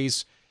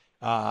series,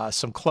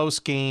 some close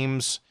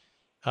games,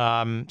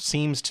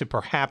 seems to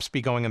perhaps be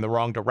going in the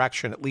wrong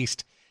direction, at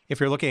least if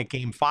you're looking at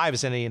Game 5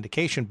 as any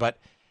indication. But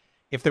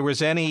if there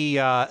was any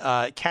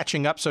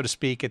catching up, so to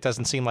speak, it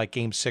doesn't seem like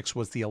Game 6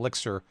 was the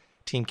elixir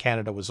Team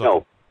Canada was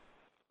looking. No.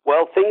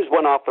 Well, things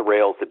went off the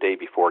rails the day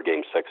before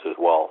Game 6 as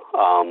well.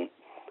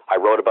 I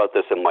wrote about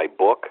this in my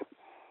book.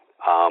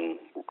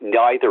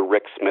 Neither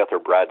Rick Smith or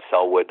Brad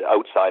Selwood,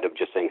 outside of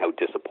just saying how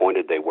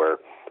disappointed they were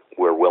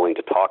willing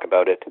to talk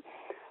about it.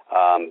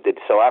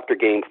 So after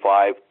Game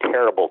 5,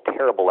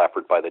 terrible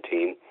effort by the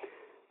team.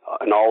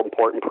 An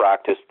all-important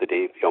practice the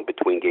day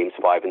between Games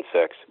 5 and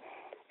 6.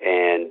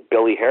 And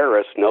Billy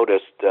Harris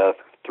noticed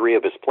 3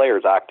 of his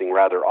players acting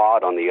rather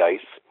odd on the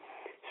ice,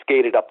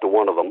 skated up to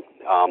one of them.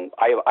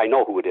 I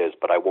know who it is,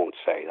 but I won't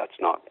say. That's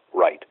not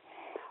right.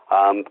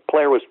 The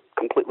player was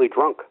completely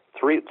drunk.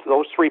 Three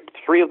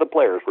of the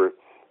players were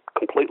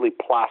completely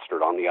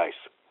plastered on the ice.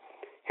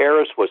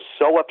 Harris was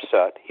so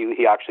upset,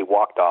 he actually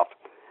walked off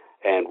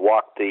and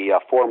walked the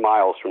 4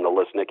 miles from the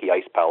Liznicki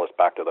Ice Palace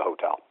back to the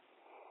hotel.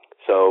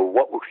 So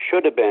what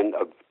should have been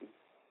a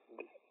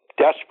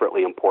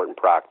desperately important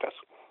practice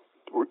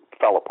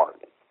fell apart.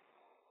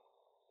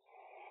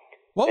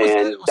 What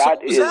was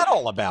what was that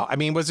all about? I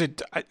mean, was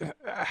it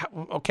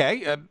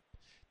okay?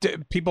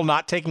 People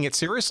not taking it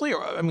seriously?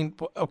 Or, I mean,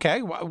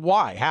 okay,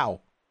 why?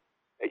 How?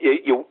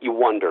 You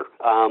wonder.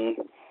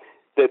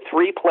 The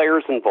three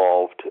players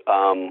involved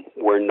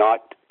were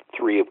not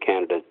three of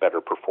Canada's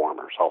better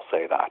performers. I'll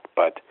say that.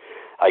 But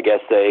I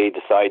guess they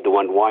decided to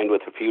unwind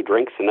with a few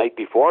drinks the night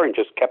before and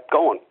just kept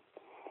going.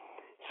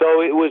 So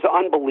it was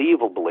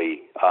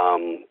unbelievably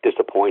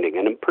disappointing.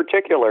 And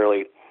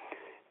particularly,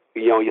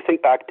 you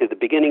think back to the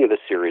beginning of the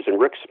series, and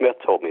Rick Smith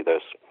told me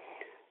this.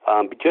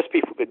 Just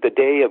before the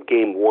day of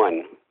Game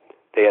 1,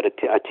 they had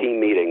a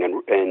team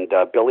meeting, and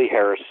Billy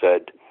Harris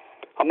said,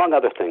 among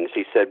other things,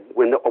 he said,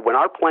 when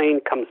our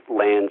plane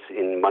lands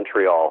in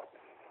Montreal,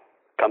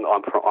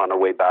 on our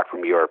way back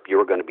from Europe,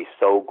 you're going to be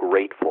so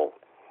grateful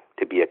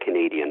to be a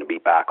Canadian, to be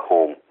back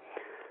home.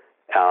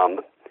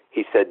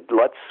 He said,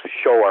 let's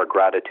show our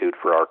gratitude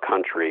for our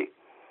country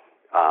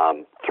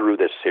through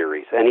this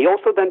series. And he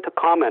also then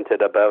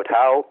commented about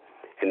how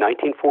in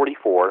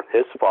 1944,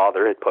 his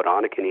father had put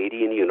on a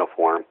Canadian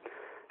uniform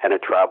and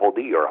had traveled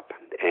to Europe.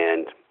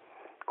 And,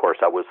 of course,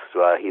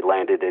 he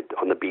landed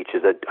on the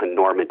beaches at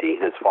Normandy.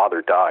 His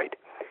father died.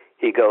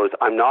 He goes,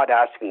 I'm not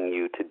asking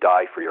you to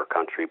die for your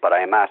country, but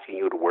I am asking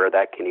you to wear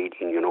that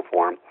Canadian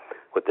uniform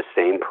with the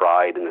same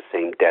pride and the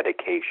same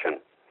dedication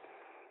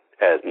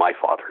as my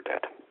father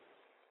did.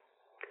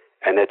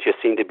 And it just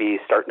seemed to be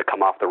starting to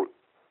come off the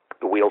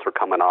wheels were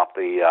coming off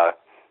the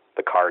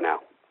car now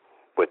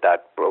with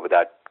that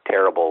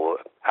terrible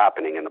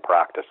happening in the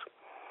practice.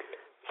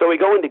 So we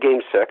go into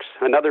Game 6.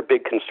 Another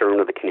big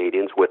concern of the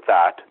Canadians with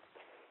that,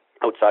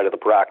 outside of the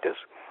practice,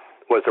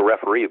 was the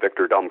referee,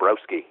 Victor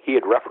Dombrowski. He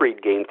had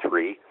refereed Game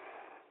 3,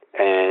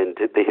 and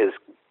his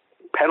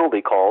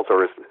penalty calls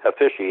or his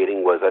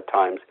officiating was at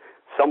times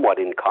somewhat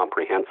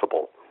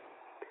incomprehensible.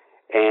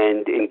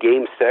 And in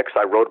Game 6,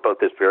 I wrote about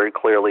this very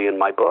clearly in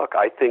my book.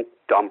 I think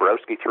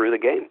Dombrowski threw the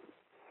game.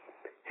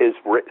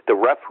 The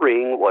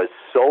refereeing was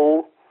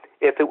so,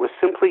 if it was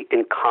simply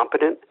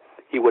incompetent,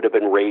 he would have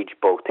enraged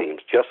both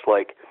teams, just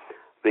like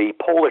the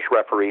Polish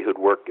referee who'd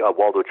worked,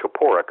 Waldo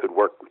Chaporek, who'd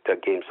worked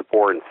Games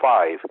 4 and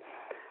 5.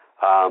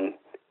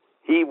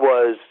 He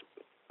was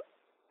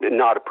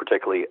not a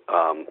particularly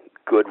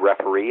good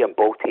referee, and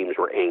both teams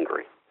were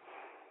angry.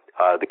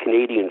 The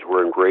Canadians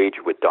were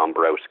enraged with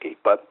Dombrowski.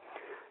 But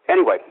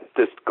anyway,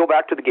 just go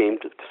back to the game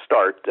to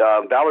start.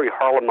 Valerie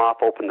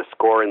Harlamoff opened the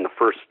score in the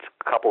first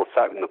couple of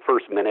seconds. In the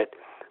first minute,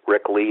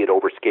 Rick Lee had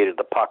overskated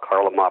the puck.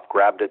 Harlamoff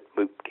grabbed it,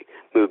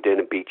 moved in,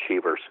 and beat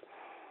Cheevers.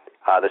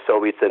 The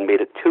Soviets then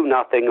made it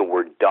 2-0 and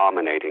were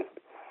dominating.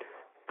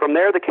 From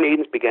there, the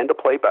Canadians began to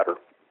play better.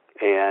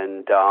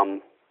 And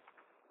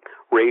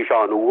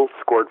Ray-Jean Houle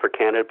scored for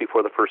Canada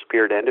before the first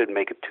period ended and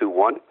make it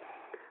 2-1.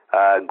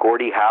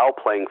 Gordie Howe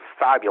playing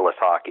fabulous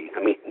hockey.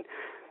 I mean,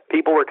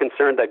 people were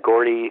concerned that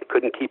Gordie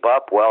couldn't keep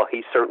up. Well,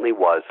 he certainly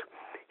was.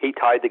 He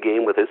tied the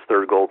game with his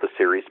third goal of the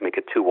series to make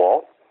it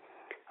 2-2.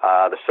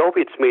 The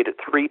Soviets made it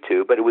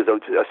 3-2, but it was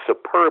a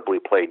superbly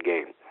played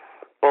game.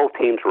 Both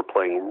teams were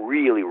playing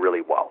really,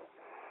 really well.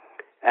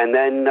 And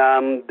then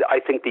I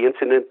think the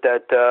incident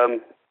that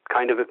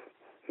kind of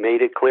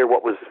made it clear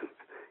what was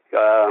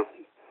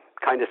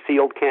kind of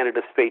sealed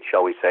Canada's fate,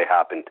 shall we say,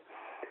 happened.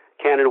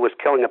 Canada was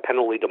killing a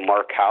penalty to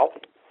Mark Howe.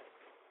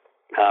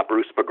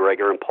 Bruce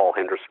McGregor and Paul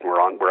Henderson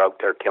were out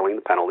there killing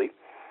the penalty.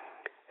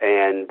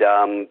 And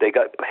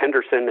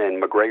Henderson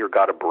and McGregor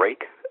got a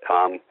break,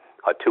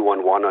 a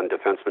 2-on-1 on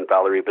defenseman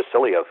Valery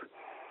Vasiliev.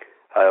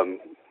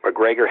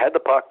 McGregor had the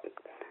puck.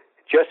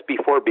 Just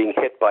before being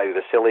hit by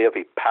Vasiliev,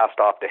 he passed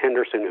off to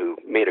Henderson, who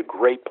made a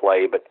great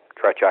play, but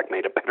Tretiak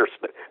made a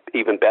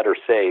even better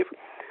save.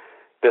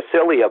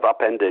 Vasiliev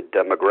upended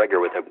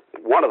McGregor with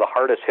one of the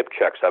hardest hip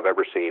checks I've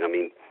ever seen. I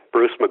mean,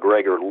 Bruce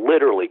McGregor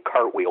literally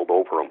cartwheeled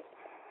over him.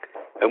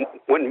 And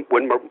when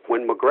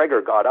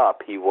McGregor got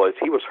up, he was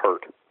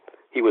hurt.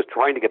 He was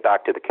trying to get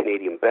back to the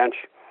Canadian bench.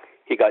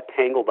 He got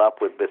tangled up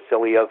with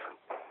Vasiliev.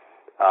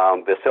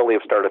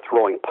 Vasiliev started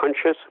throwing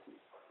punches,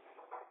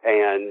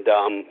 and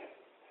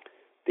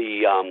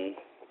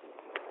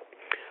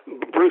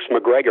Bruce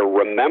McGregor,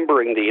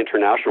 remembering the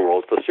international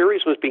rules, the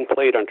series was being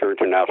played under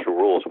international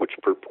rules, which,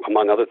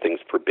 among other things,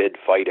 forbid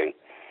fighting.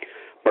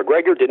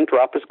 McGregor didn't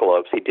drop his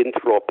gloves. He didn't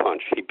throw a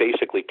punch. He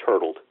basically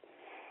turtled.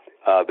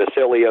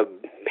 Vasiliev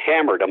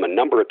hammered him a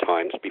number of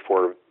times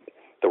before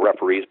the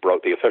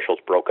officials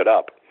broke it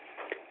up.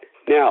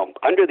 Now,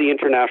 under the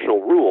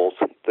international rules,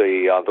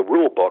 the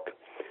rule book,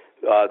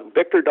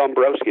 Victor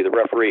Dombrowski, the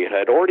referee,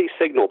 had already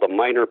signaled a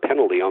minor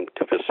penalty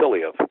to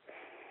Vasiliev.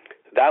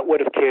 That would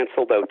have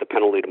canceled out the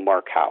penalty to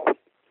Mark Howe.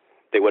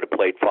 They would have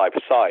played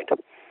five-a-side.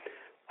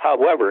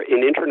 However,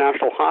 in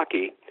international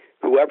hockey,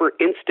 whoever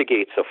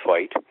instigates a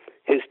fight,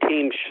 his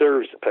team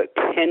serves a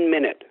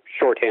 10-minute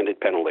shorthanded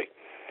penalty.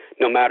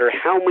 No matter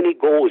how many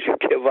goals you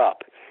give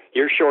up,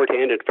 you're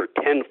shorthanded for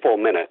 10 full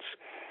minutes,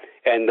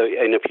 and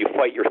if you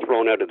fight, you're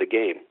thrown out of the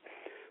game.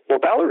 Well,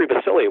 Valery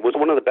Vasiliev was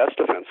one of the best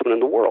defensemen in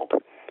the world.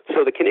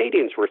 So the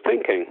Canadians were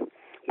thinking,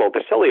 well,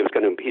 Vasiliev's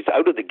he's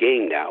out of the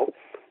game now.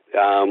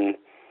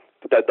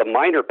 the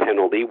minor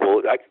penalty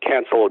will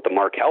cancel out the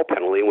Markell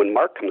penalty. When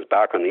Mark comes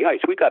back on the ice,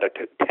 we got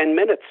 10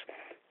 minutes,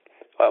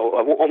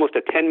 almost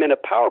a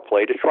 10-minute power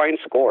play to try and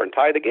score and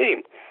tie the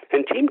game.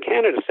 And Team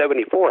Canada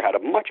 74 had a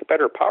much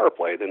better power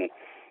play than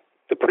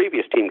the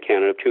previous Team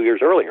Canada 2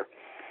 years earlier.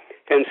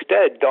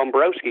 Instead,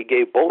 Dombrowski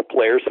gave both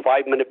players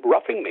 5-minute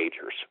roughing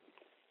majors.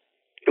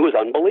 It was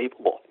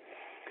unbelievable.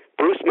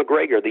 Bruce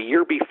McGregor, the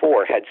year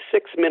before, had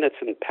 6 minutes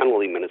in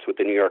penalty minutes with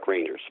the New York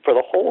Rangers for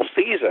the whole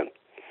season.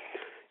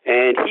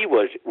 And he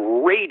was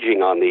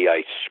raging on the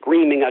ice,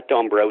 screaming at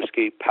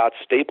Dombrowski. Pat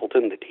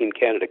Stapleton, the Team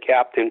Canada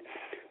captain,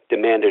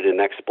 demanded an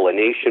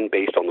explanation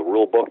based on the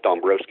rule book.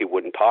 Dombrowski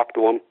wouldn't talk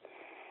to him.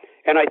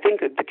 And I think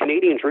that the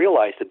Canadians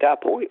realized at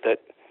that point that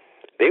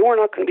they were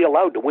not going to be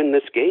allowed to win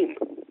this game.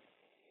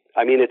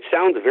 I mean, it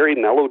sounds very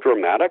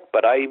melodramatic,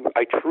 but I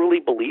truly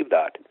believe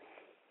that.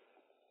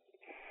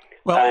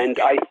 Well, and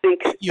I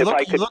think you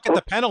look at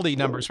the penalty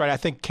numbers, right? I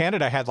think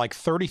Canada had like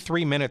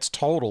 33 minutes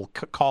total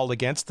called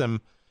against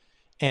them,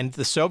 and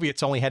the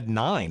Soviets only had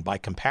 9 by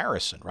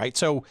comparison, right?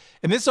 So,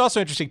 and this is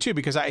also interesting too,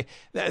 because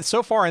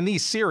so far in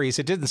these series,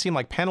 it didn't seem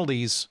like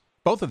penalties,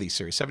 both of these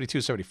series,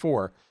 72,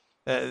 74,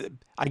 I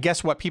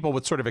guess what people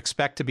would sort of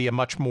expect to be a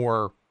much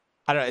more,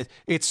 I don't know,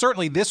 it's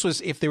certainly, this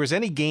was, if there was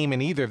any game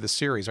in either of the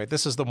series, right,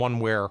 this is the one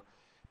where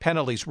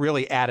penalties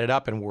really added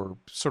up and were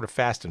sort of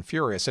fast and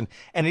furious. And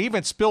it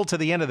even spilled to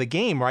the end of the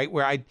game, right,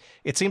 where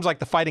it seems like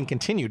the fighting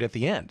continued at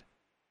the end.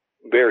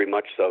 Very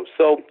much so.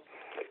 So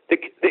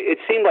it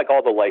seemed like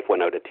all the life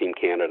went out of Team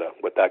Canada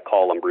with that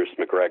call on Bruce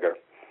McGregor.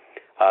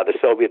 The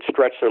Soviets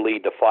stretched their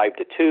lead to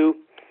 5-2.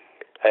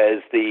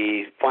 As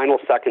the final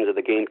seconds of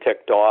the game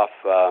ticked off,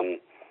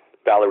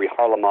 Valery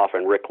Harlamov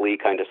and Rick Lee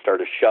kind of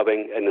started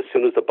shoving, and as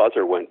soon as the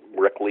buzzer went,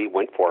 Rick Lee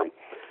went for him,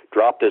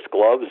 dropped his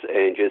gloves,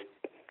 and just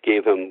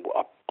gave him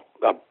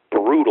a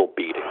brutal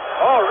beating.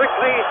 Oh, Rick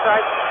Lee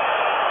starts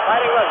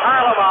fighting with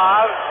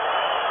Harlamov.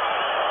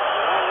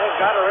 And they've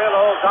got a real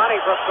old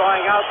Donnybrook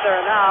going out there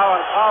now,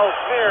 and Paul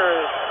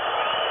Smears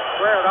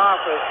squared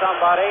off with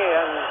somebody,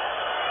 and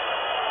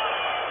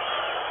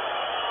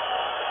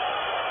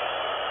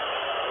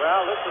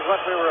well, this is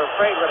what we were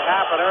afraid would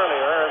happen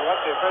earlier, and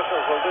what the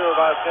officials will do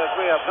about this,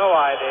 we have no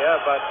idea,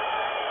 but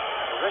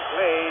Rick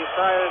Lee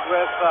started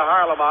with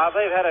Harlamov.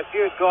 They've had a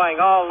feud going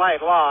all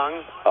night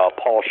long.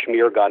 Paul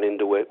Schmier got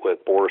into it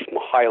with Boris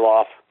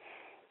Mikhailov.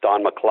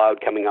 Don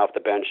McLeod coming off the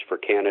bench for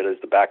Canada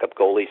as the backup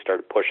goalie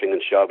started pushing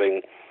and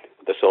shoving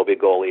the Soviet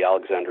goalie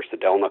Alexander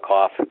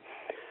Sadelnikov.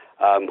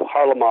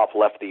 Harlamov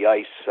left the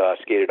ice,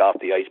 skated off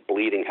the ice,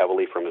 bleeding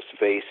heavily from his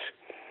face.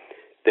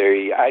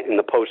 In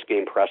the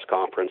post-game press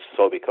conference,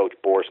 Soviet coach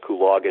Boris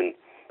Kulagin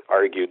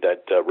argued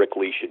that Rick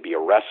Lee should be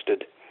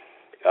arrested.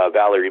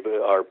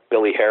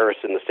 Billy Harris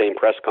in the same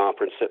press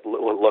conference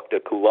looked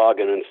at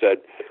Kulagin and said,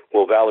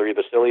 "Will Valery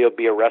Vasilyev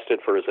be arrested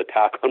for his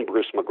attack on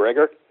Bruce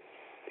McGregor?"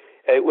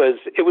 It was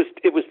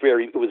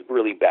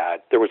really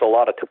bad. There was a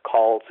lot of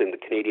calls in the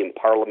Canadian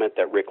Parliament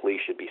that Rick Lee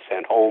should be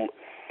sent home.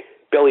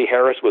 Billy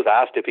Harris was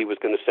asked if he was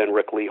going to send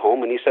Rick Lee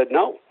home, and he said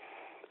no.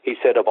 He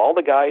said, of all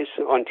the guys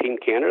on Team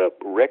Canada,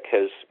 Rick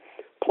has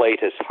played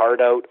his heart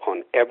out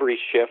on every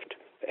shift,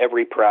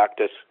 every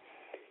practice.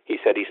 He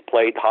said he's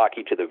played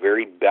hockey to the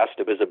very best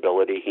of his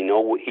ability. He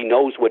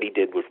knows what he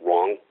did was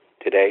wrong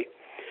today.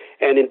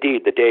 And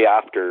indeed, the day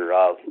after,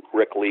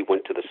 Rick Lee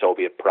went to the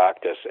Soviet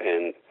practice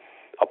and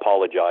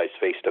apologized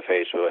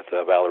face-to-face with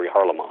Valery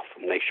Harlamov,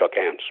 and they shook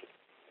hands.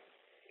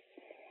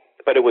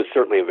 But it was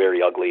certainly a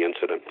very ugly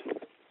incident.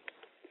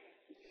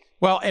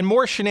 Well, and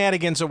more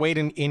shenanigans await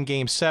in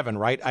Game 7,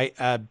 right?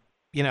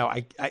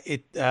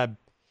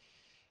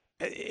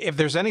 If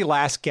there's any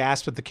last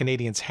gasp that the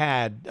Canadians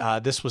had,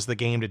 this was the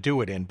game to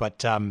do it in. But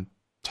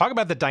talk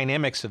about the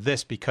dynamics of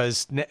this,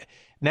 because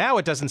now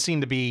it doesn't seem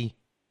to be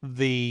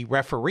the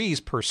referees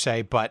per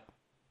se, but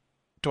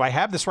do I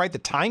have this right? The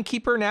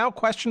timekeeper now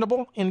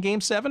questionable in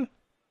Game 7?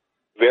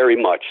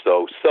 Very much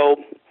so. So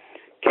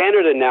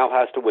Canada now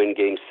has to win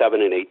Game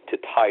 7 and 8 to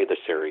tie the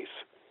series.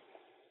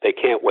 They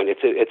can't win.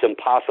 It's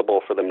impossible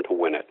for them to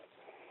win it.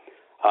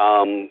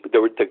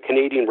 The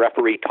Canadian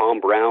referee, Tom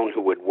Brown,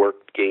 who had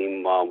worked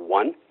Game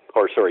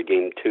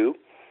 2,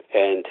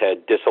 and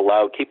had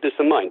disallowed, keep this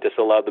in mind,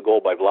 disallowed the goal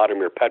by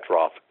Vladimir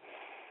Petrov,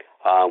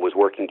 was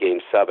working Game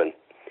 7.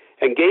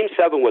 And Game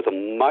 7 was a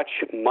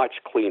much,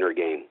 much cleaner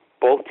game.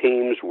 Both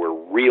teams were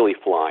really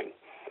flying.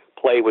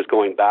 Play was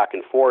going back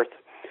and forth.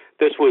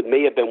 This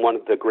may have been one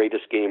of the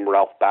greatest games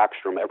Ralph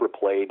Backstrom ever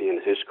played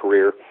in his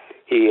career.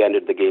 He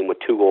ended the game with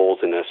 2 goals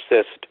and an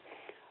assist.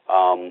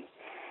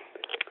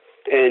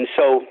 And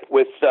so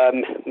with a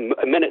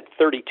minute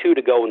 32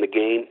 to go in the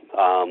game,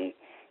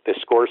 the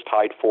score's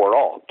tied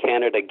 4-4.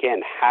 Canada,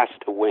 again, has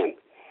to win.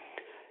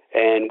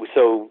 And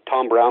so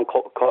Tom Brown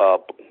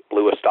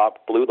blew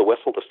the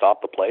whistle to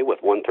stop the play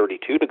with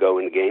 1:32 to go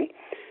in the game.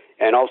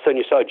 And all of a sudden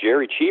you saw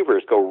Jerry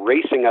Cheevers go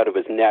racing out of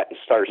his net and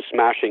start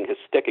smashing his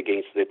stick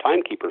against the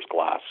timekeeper's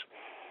glass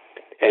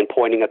and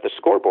pointing at the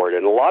scoreboard.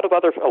 And a lot of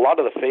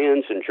the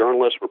fans and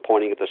journalists were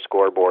pointing at the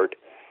scoreboard.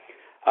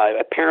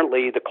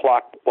 Apparently, the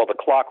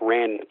clock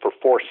ran for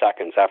 4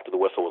 seconds after the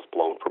whistle was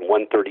blown, from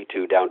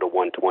 1:32 down to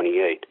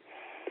 1:28.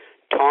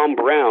 Tom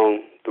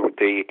Brown,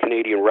 the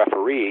Canadian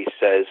referee,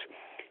 says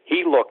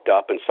he looked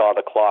up and saw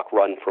the clock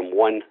run from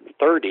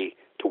 1:30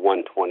 to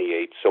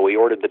 1:28, so he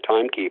ordered the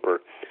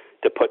timekeeper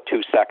to put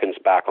 2 seconds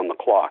back on the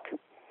clock.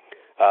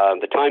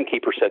 The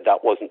timekeeper said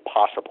that wasn't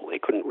possible. They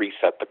couldn't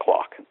reset the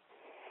clock.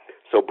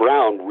 So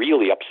Brown,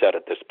 really upset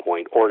at this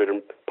point, ordered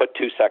him put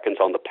 2 seconds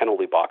on the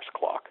penalty box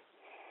clock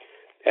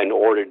and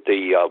ordered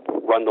the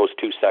run those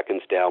 2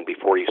 seconds down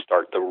before you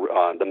start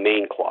the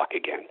main clock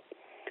again.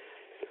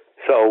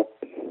 So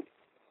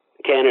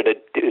Canada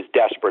is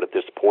desperate at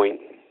this point.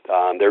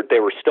 They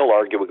were still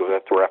arguing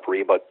with the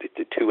referee about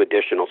the 2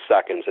 additional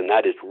seconds, and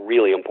that is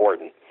really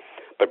important.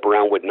 But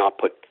Brown would not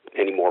put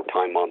any more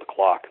time on the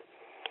clock.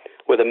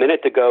 With a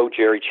minute to go,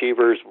 Jerry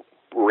Cheevers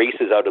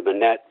races out of the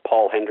net.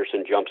 Paul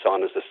Henderson jumps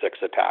on as the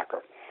 6th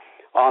attacker.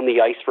 On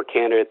the ice for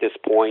Canada at this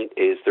point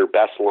is their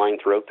best line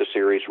throughout the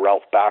series,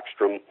 Ralph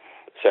Backstrom,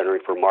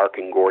 centering for Mark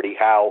and Gordie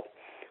Howe.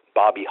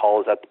 Bobby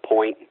Hull is at the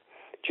point.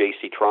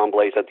 J.C.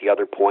 Tremblay is at the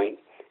other point,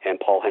 and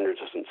Paul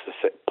Henderson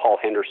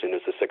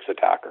is the 6th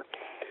attacker.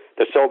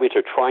 The Soviets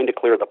are trying to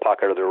clear the puck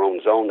out of their own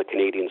zone. The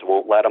Canadians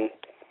won't let them.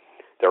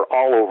 They're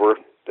all over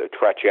the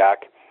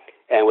Tretiak.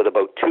 And with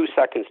about 2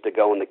 seconds to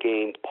go in the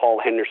game,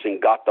 Paul Henderson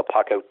got the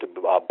puck out to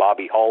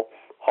Bobby Hull.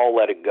 Hull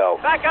let it go.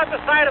 Back out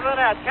the side of the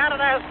net.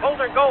 Canada has pulled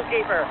their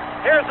goalkeeper.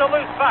 Here's the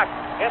loose puck.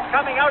 It's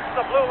coming out to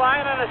the blue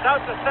line and it's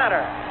out to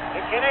center.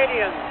 The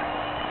Canadians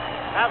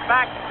have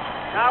back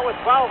now with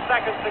 12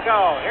 seconds to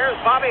go. Here's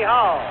Bobby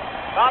Hull.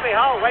 Bobby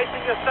Hull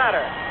racing to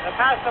center. The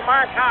pass to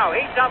Mark Howe.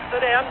 He dumps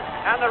it in,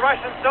 and the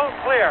Russians don't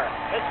clear.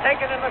 It's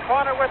taken in the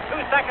corner with 2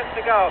 seconds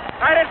to go.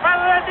 Right in front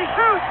of the net, he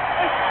shoots.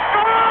 They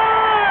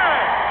score!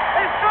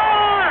 They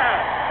score!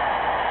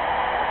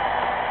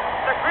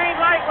 The green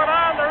light went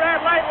on, the red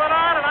light went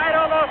on, and I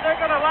don't know if they're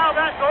going to allow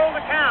that goal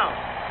to count.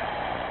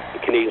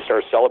 The Canadians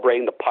started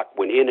celebrating. The puck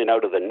went in and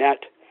out of the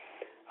net.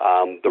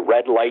 The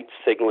red light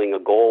signaling a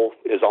goal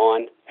is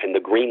on, and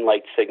the green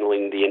light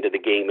signaling the end of the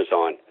game is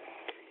on.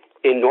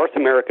 In North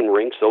American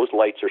rinks, those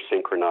lights are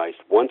synchronized.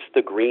 Once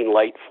the green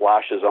light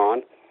flashes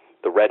on,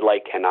 the red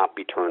light cannot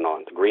be turned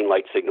on. The green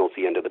light signals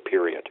the end of the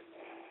period.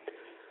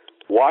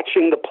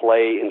 Watching the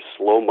play in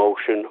slow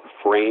motion,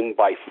 frame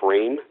by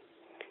frame,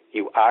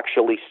 you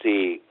actually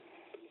see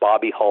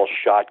Bobby Hull's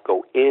shot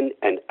go in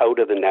and out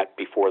of the net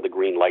before the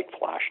green light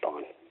flashed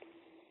on.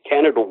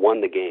 Canada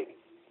won the game.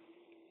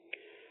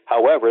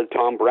 However,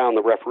 Tom Brown,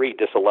 the referee,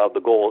 disallowed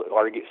the goal,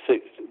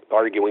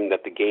 arguing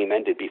that the game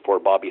ended before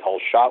Bobby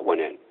Hull's shot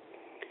went in.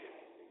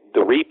 The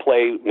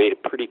replay made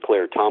it pretty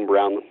clear Tom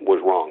Brown was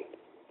wrong.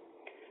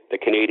 The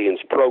Canadians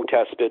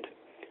protested,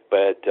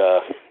 but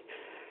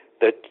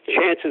the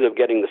chances of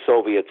getting the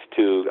Soviets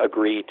to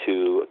agree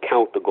to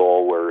count the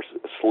goal were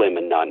slim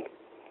and none.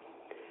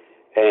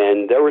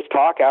 And there was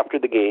talk after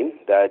the game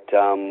that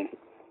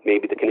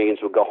maybe the Canadians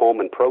would go home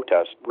and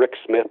protest. Rick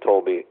Smith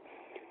told me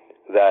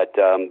that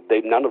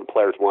none of the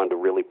players wanted to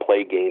really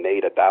play Game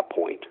 8 at that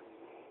point.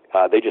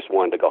 They just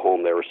wanted to go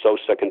home. They were so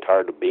sick and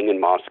tired of being in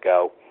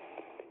Moscow.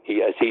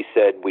 As he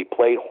said, we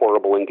played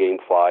horrible in Game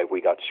 5.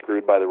 We got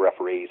screwed by the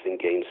referees in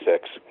Game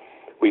 6.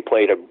 We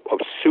played a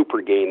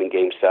super game in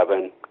Game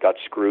 7, got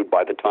screwed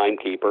by the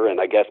timekeeper and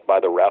I guess by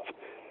the ref.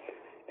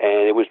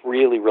 And it was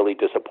really, really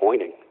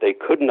disappointing. They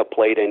couldn't have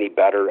played any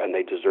better, and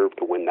they deserved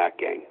to win that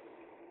game.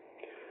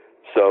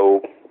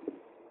 So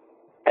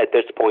at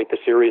this point, the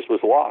series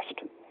was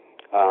lost.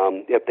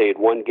 If they had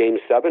won Game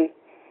 7,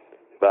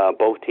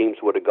 both teams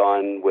would have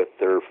gone with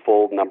their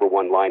full number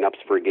 1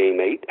 lineups for Game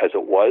 8. As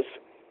it was,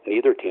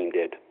 neither team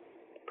did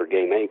for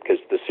Game 8 because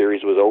the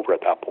series was over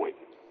at that point.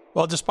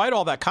 Well, despite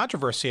all that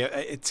controversy,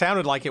 it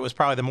sounded like it was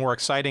probably the more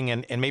exciting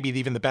and maybe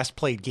even the best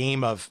played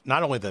game of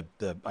not only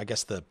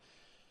the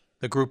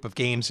group of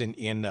games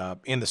in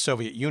the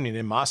Soviet Union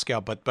in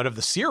Moscow, but of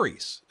the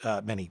series.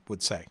 Many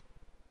would say.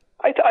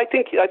 I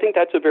think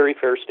that's a very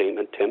fair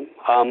statement, Tim.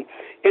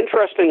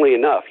 Interestingly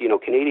enough,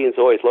 Canadians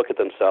always look at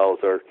themselves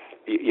or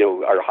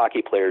our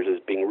hockey players as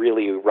being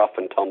really rough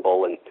and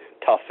tumble and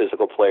tough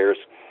physical players.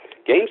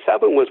 Game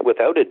 7 was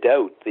without a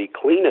doubt the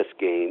cleanest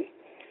game.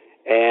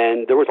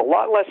 And there was a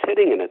lot less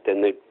hitting in it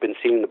than they'd been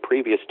seeing in the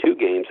previous 2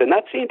 games. And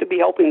that seemed to be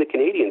helping the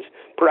Canadians,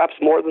 perhaps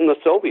more than the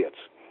Soviets,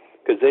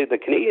 because the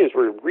Canadians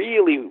were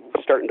really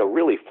starting to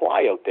really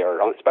fly out there,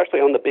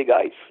 especially on the big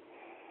ice.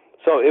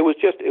 So it was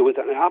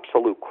an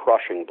absolute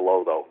crushing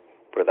blow, though,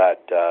 for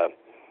that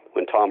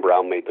when Tom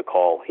Brown made the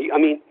call. He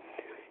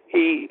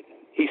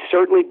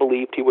certainly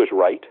believed he was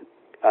right.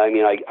 I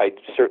mean, I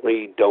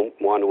certainly don't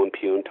want to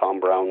impugn Tom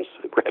Brown's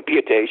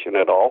reputation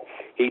at all.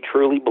 He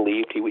truly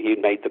believed he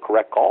made the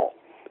correct call.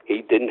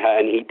 He didn't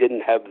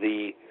have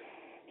the,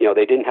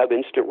 they didn't have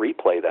instant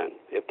replay then.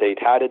 If they'd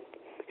had it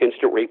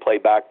instant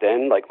replay back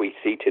then, like we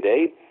see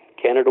today,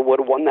 Canada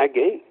would have won that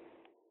game.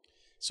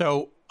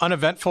 So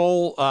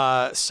uneventful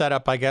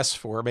setup, I guess,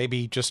 for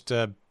maybe just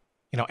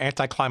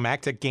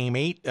anticlimactic Game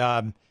 8.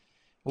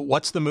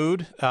 What's the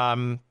mood?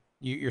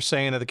 You're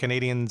saying that the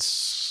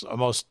Canadians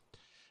almost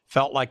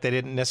felt like they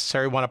didn't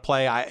necessarily want to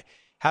play.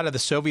 How did the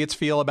Soviets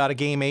feel about a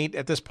Game 8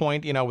 at this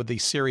point, with the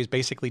series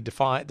basically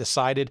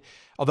decided?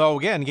 Although,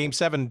 again, Game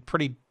 7,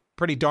 pretty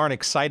darn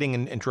exciting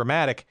and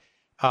dramatic.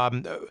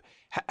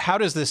 How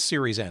does this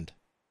series end?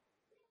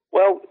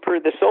 Well, for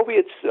the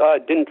Soviets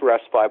didn't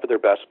dress 5 of their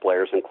best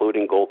players,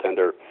 including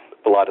goaltender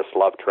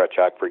Vladislav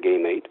Tretiak for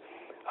Game 8.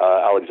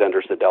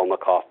 Alexander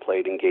Zadelnikov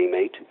played in Game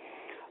 8.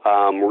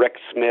 Rick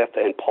Smith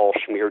and Paul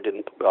Schmier,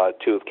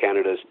 two of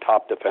Canada's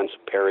top defensive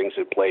pairings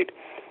who played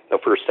the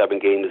first 7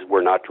 games,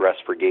 were not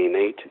dressed for Game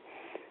 8.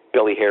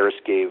 Billy Harris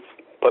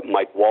put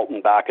Mike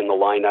Walton back in the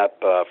lineup.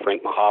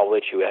 Frank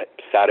Mahovlich, who had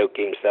sat out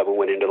Game 7,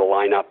 went into the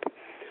lineup.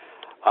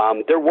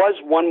 There was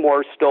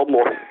still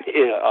more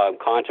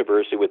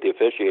controversy with the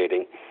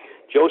officiating.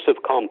 Joseph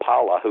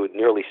Kompala, who had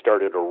nearly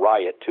started a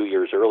riot 2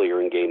 years earlier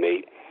in Game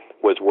 8,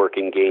 was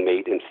working Game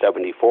 8 in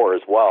 74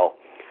 as well.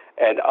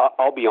 And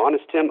I'll be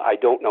honest, Tim, I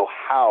don't know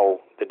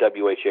how the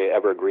WHA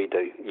ever agreed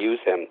to use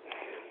him.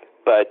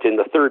 But in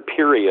the third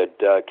period,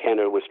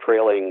 Canada was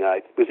trailing.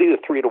 It was either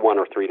 3-1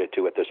 or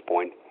 3-2 at this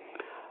point.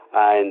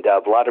 And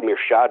Vladimir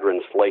Shadrin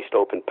sliced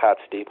open Pat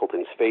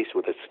Stapleton's face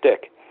with a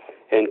stick.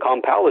 And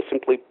Kompala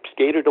simply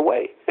skated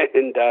away.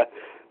 And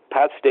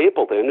Pat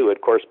Stapleton, who had,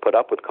 of course, put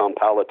up with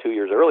Kompala 2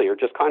 years earlier,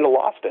 just kind of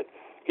lost it.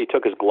 He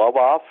took his glove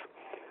off,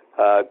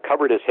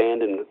 covered his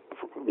hand in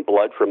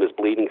blood from his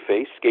bleeding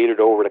face, skated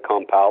over to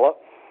Kompala,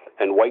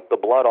 and wiped the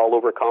blood all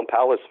over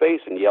Kompala's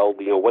face and yelled,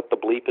 what the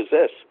bleep is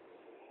this?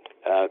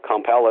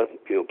 Kompala,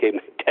 gave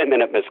him a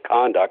 10-minute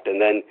misconduct and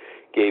then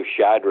gave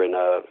Shadrin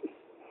a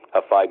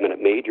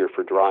 5-minute major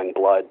for drawing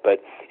blood.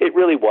 But it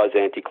really was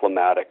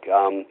anticlimactic.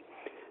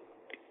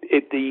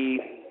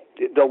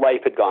 The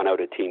life had gone out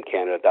of Team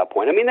Canada at that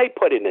point. I mean, they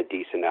put in a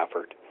decent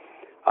effort.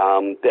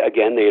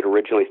 Again, they had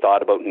originally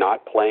thought about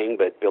not playing,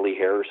 but Billy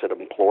Harris had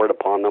implored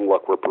upon them,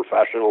 look, we're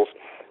professionals,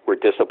 we're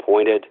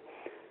disappointed,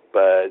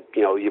 but,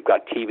 you've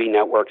got TV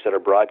networks that are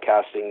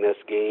broadcasting this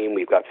game,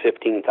 we've got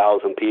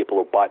 15,000 people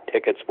who bought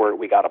tickets for it,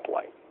 we got to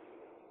play.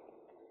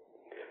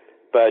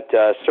 But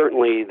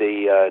certainly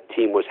the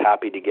team was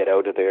happy to get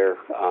out of there.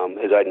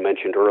 As I'd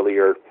mentioned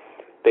earlier,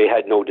 they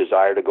had no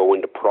desire to go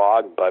into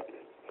Prague, but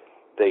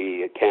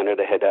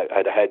Canada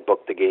had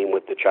booked the game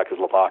with the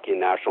Czechoslovakian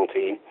national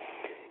team,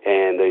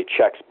 and the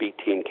Czechs beat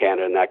Team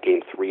Canada in that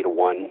game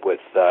 3-1. With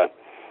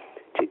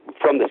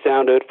from the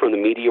sound of it, from the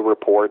media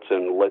reports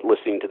and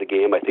listening to the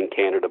game, I think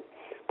Canada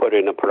put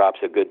in perhaps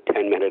a good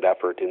 10-minute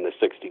effort in the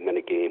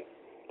 60-minute game.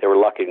 They were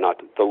lucky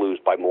not to lose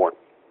by more.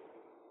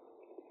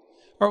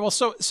 All right, well,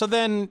 so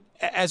then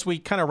as we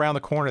kind of round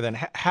the corner, then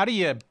how do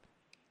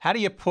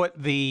you put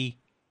the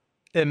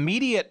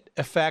immediate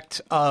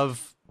effect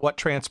of what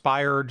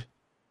transpired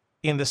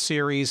in the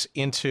series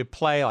into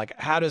play? Like,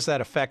 how does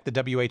that affect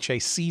the WHA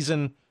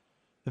season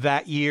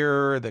that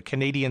year, the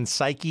Canadian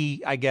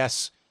psyche, I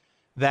guess,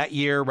 that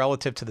year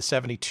relative to the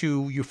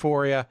 72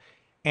 euphoria?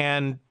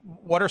 And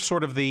what are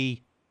sort of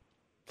the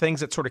things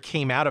that sort of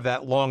came out of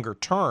that longer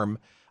term?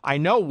 I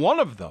know one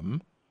of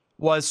them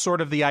was sort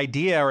of the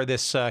idea or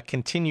this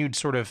continued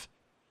sort of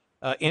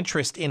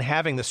interest in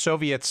having the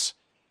Soviets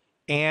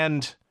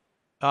and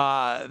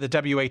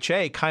the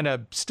WHA kind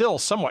of still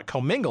somewhat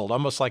commingled,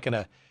 almost like in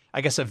a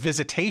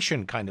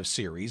visitation kind of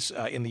series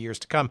in the years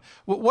to come.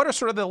 What are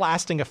sort of the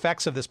lasting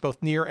effects of this,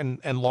 both near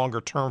and longer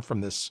term,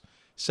 from this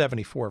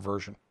 74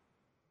 version?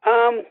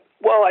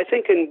 Well, I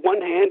think in one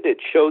hand,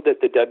 it showed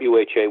that the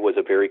WHA was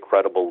a very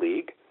credible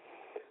league.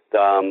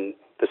 The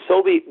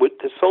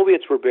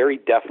Soviets were very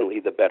definitely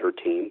the better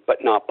team,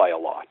 but not by a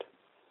lot.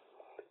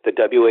 The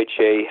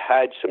WHA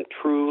had some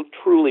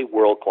truly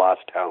world-class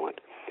talent.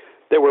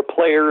 There were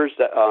players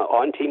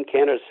on Team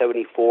Canada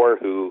 74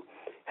 who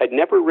had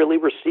never really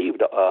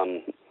received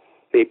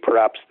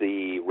perhaps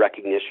the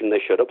recognition they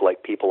should have,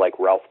 like people like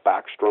Ralph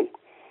Backstrom,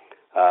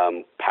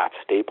 Pat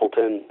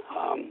Stapleton.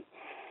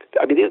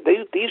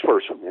 These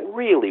were some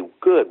really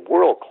good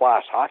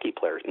world-class hockey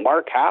players.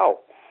 Mark Howe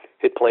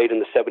had played in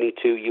the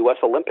 72 U.S.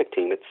 Olympic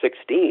team at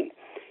 16.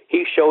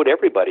 He showed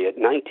everybody at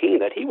 19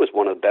 that he was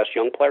one of the best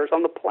young players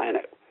on the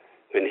planet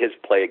in his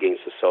play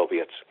against the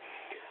Soviets.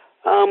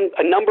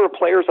 A number of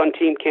players on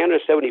Team Canada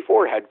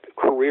 74 had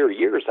career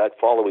years that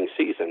following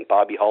season.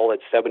 Bobby Hull had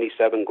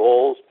 77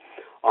 goals.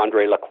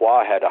 Andre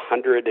Lacroix had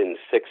 106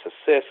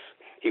 assists.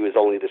 He was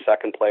only the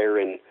second player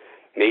in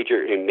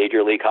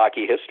Major League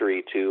Hockey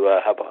history to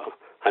have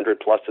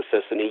 100-plus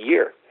assists in a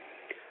year.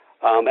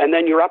 And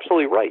then you're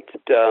absolutely right.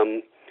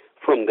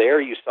 From there,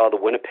 you saw the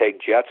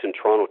Winnipeg Jets and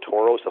Toronto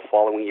Toros the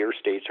following year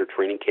stage their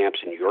training camps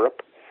in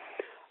Europe.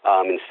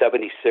 In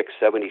 76,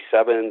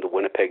 77, the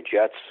Winnipeg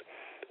Jets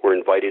were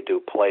invited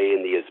to play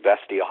in the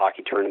Izvestia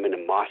hockey tournament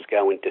in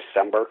Moscow in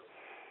December,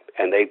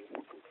 and they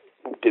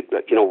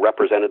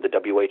represented the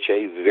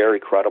WHA very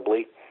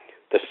credibly.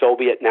 The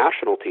Soviet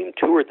national team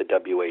toured the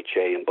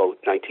WHA in both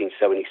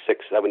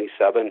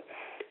 1976-77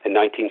 and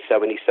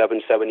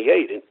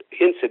 1977-78. And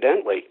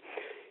incidentally,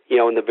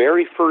 in the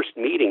very first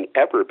meeting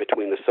ever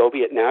between the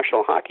Soviet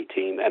national hockey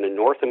team and a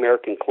North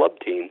American club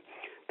team,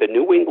 the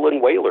New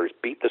England Whalers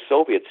beat the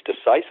Soviets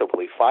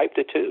decisively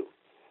 5-2.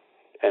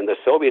 And the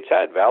Soviets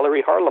had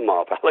Valery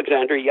Harlamov,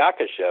 Alexander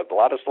Yakashev,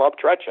 Vladislav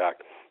Trechak.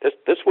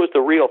 This was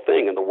the real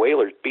thing, and the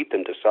Whalers beat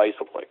them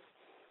decisively.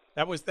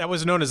 That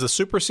was known as the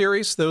Super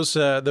Series. Those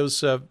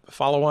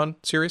follow-on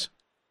series.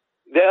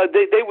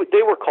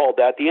 They were called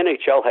that. The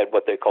NHL had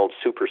what they called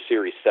Super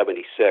Series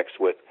 76,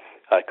 with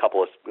a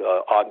couple of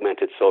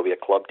augmented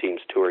Soviet club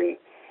teams touring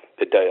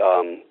the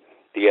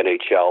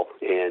NHL.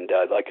 And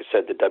like I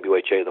said, the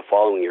WHA the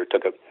following year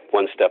took it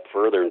one step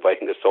further,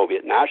 inviting the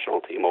Soviet national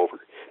team over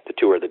to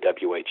tour the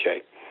WHA.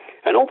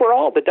 And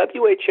overall, the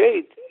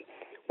WHA,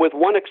 with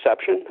one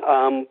exception,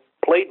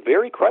 played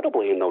very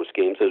credibly in those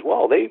games as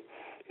well. The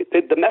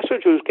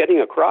message was getting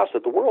across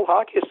that the World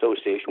Hockey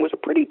Association was a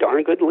pretty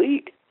darn good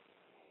league.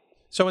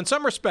 So in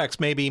some respects,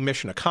 maybe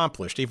mission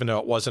accomplished, even though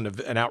it wasn't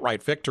an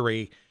outright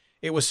victory.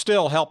 It was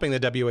still helping the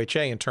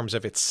WHA in terms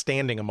of its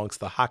standing amongst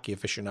the hockey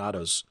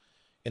aficionados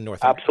in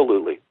North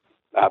America.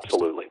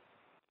 Absolutely.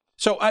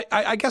 So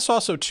I guess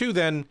also too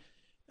then,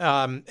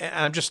 and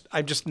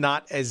I'm just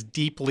not as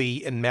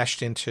deeply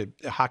enmeshed into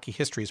hockey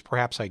history as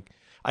perhaps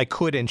I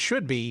could and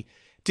should be.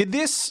 Did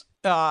this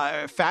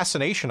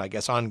fascination, I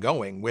guess,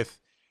 ongoing with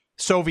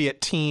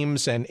Soviet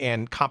teams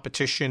and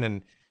competition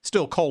and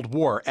still Cold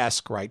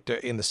War-esque, right,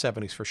 in the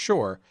 70s for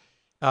sure,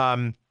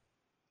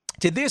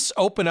 did this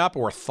open up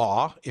or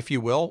thaw, if you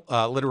will,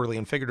 literally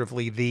and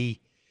figuratively, the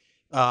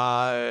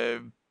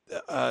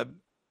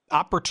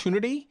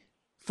opportunity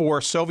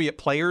for Soviet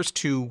players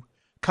to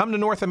come to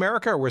North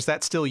America, or was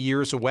that still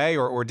years away,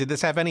 or did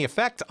this have any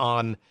effect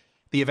on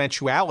the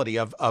eventuality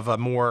of a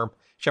more,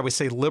 shall we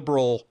say,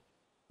 liberal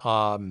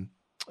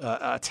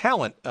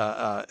talent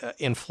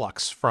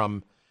influx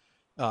from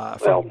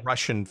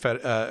Russian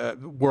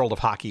world of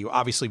hockey,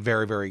 obviously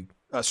very, very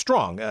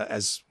strong,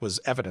 as was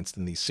evidenced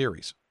in these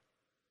series?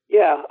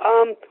 Yeah.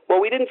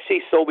 Well, we didn't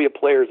see Soviet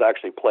players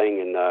actually playing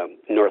in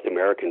North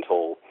America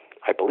until,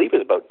 I believe, it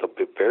was about the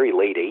very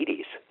late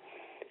 80s.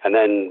 And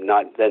then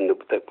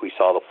we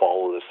saw the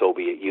fall of the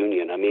Soviet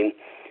Union. I mean,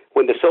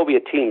 when the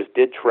Soviet teams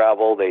did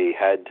travel, they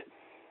had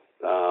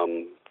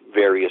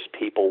various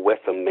people with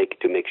them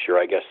to make sure,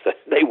 I guess, that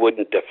they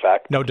wouldn't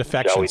defect. No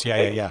defections.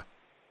 Yeah.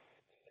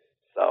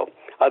 So,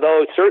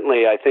 although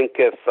certainly I think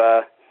if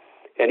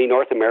any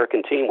North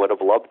American team would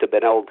have loved to have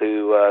been able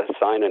to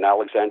sign an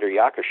Alexander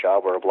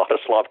Yakashev or a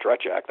Vladislav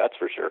Trechak, that's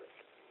for sure.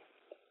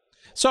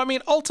 So, I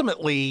mean,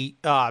 ultimately,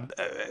 how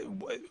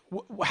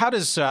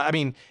does,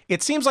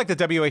 it seems like the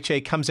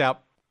WHA comes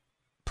out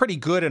pretty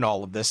good in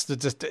all of this,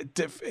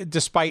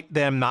 despite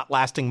them not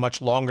lasting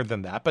much longer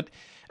than that. But,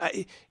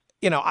 I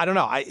don't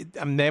know.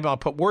 Maybe I'll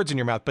put words in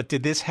your mouth, but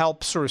did this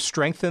help sort of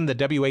strengthen the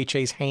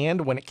WHA's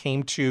hand when it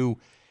came to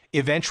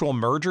eventual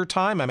merger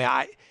time? I mean,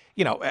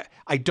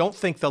 I don't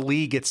think the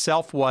league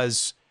itself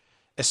was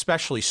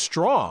especially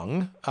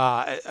strong.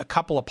 A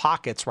couple of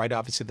pockets, right?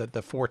 Obviously,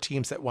 the four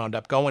teams that wound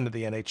up going to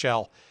the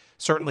NHL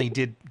certainly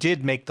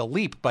did make the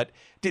leap. But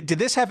did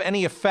this have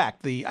any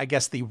effect?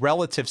 The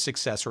relative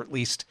success, or at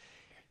least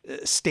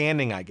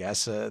standing,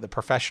 the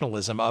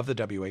professionalism of the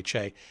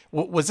WHA.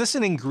 Was this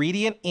an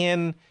ingredient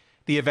in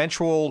the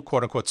eventual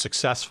quote unquote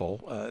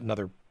successful,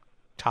 another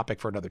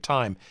topic for another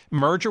time,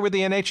 merger with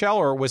the NHL,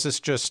 or was this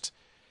just?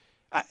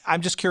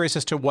 I'm just curious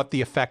as to what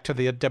the effect to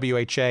the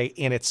WHA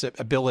in its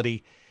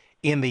ability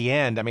in the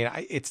end. I mean,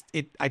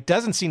 it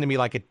doesn't seem to me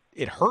like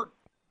it hurt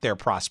their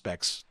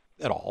prospects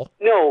at all.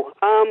 No,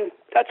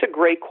 that's a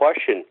great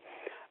question.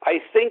 I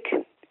think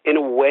in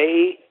a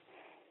way,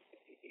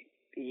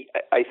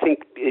 I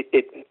think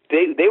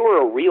they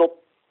were a real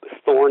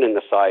thorn in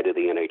the side of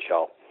the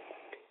NHL.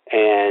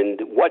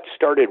 And what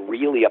started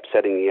really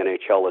upsetting the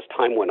NHL as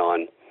time went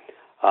on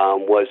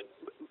was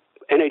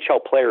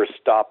NHL players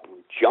stopped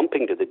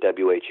jumping to the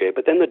WHA,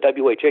 but then the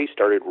WHA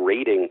started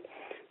raiding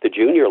the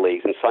junior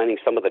leagues and signing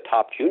some of the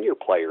top junior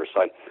players.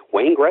 Like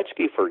Wayne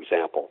Gretzky, for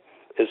example,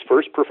 his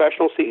first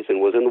professional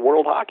season was in the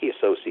World Hockey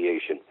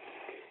Association.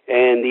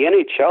 And the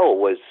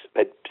NHL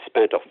had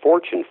spent a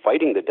fortune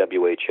fighting the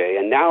WHA,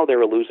 and now they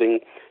were losing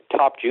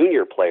top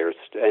junior players.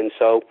 And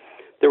so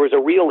there was a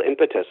real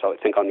impetus, I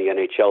think, on the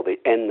NHL to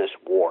end this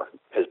war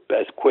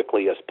as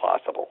quickly as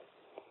possible,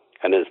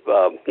 and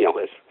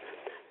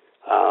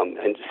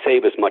and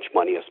save as much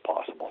money as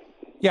possible.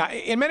 Yeah,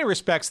 in many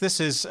respects,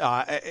 this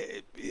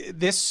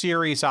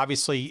series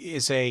obviously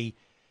is a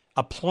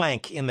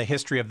plank in the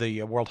history of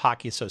the World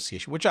Hockey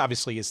Association, which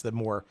obviously is the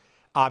more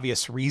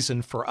obvious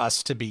reason for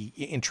us to be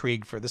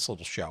intrigued for this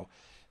little show.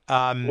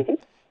 But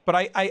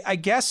I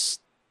guess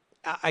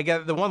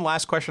the one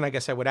last question I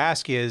guess I would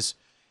ask is,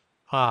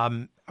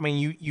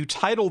 you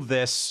titled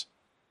this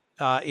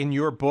in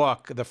your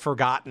book, The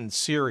Forgotten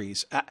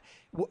Series.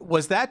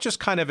 Was that just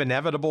kind of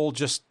inevitable,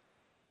 just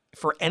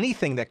for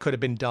anything that could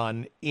have been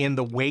done in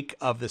the wake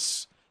of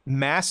this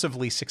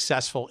massively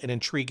successful and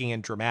intriguing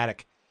and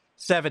dramatic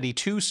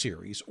 72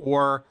 series?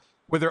 Or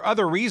were there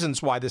other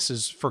reasons why this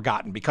is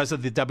forgotten because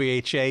of the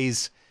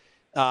WHA's,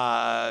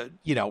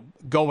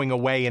 going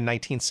away in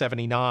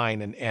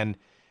 1979 and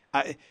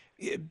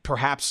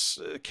perhaps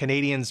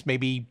Canadians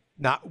maybe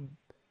not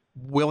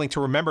willing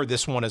to remember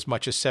this one as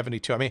much as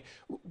 72? I mean,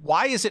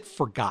 why is it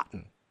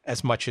forgotten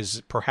as much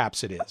as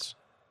perhaps it is?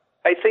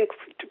 I think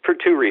for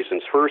two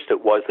reasons. First,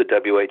 it was the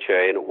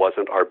WHA and it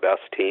wasn't our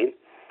best team.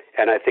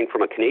 And I think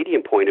from a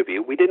Canadian point of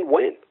view, we didn't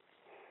win.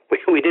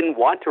 We didn't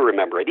want to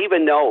remember it,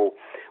 even though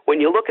when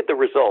you look at the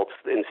results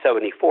in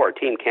 74,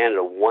 Team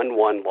Canada won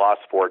 1,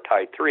 lost 4,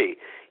 tied 3.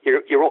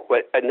 You're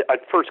at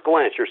first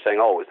glance, you're saying,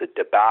 oh, it was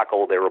a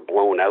debacle, they were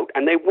blown out,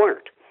 and they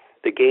weren't.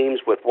 The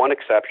games, with one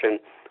exception,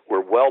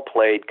 were well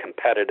played,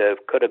 competitive,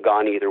 could have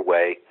gone either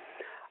way.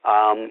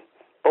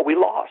 But we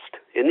lost.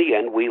 In the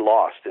end, we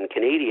lost. And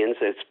Canadians,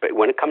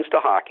 when it comes to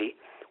hockey,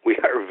 we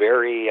are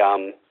very,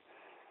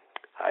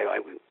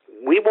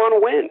 we want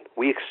to win.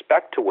 We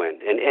expect to win.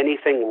 And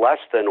anything less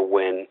than a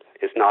win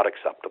is not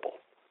acceptable.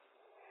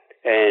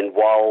 And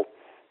while,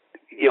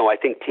 I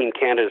think Team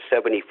Canada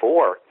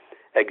 74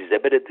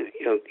 exhibited,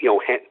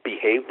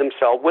 behaved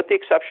themselves, with the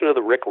exception of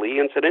the Rick Lee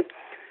incident,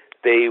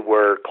 they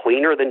were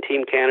cleaner than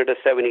Team Canada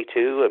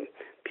 72. And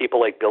people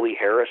like Billy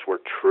Harris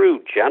were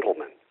true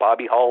gentlemen.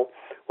 Bobby Hull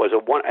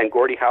and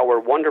Gordie Howe were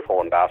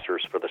wonderful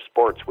ambassadors for the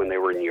sports when they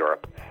were in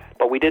Europe.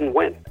 But we didn't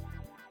win.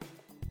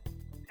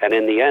 And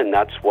in the end,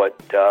 that's what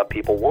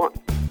people want.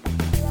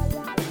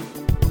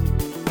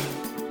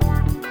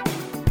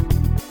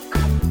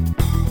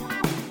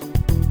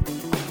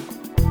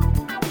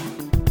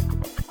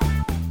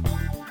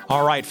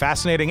 All right,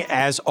 fascinating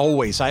as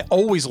always. I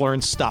always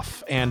learn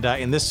stuff, and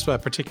in this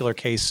particular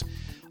case,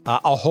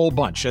 a whole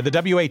bunch. The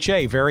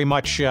WHA, very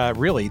much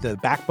really the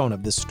backbone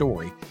of this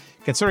story,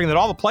 considering that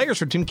all the players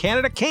from Team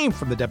Canada came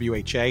from the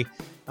WHA.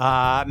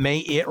 May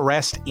it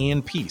rest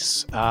in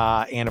peace.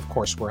 And of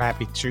course, we're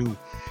happy to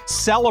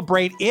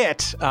celebrate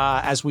it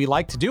as we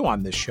like to do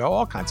on this show.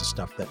 All kinds of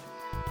stuff that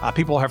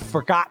people have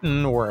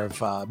forgotten or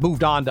have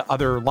moved on to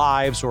other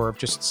lives or have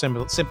just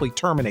simply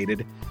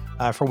terminated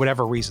for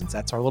whatever reasons.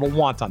 That's our little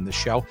want on this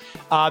show.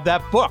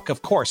 That book,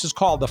 of course, is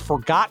called The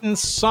Forgotten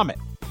Summit,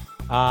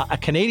 a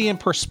Canadian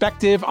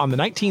perspective on the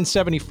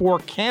 1974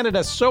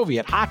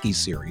 Canada-Soviet hockey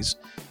series.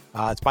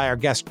 It's by our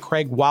guest,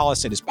 Craig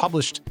Wallace. It is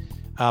published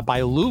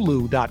by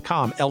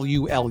Lulu.com,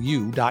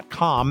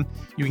 Lulu.com.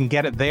 You can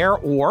get it there,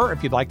 or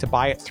if you'd like to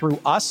buy it through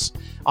us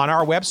on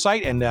our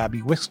website and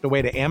be whisked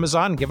away to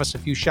Amazon, give us a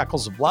few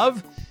shekels of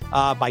love.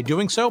 By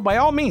doing so, by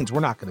all means, we're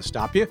not going to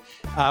stop you.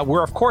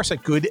 We're, of course,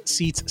 at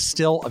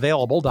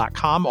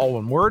goodseatsstillavailable.com, all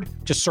one word.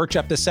 Just search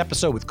up this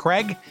episode with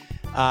Craig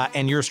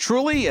and yours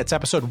truly. It's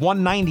episode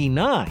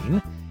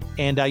 199,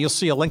 and you'll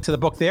see a link to the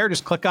book there.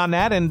 Just click on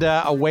that, and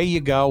away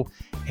you go.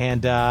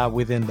 And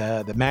within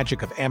the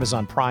magic of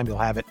Amazon Prime, you'll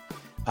have it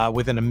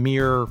within a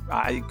mere,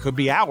 it could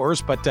be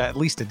hours, but at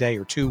least a day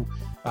or two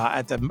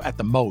at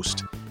the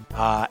most.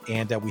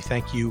 And we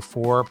thank you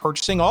for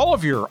purchasing all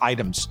of your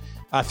items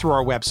through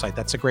our website.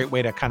 That's a great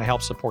way to kind of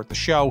help support the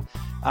show,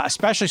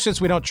 especially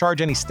since we don't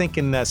charge any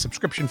stinking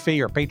subscription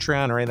fee or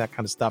Patreon or any of that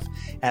kind of stuff,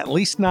 at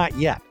least not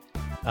yet.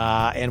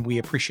 And we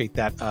appreciate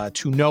that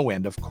to no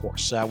end, of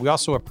course. We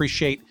also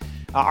appreciate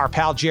our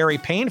pal Jerry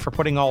Payne for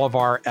putting all of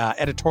our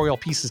editorial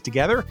pieces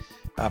together,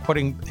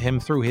 putting him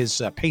through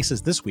his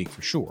paces this week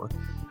for sure.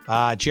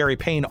 Jerry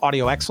Payne,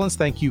 Audio Excellence.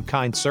 Thank you,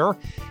 kind sir.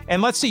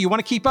 And let's see, you want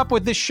to keep up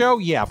with this show?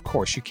 Yeah, of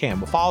course you can.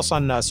 Well, follow us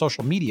on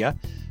social media.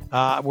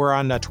 We're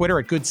on Twitter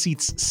at Good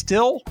Seats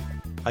Still.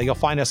 You'll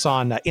find us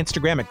on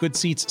Instagram at Good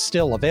Seats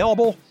Still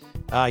Available.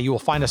 You will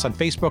find us on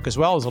Facebook as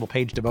well. There's a little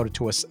page devoted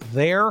to us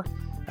there,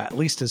 at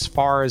least as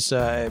far as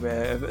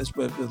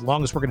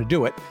long as we're going to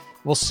do it.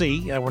 We'll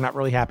see. We're not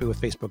really happy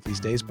with Facebook these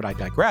days, but I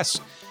digress.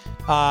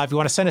 If you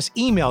want to send us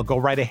email, go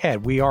right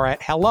ahead. We are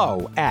at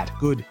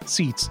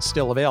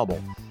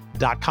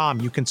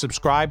hello@goodseatsstillavailable.com. You can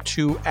subscribe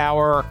to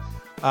our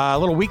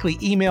little weekly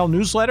email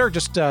newsletter.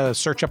 Just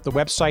search up the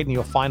website and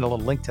you'll find a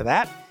little link to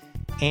that.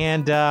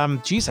 And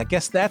geez, I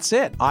guess that's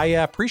it. I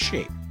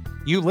appreciate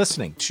you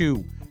listening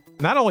to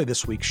not only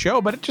this week's show,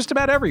 but just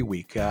about every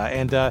week.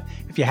 And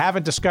if you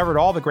haven't discovered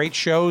all the great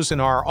shows in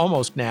our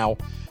almost now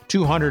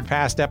 200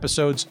 past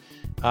episodes,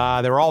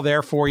 they're all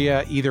there for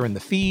you, either in the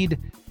feed,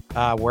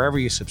 wherever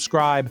you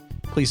subscribe.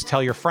 Please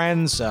tell your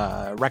friends,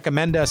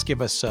 recommend us,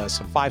 give us some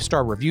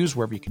 5-star reviews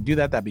wherever you can do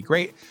that. That'd be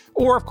great.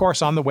 Or, of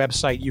course, on the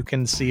website, you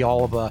can see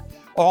all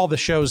the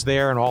shows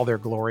there and all their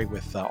glory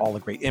with all the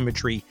great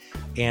imagery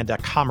and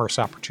commerce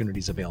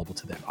opportunities available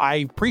to them. I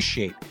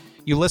appreciate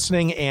you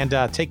listening, and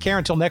take care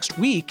until next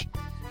week.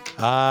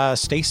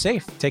 Stay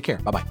safe. Take care.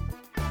 Bye-bye.